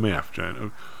go through the math,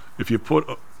 John. If you put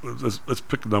let's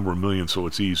pick the number $1 million so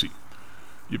it's easy.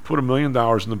 You put $1 million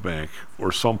in the bank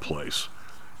or someplace,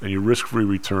 and your risk-free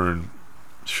return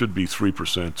should be 3%,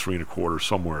 3.25%,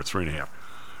 somewhere 3.5%.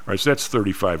 Right, so that's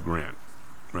 $35,000.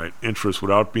 Right, interest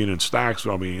without being in stocks,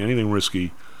 without being anything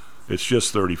risky, it's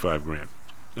just $35,000.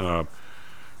 Your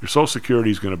Social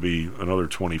Security is going to be another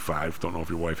 $25,000. Don't know if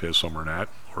your wife has some or not,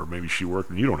 or maybe she worked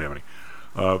and you don't have any.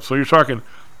 So you're talking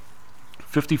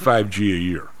 $55,000 a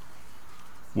year,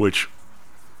 which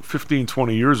 15,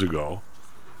 20 years ago,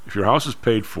 if your house is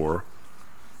paid for,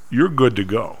 you're good to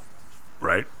go,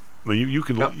 right? I mean, you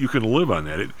can live on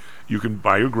that. You can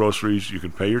buy your groceries, you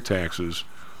can pay your taxes,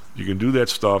 you can do that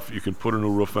stuff. You can put a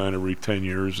new roof on every 10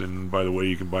 years, and by the way,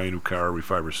 you can buy a new car every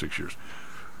 5 or 6 years.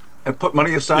 And put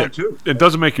money aside too. It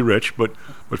doesn't make you rich, but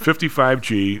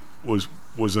 $55,000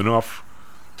 was enough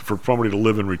for somebody to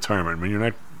live in retirement. I mean, you're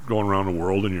not going around the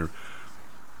world, and you're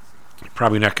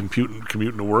probably not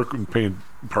commuting to work and paying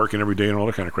parking every day and all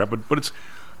that kind of crap. But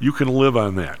you can live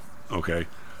on that, okay?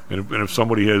 And if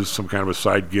somebody has some kind of a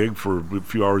side gig for a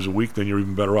few hours a week, then you're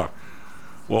even better off.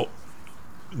 Well,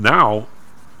 now,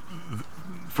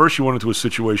 first you went into a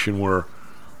situation where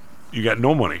you got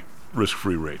no money,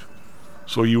 risk-free rate.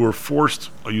 So you were forced,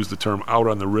 I'll use the term, out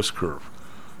on the risk curve.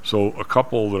 So a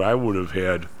couple that I would have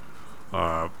had,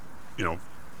 25%,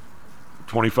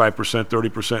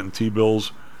 30% in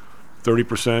T-bills,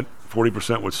 30%,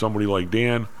 40% with somebody like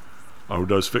Dan, who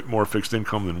does more fixed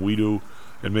income than we do,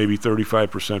 and maybe 35%,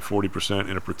 40%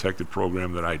 in a protected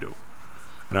program that I do.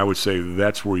 And I would say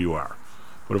that's where you are.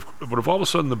 But if all of a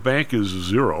sudden the bank is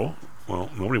zero, well,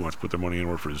 nobody wants to put their money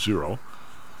anywhere for zero.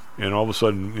 And all of a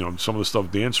sudden, some of the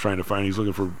stuff Dan's trying to find, he's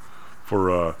looking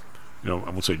for I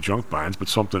won't say junk bonds, but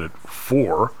something at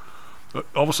 4. All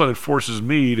of a sudden it forces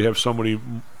me to have somebody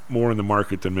more in the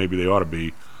market than maybe they ought to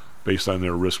be based on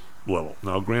their risk level.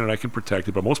 Now, granted, I can protect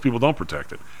it, but most people don't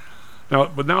protect it.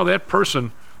 But now that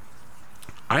person,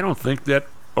 I don't think that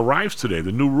arrives today.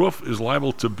 The new roof is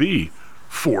liable to be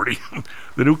 40.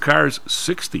 The new car is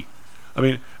 60. I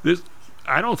mean,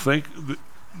 I don't think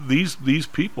these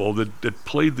people that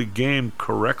played the game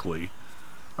correctly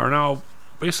are now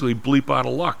basically bleep out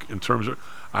of luck in terms of,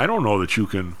 I don't know that you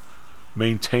can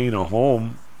maintain a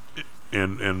home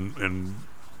and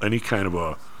any kind of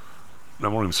I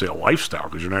won't even say a lifestyle,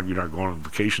 because you're not going on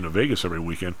vacation to Vegas every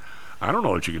weekend. I don't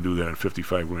know that you can do that at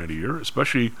 $55,000 a year,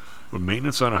 especially with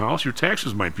maintenance on a house. Your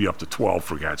taxes might be up to 12,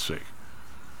 for God's sake.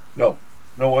 No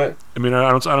way. I mean,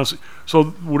 I don't see. So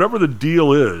whatever the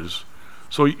deal is,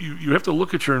 so you have to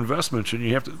look at your investments, and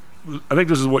you have to. I think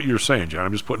this is what you're saying, John.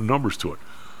 I'm just putting numbers to it.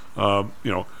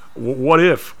 What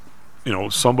if,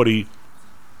 somebody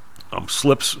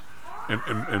slips and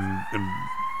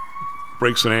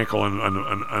breaks an ankle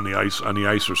on the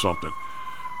ice or something?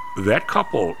 That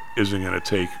couple isn't going to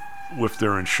take with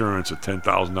their insurance a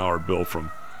 $10,000 bill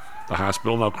from the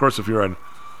hospital. Now, of course, if you're on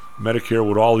Medicare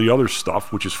with all the other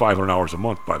stuff, which is $500 a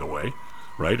month, by the way,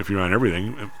 right? If you're on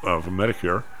everything from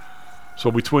Medicare. So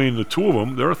between the two of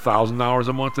them, they're $1,000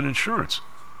 a month in insurance.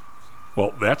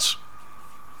 Well, that's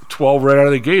 12 right out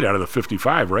of the gate, out of the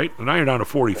 55, right? And now you're down to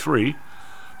 43.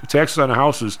 The taxes on the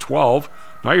house is 12.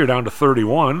 Now you're down to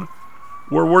 31.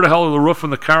 Where the hell are the roof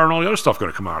and the car and all the other stuff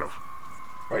going to come out of?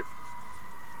 Right.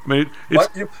 I mean, it's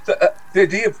the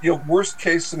idea of worst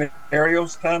case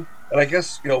scenarios, Tom, and I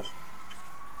guess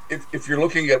if you're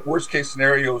looking at worst case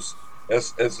scenarios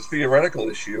as a theoretical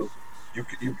issue,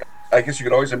 I guess you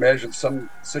could always imagine some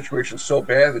situation so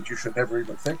bad that you should never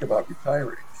even think about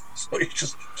retiring. So you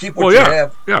just keep what you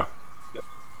have. Yeah.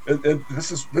 And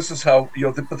this is how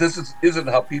but this isn't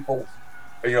how people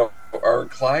are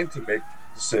inclined to make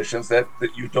decisions that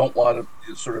you don't want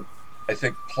to sort of, I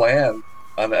think, plan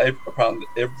upon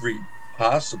every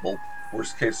possible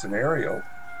worst case scenario.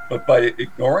 But by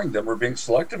ignoring them or being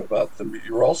selective about them,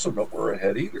 you're also nowhere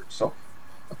ahead either. So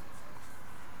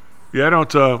yeah, I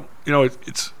don't.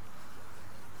 It's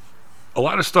a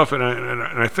lot of stuff, and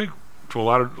I think to a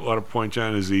lot of point,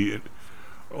 John, is a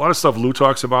lot of stuff Lou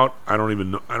talks about. I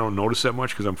don't notice that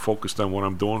much because I'm focused on what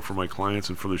I'm doing for my clients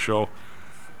and for the show.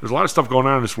 There's a lot of stuff going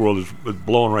on in this world that's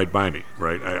blowing right by me,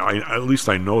 right? I at least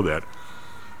I know that.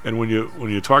 And when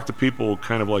you talk to people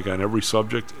kind of like on every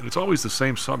subject, and it's always the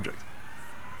same subject.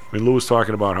 I mean, Lou was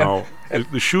talking about how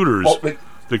the shooters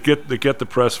that get the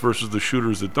press versus the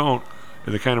shooters that don't,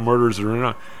 and the kind of murders that are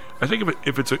not. I think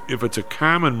if it's a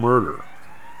common murder,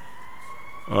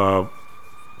 God,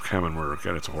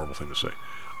 it's a horrible thing to say.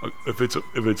 If it's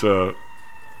a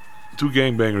two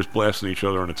gangbangers blasting each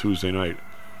other on a Tuesday night,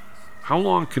 how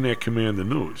long can that command the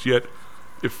news? Yet,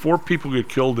 if 4 people get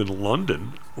killed in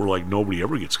London, or like nobody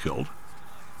ever gets killed,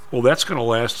 well, that's going to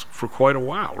last for quite a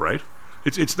while, right?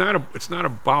 It's not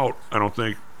about, I don't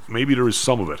think, maybe there is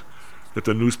some of it, that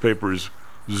the newspaper is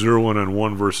zeroing on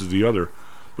one versus the other,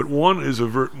 but one is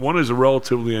a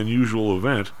relatively unusual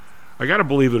event. I got to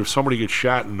believe that if somebody gets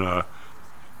shot in,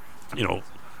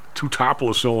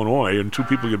 Teutopolis, Illinois, and 2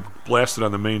 people get blasted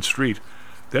on the main street,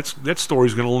 that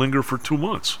story's going to linger for 2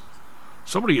 months.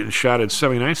 Somebody getting shot at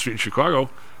 79th Street in Chicago,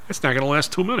 that's not going to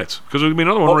last 2 minutes, because there'll be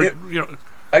another one.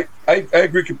 I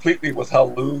agree completely with how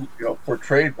Lou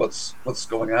portrayed what's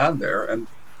going on there, and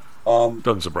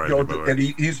doesn't surprise me. By the way. And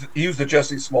he used the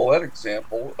Jesse Smollett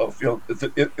example of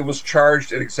it was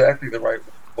charged in exactly the right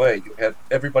way. You had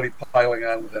everybody piling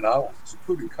on within hours,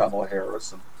 including Kamala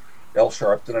Harris and Al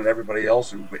Sharpton and everybody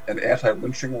else, and an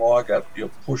anti-lynching law got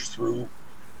pushed through,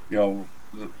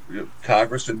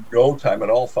 Congress in no time at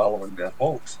all following that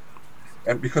hoax.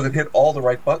 And because it hit all the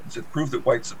right buttons, it proved that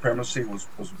white supremacy was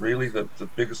really the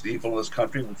biggest evil in this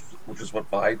country, which is what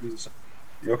Biden's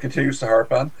continues to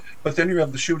harp on. But then you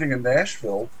have the shooting in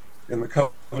Nashville in the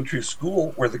Coventry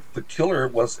school, where the killer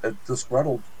was a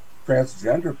disgruntled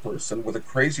transgender person with a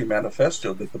crazy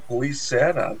manifesto that the police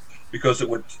sat on because it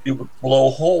would blow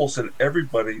holes in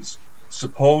everybody's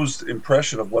supposed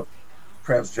impression of what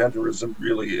transgenderism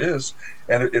really is,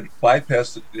 and it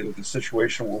bypassed the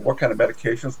situation where what kind of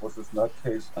medications was this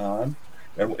nutcase on,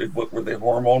 and what were they,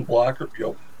 hormone blocker,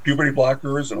 puberty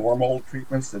blockers and hormonal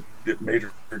treatments that made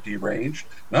her deranged.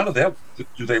 None of that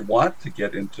do they want to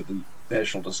get into the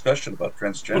national discussion about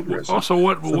transgenderism. Also,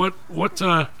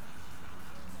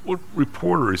 what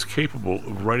reporter is capable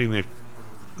of writing that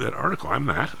article? I'm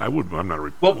not a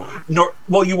reporter.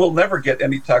 Well, you will never get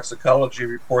any toxicology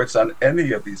reports on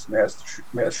any of these mass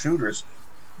shooters,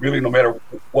 really, no matter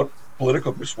what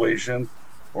political persuasion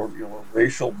or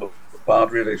racial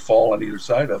boundary they fall on either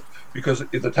side of, because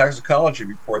if the toxicology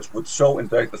reports would so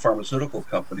indict the pharmaceutical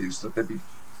companies that they'd be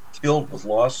killed with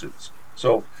lawsuits.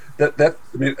 So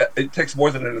it takes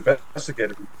more than an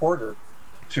investigative reporter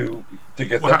to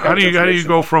get that. How do you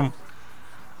go from?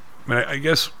 I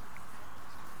guess.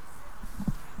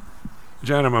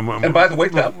 John, and by the way,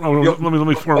 Tom, let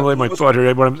me formulate my thought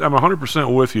here. But I'm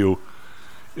 100% with you.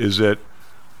 Is that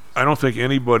I don't think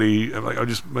anybody. Like I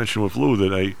just mentioned with Lou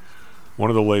that one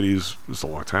of the ladies, this is a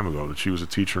long time ago, that she was a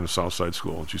teacher in a South Side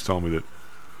school, and she's telling me that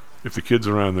if the kids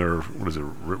around there, what is it?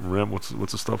 What's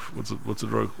the stuff? What's the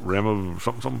drug? Ram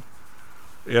something?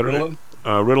 Ritalin.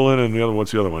 Ritalin, and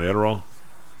what's the other one? Adderall.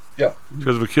 Yeah.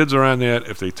 Because if the kids are on that,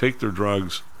 if they take their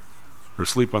drugs, or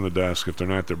sleep on the desk. If they're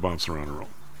not, they're bouncing around the room.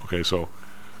 Okay, so,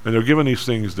 and they're giving these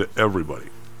things to everybody.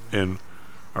 And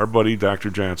our buddy, Dr.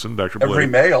 Johnson, Dr. Blake. Every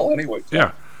male, anyway.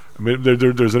 Yeah. I mean,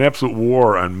 there's an absolute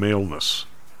war on maleness.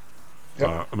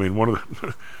 Yep. I mean, one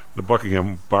of the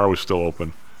Buckingham bar was still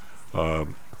open.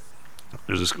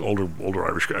 There's this older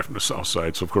Irish guy from the South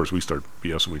Side, so of course we start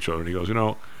BSing with each other, and he goes,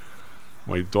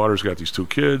 my daughter's got these 2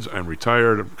 kids, I'm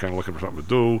retired, I'm kind of looking for something to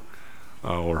do.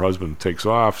 Her husband takes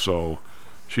off, so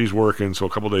she's working, so a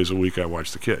couple days a week I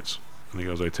watch the kids. And he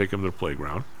goes, I take them to the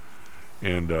playground,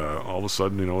 and all of a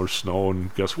sudden, there's snow,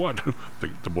 and guess what?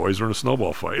 the boys are in a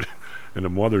snowball fight, and the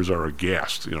mothers are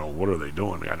aghast. What are they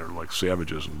doing? They're like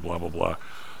savages and blah, blah, blah.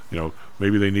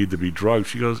 Maybe they need to be drugged.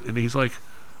 She goes, and he's like,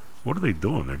 what are they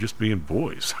doing? They're just being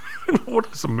boys. What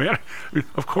is the matter?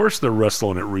 Of course they're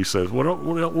wrestling at recess. What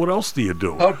else do you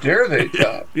do? How dare they,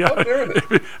 Tom? Yeah. How dare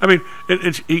they? I mean,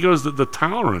 he goes, the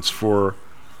tolerance for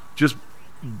just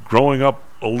growing up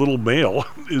a little male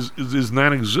is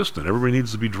non-existent. Everybody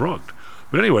needs to be drugged.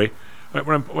 But anyway,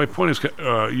 my point is,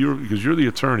 because you're the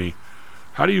attorney,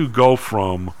 how do you go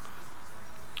from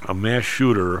a mass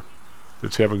shooter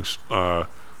that's having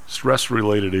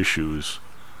stress-related issues,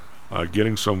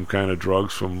 getting some kind of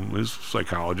drugs from his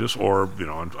psychologist, or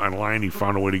online he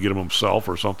found a way to get them himself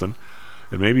or something,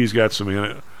 and maybe he's got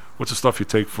some. What's the stuff you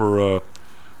take for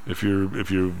if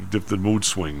you dip the mood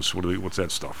swings? What's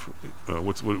that stuff?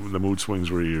 What's the mood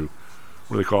swings where you?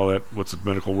 What do they call that? What's the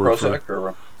medical word Prozac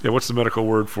for? What's the medical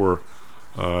word for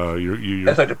your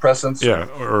antidepressants? Yeah,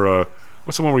 or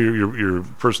what's the one where your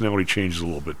personality changes a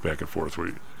little bit back and forth?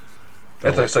 Where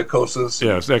Antipsychosis.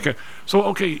 Yes. So,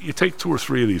 okay, you take 2 or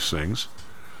 3 of these things.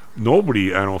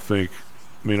 Nobody, I don't think,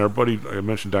 I mean, our buddy, I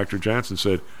mentioned Dr. Johnson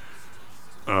said,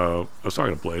 I was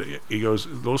talking to Blade, he goes,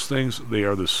 those things, they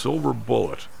are the silver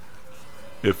bullet.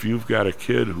 If you've got a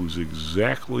kid who's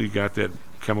exactly got that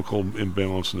chemical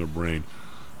imbalance in their brain,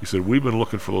 he said, we've been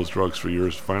looking for those drugs for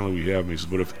years. Finally, we have them. He says,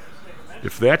 but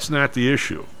if that's not the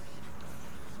issue,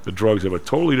 the drugs have a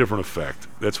totally different effect.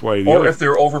 That's why. If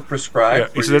they're overprescribed. Yeah,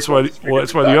 he said that's why.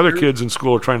 That's why the other kids in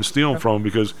school are trying to steal them from them,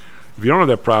 because if you don't have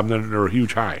that problem, then they're a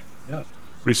huge high. Yeah.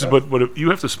 But he says, but if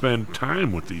you have to spend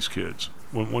time with these kids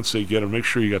once they get them. Make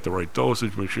sure you got the right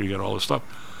dosage. Make sure you got all this stuff.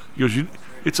 He goes,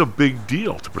 it's a big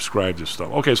deal to prescribe this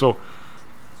stuff. Okay, so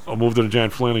I'll move to the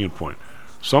John Flanagan point.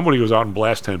 Somebody goes out and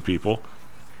blasts 10 people.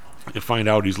 You find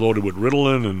out he's loaded with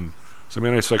Ritalin and some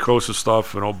antipsychosis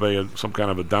stuff and obey some kind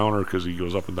of a downer because he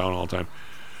goes up and down all the time.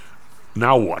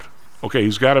 Now what? Okay,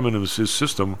 he's got him in his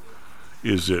system.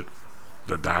 Is it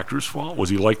the doctor's fault? Was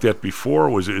he like that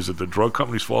before? Is it the drug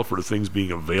company's fault for the things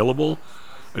being available?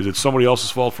 Is it somebody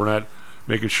else's fault for not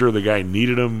making sure the guy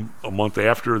needed him a month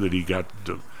after that he got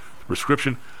the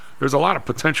prescription? There's a lot of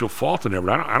potential fault in there,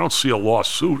 but I don't see a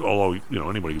lawsuit, although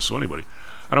anybody can sue anybody.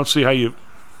 I don't see how you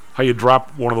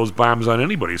drop one of those bombs on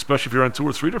anybody, especially if you're on 2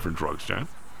 or 3 different drugs, John.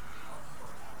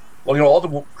 Well, all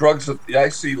the drugs that I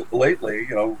see lately,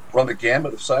 run the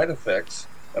gamut of side effects,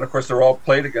 and of course they're all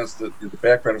played against the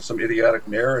background of some idiotic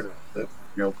narrative that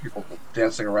people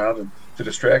dancing around and to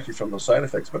distract you from those side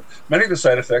effects. But many of the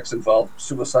side effects involve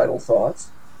suicidal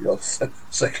thoughts,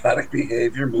 psychotic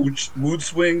behavior, mood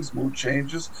swings, mood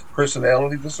changes,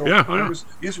 personality disorders.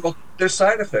 Yeah. There's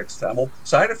side effects, Tom. Well,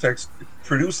 side effects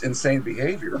produce insane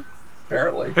behavior,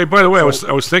 apparently. Hey, by the way, I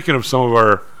was thinking of some of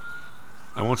our,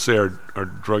 I won't say our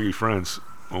druggy friends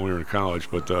when we were in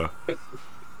college, but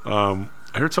I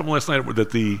heard something last night that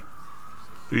the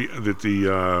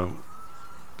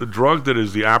drug that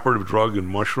is the operative drug in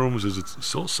mushrooms, is it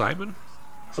psilocybin?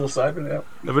 Psilocybin, yeah.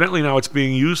 Evidently now it's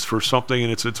being used for something,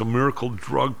 and it's a miracle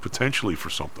drug potentially for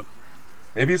something.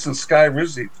 Maybe it's in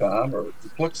Skyrizi, Tom, or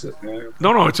Duplexit. Yeah.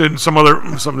 No, it's in some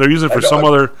they're using it for some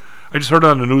other. I just heard it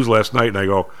on the news last night, and I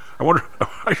go, I wonder,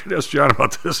 I should ask John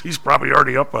about this. He's probably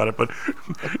already up on it, but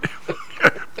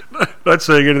not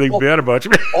saying anything bad about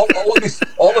you.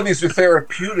 all of these are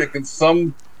therapeutic, and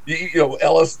some,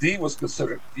 LSD was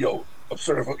considered,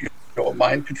 sort of a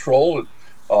mind control, and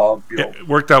it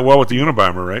worked out well with the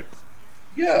Unabomber, right?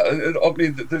 Yeah, I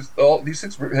mean, there's all these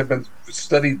things have been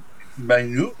studied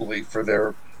minutely for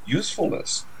their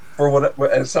usefulness.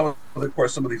 And some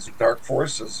of these dark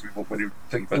forces. When you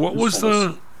think about what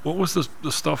was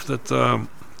the stuff that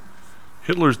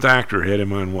Hitler's doctor had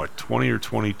him on? 20 or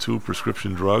 22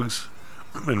 prescription drugs,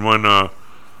 and when it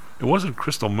wasn't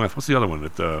crystal meth. What's the other one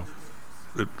that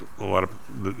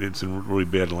it's really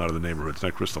bad in a lot of the neighborhoods? It's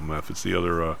not crystal meth. It's the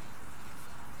other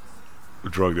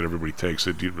drug that everybody takes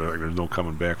that there's no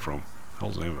coming back from. What the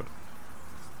hell's the name of it?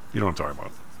 You know what I'm talking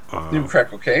about. You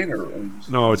crack cocaine, or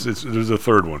no? There's a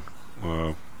third one.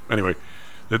 Anyway,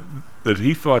 that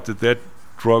he thought that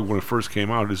drug, when it first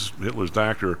came out, Hitler's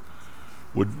doctor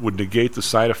would negate the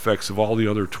side effects of all the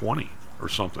other 20 or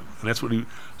something, and that's what he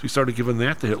started giving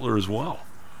that to Hitler as well.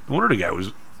 No wonder the guy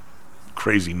was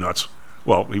crazy nuts.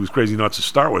 Well, he was crazy nuts to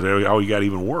start with. How he got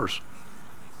even worse.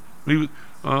 I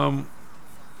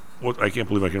can't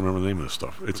believe I can remember the name of this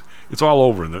stuff. It's all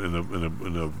over in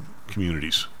the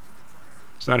communities.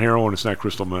 It's not heroin. It's not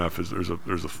crystal meth. There's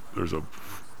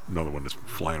another one that's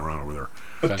flying around over there.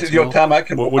 But Tom, I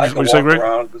can walk around. What you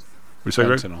say,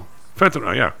 Greg?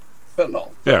 Fentanyl, yeah.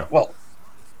 Fentanyl. Yeah. Well,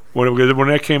 when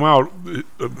that came out,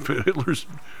 Hitler's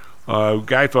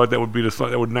guy thought that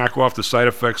would knock off the side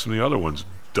effects from the other ones.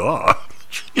 Duh.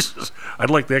 Jesus,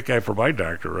 I'd like that guy for my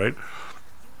doctor, right?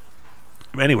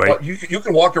 Anyway, well, you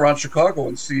can walk around Chicago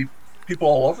and see people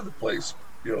all over the place,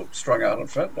 strung out on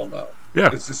fentanyl now. Yeah,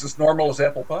 it's as normal as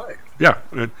apple pie. Yeah,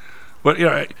 but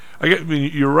I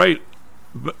mean, you're right.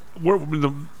 But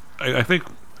I think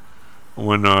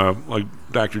when like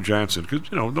Dr. Johnson,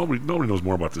 because nobody knows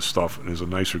more about this stuff and is a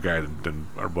nicer guy than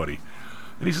our buddy,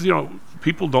 and he says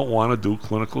people don't want to do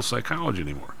clinical psychology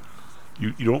anymore.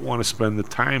 You don't want to spend the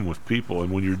time with people,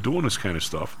 and when you're doing this kind of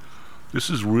stuff, this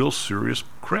is real serious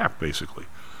crap. Basically,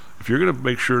 if you're going to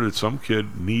make sure that some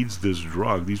kid needs this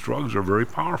drug, these drugs are very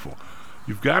powerful.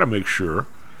 You've got to make sure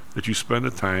that you spend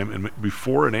the time and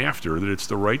before and after that it's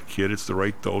the right kid, it's the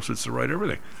right dose, it's the right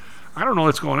everything. I don't know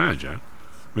what's going on, John.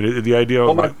 I mean, the idea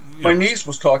of my niece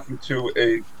was talking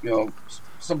to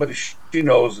somebody she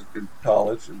knows in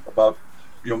college about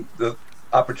the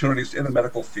opportunities in the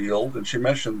medical field, and she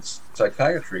mentioned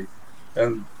psychiatry,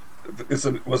 and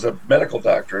was a medical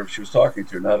doctor she was talking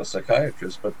to, not a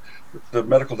psychiatrist, but the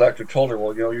medical doctor told her,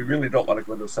 well, you really don't want to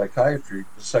go into psychiatry.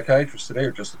 The psychiatrists today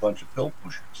are just a bunch of pill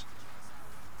pushers.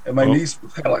 And my niece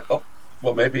was kind of like, oh,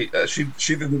 well, maybe she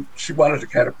wanted to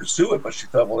kind of pursue it, but she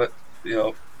thought, well,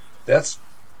 that's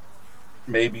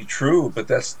maybe true, but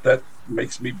that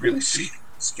makes me really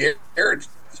scared.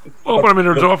 Well, but I mean,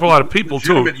 there's an awful lot of people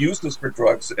too. Legitimate uses for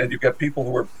drugs, and you've got people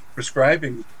who are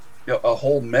prescribing a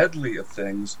whole medley of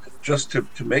things just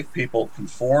to make people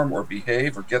conform or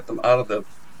behave or get them out of the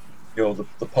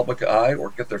public eye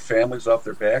or get their families off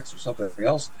their backs or something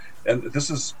else. And this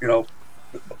is a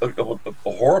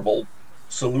horrible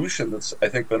solution that's, I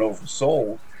think, been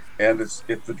oversold. And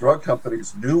if the drug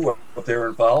companies knew of their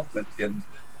involvement in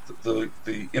the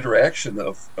interaction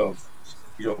of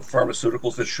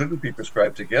pharmaceuticals that shouldn't be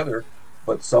prescribed together,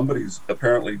 but somebody's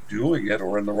apparently doing it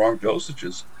or in the wrong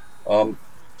dosages,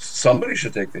 somebody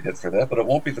should take the hit for that, but it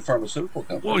won't be the pharmaceutical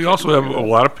company. Well, you also have a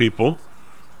lot of people.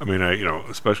 I mean,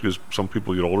 especially as some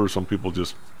people get older, some people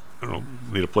just,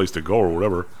 need a place to go or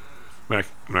whatever. I mean,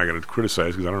 I'm not going to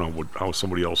criticize because I don't know how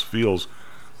somebody else feels.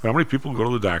 But how many people go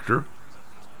to the doctor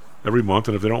every month,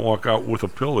 and if they don't walk out with a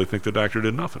pill, they think the doctor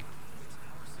did nothing?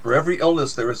 For every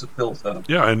illness, there is a pill, Tom.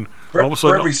 Yeah, and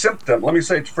for every symptom, let me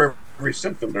say, for every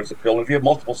symptom, there's a pill. If you have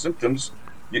multiple symptoms,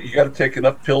 you got to take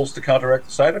enough pills to counteract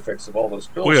the side effects of all those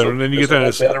pills. Well, yeah, and then you get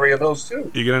that battery of those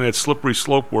too. You get on that slippery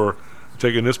slope where I'm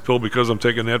taking this pill because I'm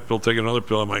taking that pill, taking another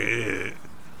pill. I'm like,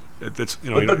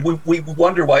 But we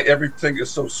wonder why everything is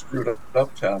so screwed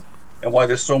up, Tom, and why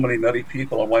there's so many nutty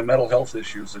people, and why mental health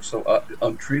issues are so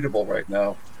untreatable right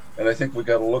now. And I think we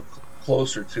got to look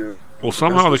closer to. Well,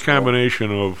 somehow the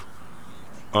combination of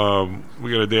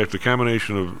we got to adapt the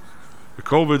combination of the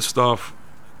COVID stuff,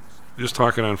 just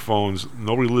talking on phones.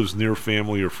 Nobody lives near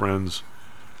family or friends.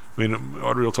 I mean,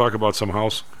 Audrey will talk about some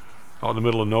house out in the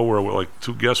middle of nowhere with like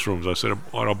 2 guest rooms. I said,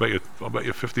 I'll bet you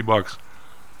 $50.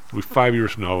 It'll be 5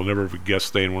 years from now, we'll never have a guest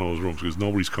stay in one of those rooms because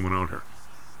nobody's coming out here.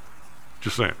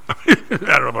 Just saying. I don't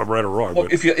know if I'm right or wrong. Well,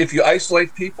 but if you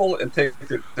isolate people and take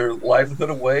their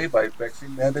livelihood away by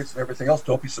vaccine mandates and everything else,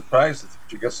 don't be surprised if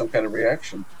you get some kind of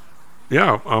reaction.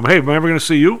 Yeah. Hey, am I ever going to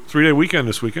see you? 3-day weekend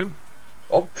this weekend.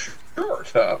 Oh, sure.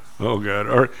 Oh, God.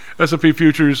 All right. S&P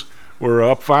futures were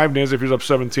up 5. NASDAQ futures up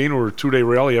 17. We're a 2-day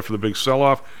rally after the big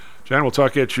sell-off. John, we'll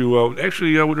talk at you.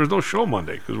 Actually, there's no show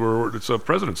Monday because it's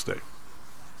President's Day.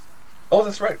 Oh,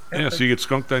 that's right. Yeah, so you get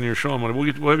skunked on your show on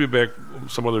Monday. We'll have you back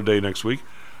some other day next week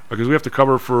because we have to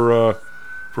cover for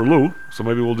Lou, so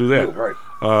maybe we'll do that. Right.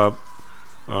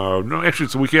 No, actually,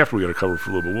 it's the week after we got to cover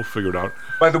for Lou, but we'll figure it out.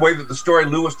 By the way, the story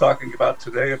Lou was talking about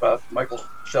today about Michael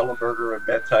Schellenberger and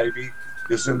Matt Taibbi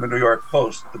is in the New York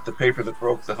Post, the paper that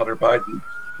broke the Hunter Biden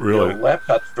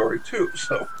laptop story too.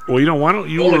 So, well, why don't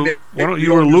you or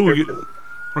Lou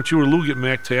get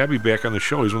Matt Taibbi back on the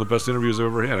show? He's one of the best interviews I've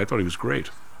ever had. I thought he was great.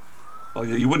 Oh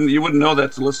yeah, you wouldn't know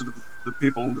that to listen to the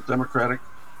people in the Democratic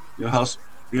House,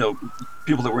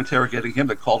 people that were interrogating him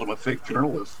that called him a fake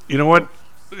journalist. You know what?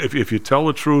 If you tell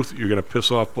the truth, you're going to piss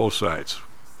off both sides.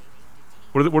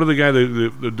 What are the guy,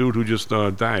 the dude who just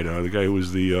died? The guy who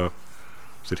was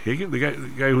was it Higgins? The guy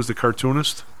who was the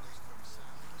cartoonist?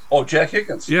 Oh, Jack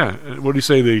Higgins. Yeah. What do you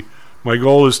say? My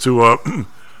goal is to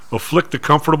afflict the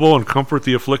comfortable and comfort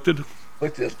the afflicted. I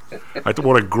thought,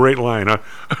 what a great line.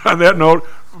 On that note,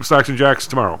 Stocks and Jocks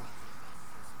tomorrow.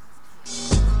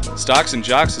 Stocks and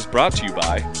Jocks is brought to you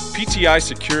by PTI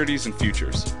Securities and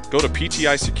Futures. Go to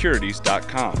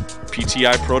PTIsecurities.com.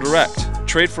 PTI ProDirect.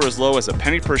 Trade for as low as a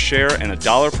penny per share and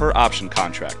 $1 per option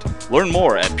contract. Learn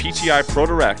more at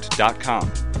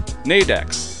PTIProDirect.com.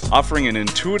 Nadex, offering an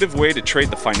intuitive way to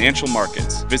trade the financial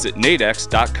markets. Visit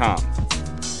nadex.com.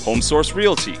 HomeSource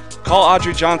Realty. Call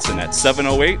Audrey Johnson at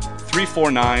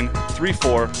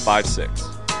 708-349-3456.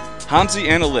 Hamzy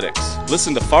Analytics.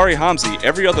 Listen to Fari Hamzy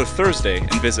every other Thursday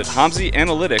and visit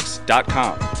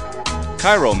HamzyAnalytics.com.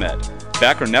 ChiroMed.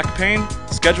 Back or neck pain?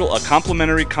 Schedule a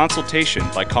complimentary consultation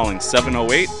by calling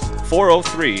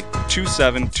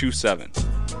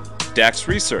 708-403-2727. DAX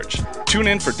Research. Tune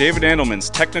in for David Andelman's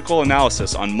technical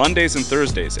analysis on Mondays and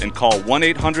Thursdays and call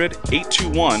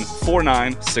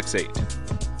 1-800-821-4968.